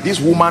instance, like this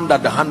woman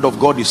that the hand of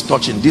God is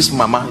touching, this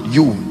mama,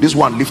 you, this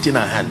one lifting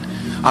her hand.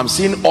 I'm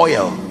seeing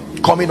oil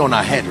coming on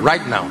her head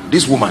right now.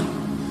 This woman,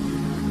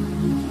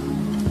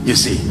 you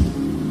see.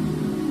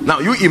 Now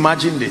you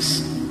imagine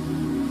this.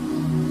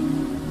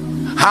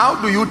 How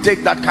do you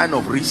take that kind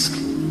of risk?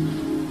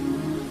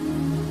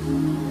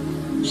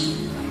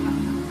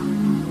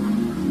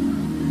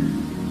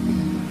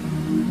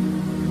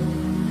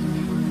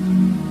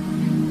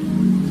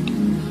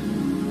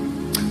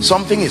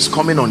 Something is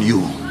coming on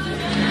you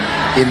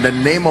in the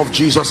name of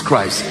Jesus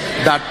Christ,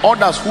 that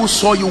others who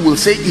saw you will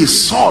say, is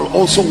Saul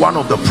also one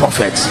of the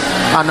prophets?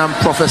 And I'm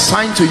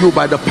prophesying to you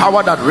by the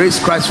power that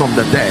raised Christ from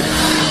the dead,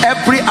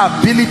 every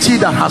ability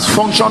that has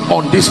functioned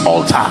on this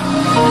altar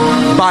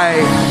by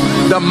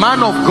the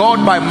man of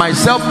God, by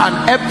myself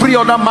and every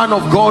other man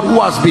of God who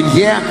has been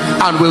here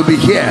and will be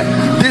here,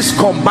 this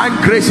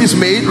combined graces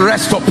may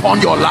rest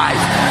upon your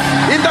life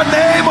in the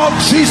name of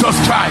Jesus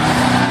Christ.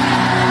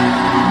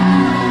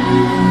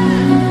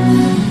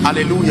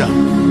 Hallelujah.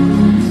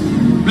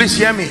 Please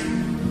hear me.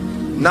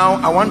 Now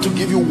I want to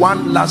give you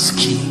one last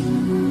key.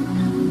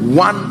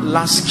 One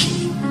last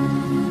key.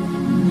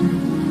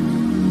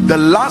 The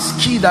last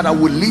key that I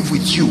will leave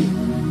with you,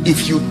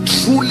 if you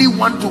truly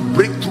want to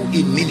break through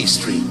in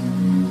ministry,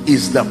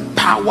 is the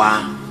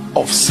power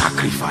of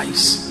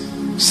sacrifice.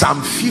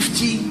 Psalm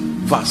 50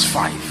 verse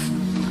 5.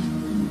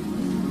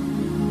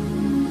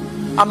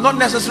 I'm not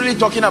necessarily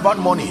talking about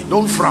money.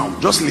 Don't frown,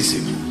 just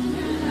listen.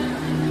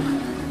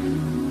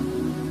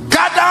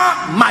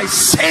 Gather my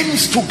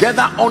saints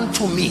together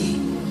unto me,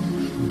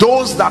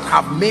 those that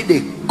have made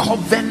a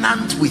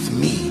covenant with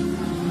me.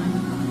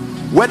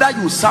 Whether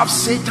you serve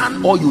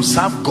Satan or you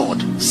serve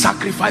God,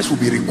 sacrifice will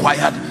be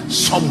required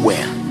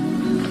somewhere.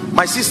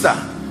 My sister,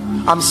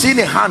 I'm seeing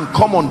a hand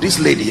come on this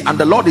lady, and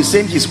the Lord is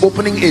saying he's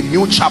opening a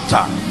new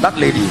chapter. That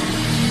lady,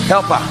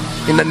 help her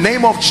in the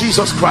name of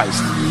Jesus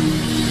Christ.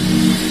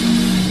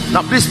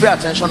 Now please pay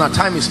attention, our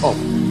time is up.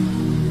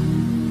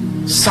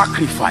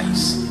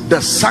 Sacrifice. The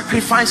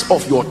sacrifice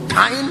of your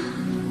time,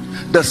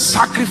 the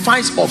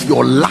sacrifice of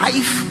your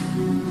life.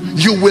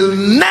 You will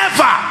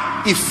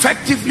never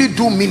effectively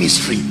do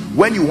ministry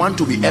when you want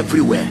to be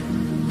everywhere.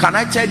 Can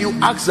I tell you,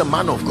 ask the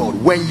man of God,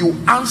 when you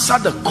answer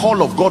the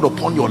call of God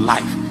upon your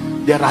life,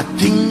 there are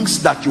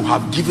things that you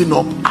have given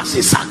up as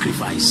a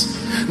sacrifice.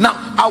 Now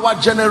our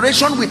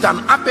generation with an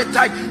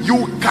appetite,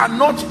 you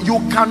cannot,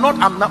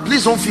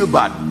 please don't feel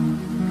bad.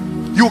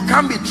 You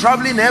can't be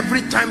traveling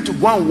every time to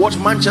go and watch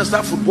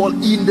Manchester football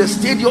in the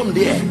stadium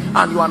there,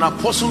 and you are an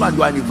apostle and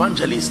you are an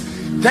evangelist.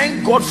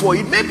 Thank God for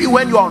it. Maybe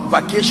when you are on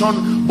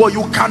vacation, but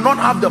you cannot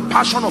have the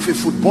passion of a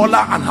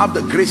footballer and have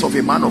the grace of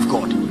a man of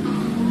God.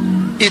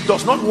 It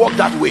does not work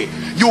that way.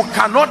 You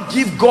cannot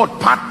give God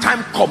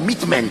part-time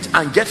commitment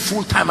and get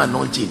full-time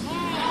anointing.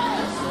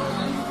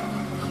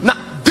 Now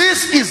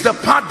this is the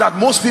part that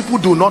most people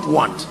do not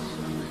want.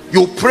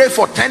 You pray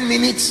for 10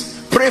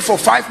 minutes, pray for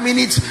 5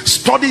 minutes,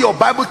 study your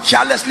Bible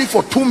carelessly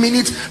for 2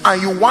 minutes,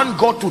 and you want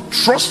God to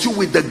trust you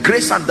with the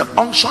grace and the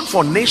unction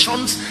for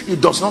nations.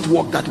 It does not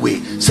work that way.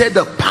 Say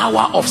the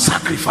power of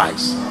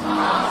sacrifice.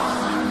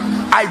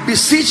 I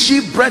beseech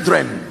ye,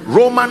 brethren,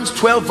 Romans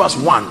 12 verse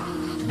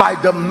 1, by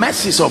the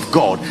mercies of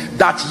God,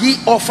 that ye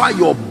offer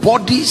your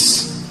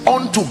bodies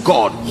unto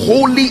God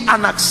holy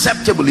and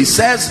acceptable. He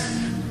says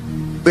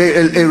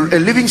a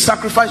living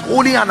sacrifice,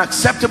 holy and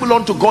acceptable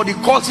unto God. He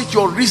calls it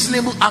your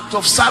reasonable act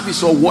of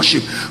service or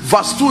worship.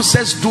 Verse 2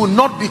 says, do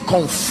not be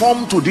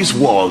conformed to this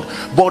world,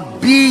 but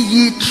be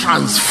ye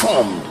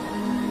transformed.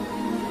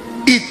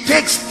 It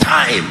takes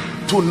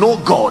time to know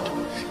God.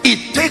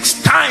 It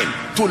takes time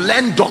to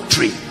learn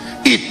doctrine.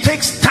 It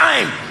takes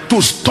time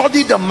to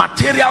study the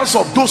materials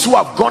of those who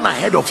have gone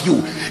ahead of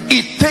you.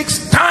 It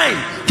takes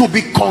time to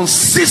be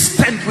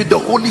consistent with the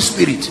Holy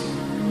Spirit.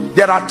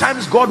 There are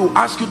times God will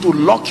ask you to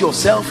lock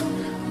yourself,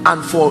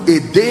 and for a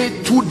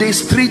day, 2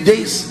 days, 3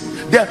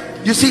 days there,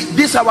 you see,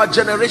 this our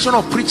generation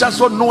of preachers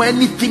don't know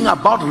anything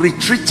about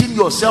retreating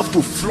yourself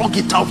to flog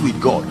it out with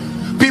God.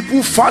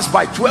 People fast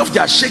by 12, they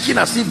are shaking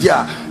as if they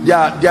are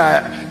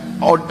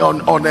on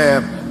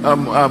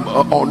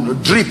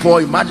drip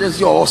or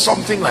emergency or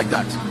something like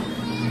that.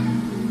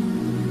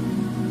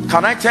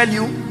 Can I tell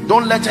you,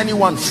 don't let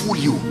anyone fool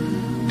you.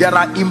 There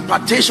are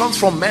impartations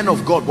from men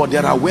of God, but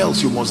there are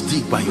wells you must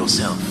dig by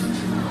yourself.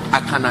 I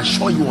can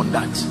assure you on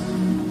that.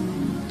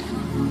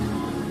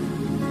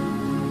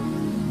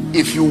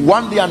 If you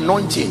want the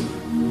anointing,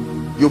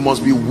 you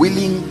must be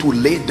willing to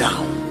lay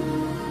down.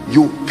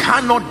 You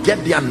cannot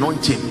get the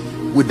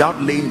anointing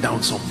without laying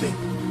down something.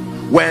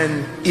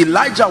 When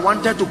Elijah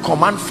wanted to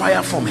command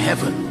fire from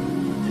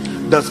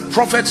heaven, the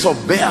prophets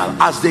of Baal,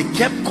 as they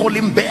kept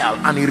calling Baal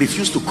and he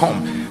refused to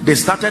come, they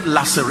started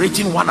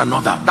lacerating one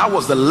another. That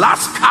was the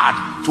last card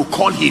to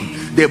call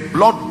him. They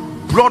blood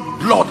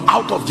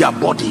out of their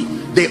body.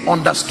 They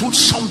understood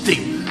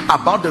something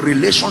about the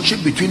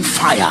relationship between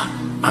fire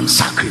and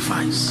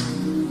sacrifice.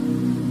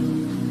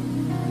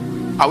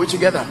 Are we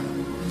together?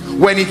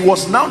 When it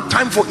was now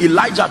time for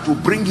Elijah to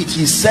bring it,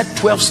 he set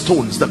 12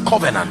 stones, the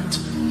covenant,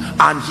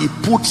 and he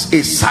put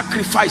a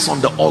sacrifice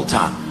on the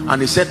altar,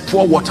 and he said,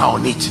 pour water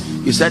on it.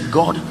 He said,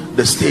 God,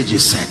 the stage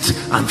is set,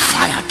 and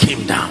fire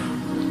came down.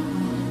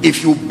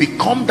 If you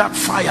become that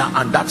fire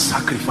and that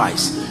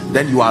sacrifice,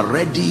 then you are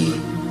ready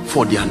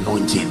for the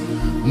anointing.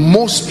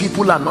 Most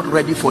people are not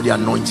ready for the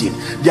anointing.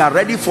 They are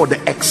ready for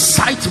the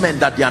excitement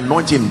that the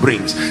anointing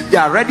brings. They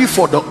are ready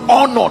for the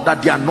honor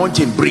that the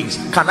anointing brings.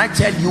 Can I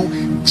tell you,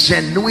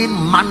 genuine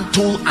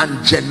mantle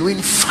and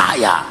genuine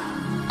fire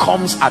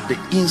comes at the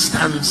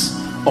instance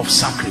of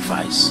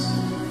sacrifice.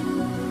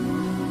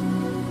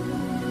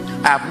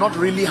 I have not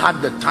really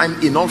had the time,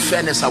 in all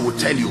fairness I will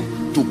tell you,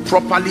 to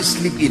properly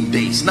sleep in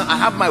days. Now I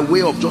have my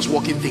way of just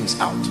working things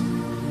out.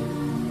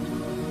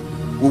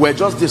 We were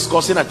just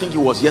discussing, I think it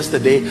was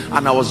yesterday,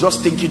 and I was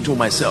just thinking to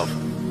myself,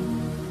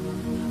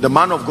 the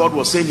man of God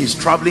was saying he's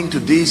traveling to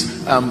this,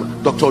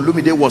 Dr.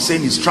 Olumide was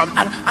saying he's traveling,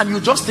 and you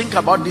just think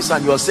about this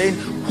and you are saying,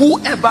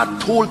 whoever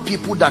told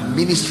people that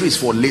ministry is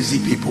for lazy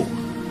people?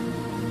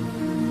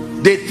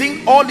 They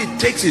think all it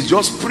takes is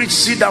just preach,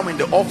 sit down in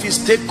the office,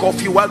 take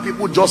coffee while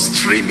people just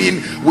stream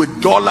in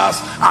with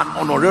dollars and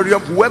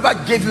honorarium. Whoever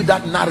gave you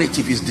that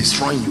narrative is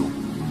destroying you.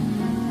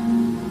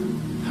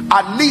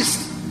 At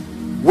least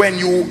when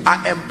you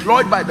are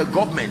employed by the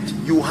government,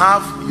 you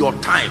have your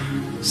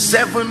time,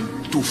 7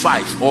 to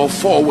 5 or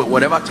 4,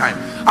 whatever time.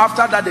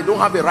 After that, they don't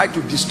have a right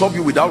to disturb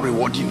you without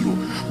rewarding you.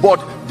 But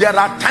there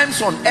are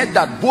times on earth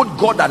that both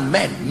God and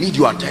men need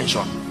your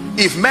attention.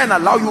 If men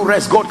allow you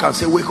rest, God can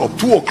say wake up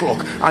 2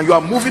 o'clock, and you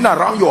are moving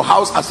around your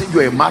house as if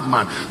you're a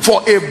madman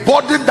for a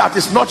burden that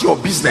is not your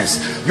business.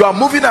 You are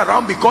moving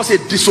around because a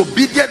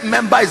disobedient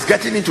member is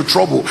getting into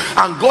trouble,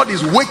 and God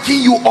is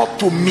waking you up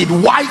to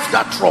midwife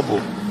that trouble.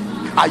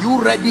 Are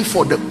you ready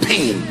for the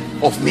pain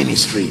of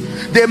ministry?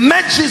 They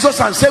met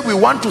Jesus and said, we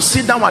want to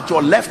sit down at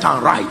your left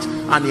and right,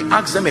 and he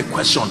asked them a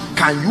question: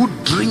 can you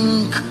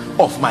drink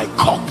of my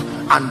cup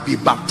and be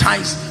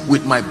baptized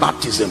with my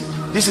baptism?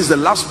 This is the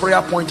last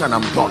prayer point and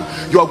I'm done.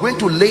 You are going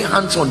to lay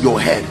hands on your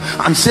head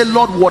and say,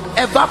 Lord,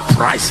 whatever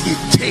price it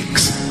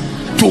takes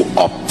to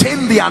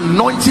obtain the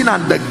anointing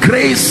and the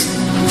grace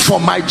for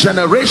my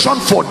generation,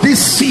 for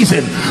this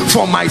season,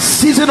 for my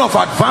season of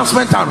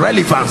advancement and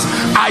relevance,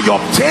 I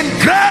obtain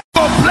grace.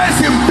 Your place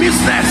in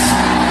business,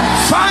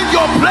 find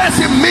your place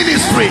in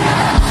ministry.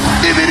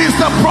 If it is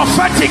the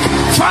prophetic,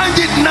 find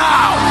it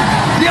now.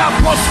 The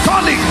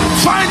apostolic,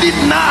 find it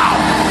now.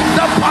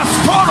 The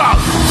pastoral,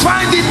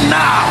 find it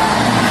now.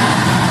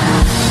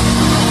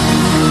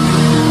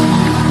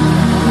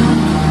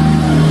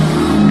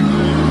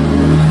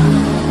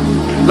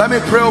 Let me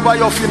pray over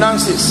your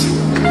finances.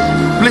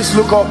 Please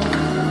look up.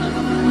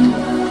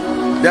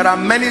 There are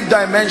many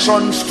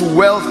dimensions to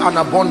wealth and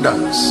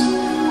abundance.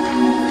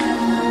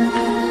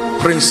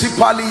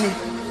 Principally,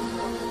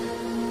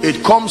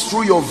 it comes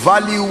through your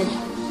value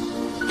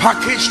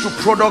packaged to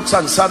products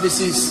and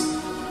services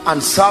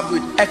and served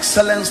with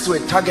excellence to a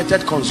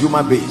targeted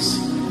consumer base.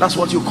 That's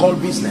what you call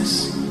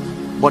business.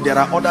 but there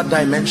are other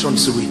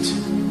dimensions to it.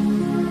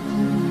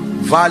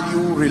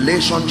 Value,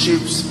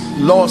 relationships,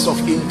 laws of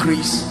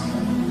increase.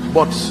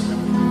 But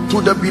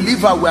to the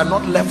believer, we are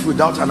not left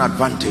without an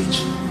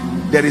advantage.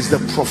 There is the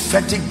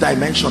prophetic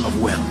dimension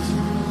of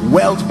wealth.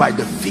 Wealth by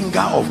the finger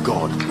of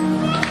God.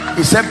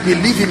 He said,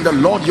 believe in the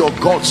Lord your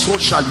God, so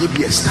shall ye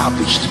be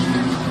established.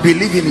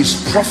 Believe in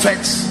his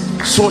prophets,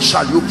 so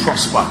shall you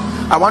prosper.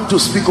 I want to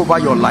speak over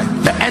your life.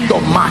 The end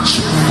of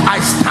March, I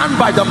stand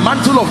by the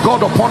mantle of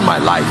God upon my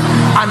life,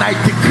 and I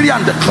decree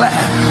and declare,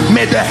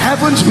 may the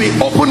heavens be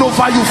open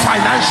over you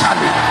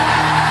financially.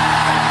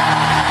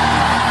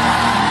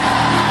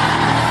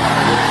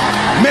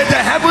 May the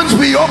heavens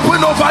be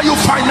open over you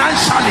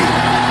financially.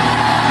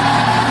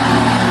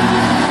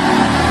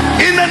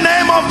 In the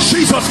name of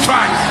Jesus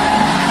Christ.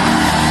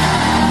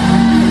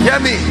 Hear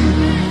me.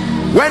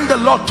 When the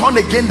Lord turned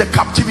again the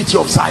captivity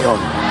of Zion,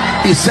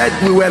 he said,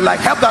 we were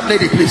like, help that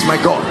lady please, my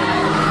God.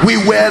 We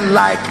were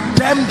like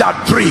them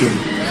that dream,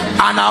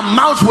 and our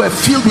mouths were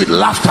filled with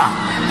laughter.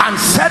 And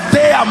said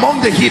they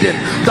among the hidden,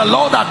 the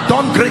Lord had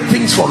done great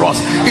things for us.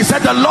 He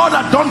said, the Lord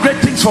had done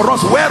great things for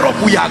us, whereof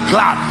we are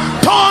glad.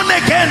 Turn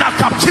again our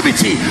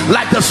captivity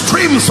like the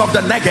streams of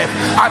the Negev.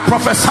 I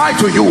prophesy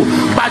to you,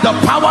 by the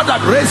power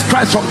that raised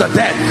Christ from the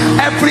dead,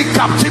 every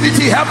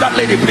captivity, help that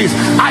lady please,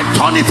 I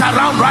turn it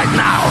around right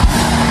now.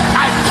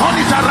 I turn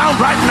it around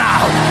right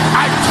now.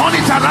 I turn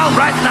it around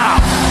right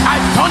now.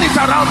 I turn it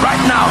around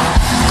right now.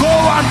 Go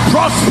and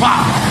prosper.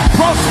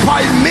 Prosper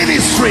in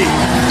ministry.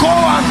 Go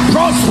and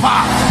prosper.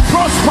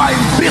 Prosper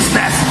in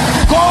business.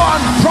 Go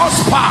and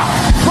prosper.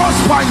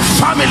 Prosper in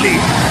family.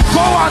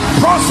 Go and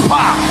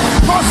prosper.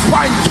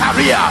 Prosper in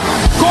career.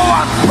 Go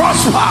and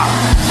prosper.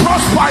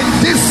 Prosper in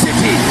this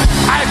city.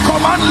 I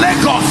command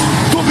Lagos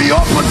to be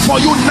open for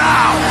you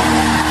now.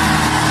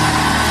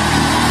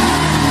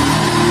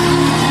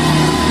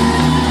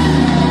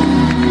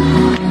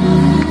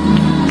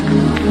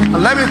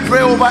 And let me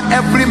pray over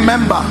every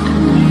member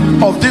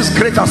of this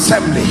great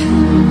assembly,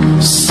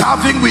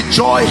 serving with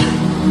joy,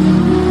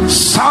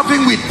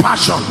 serving with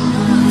passion,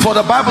 for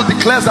the Bible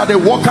declares that a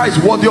worker is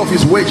worthy of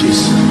his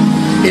wages.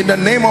 In the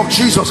name of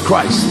Jesus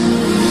Christ,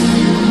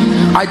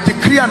 I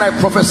decree and I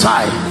prophesy,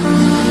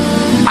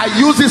 I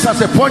use this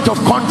as a point of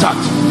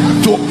contact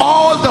to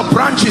all the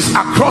branches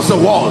across the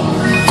world,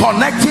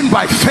 connecting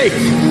by faith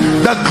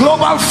the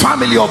global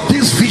family of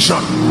this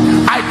vision.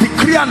 I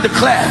decree and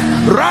declare,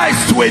 rise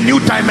to a new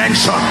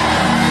dimension.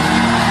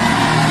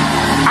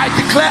 I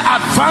declare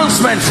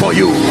advancement for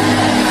you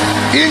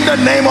in the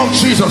name of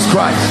Jesus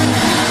Christ.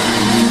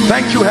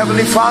 Thank you,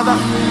 Heavenly Father.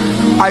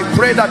 I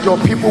pray that your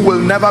people will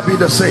never be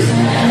the same.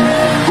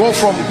 Go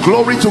from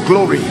glory to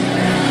glory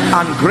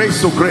and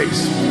grace to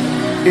grace,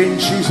 in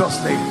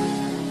Jesus' name.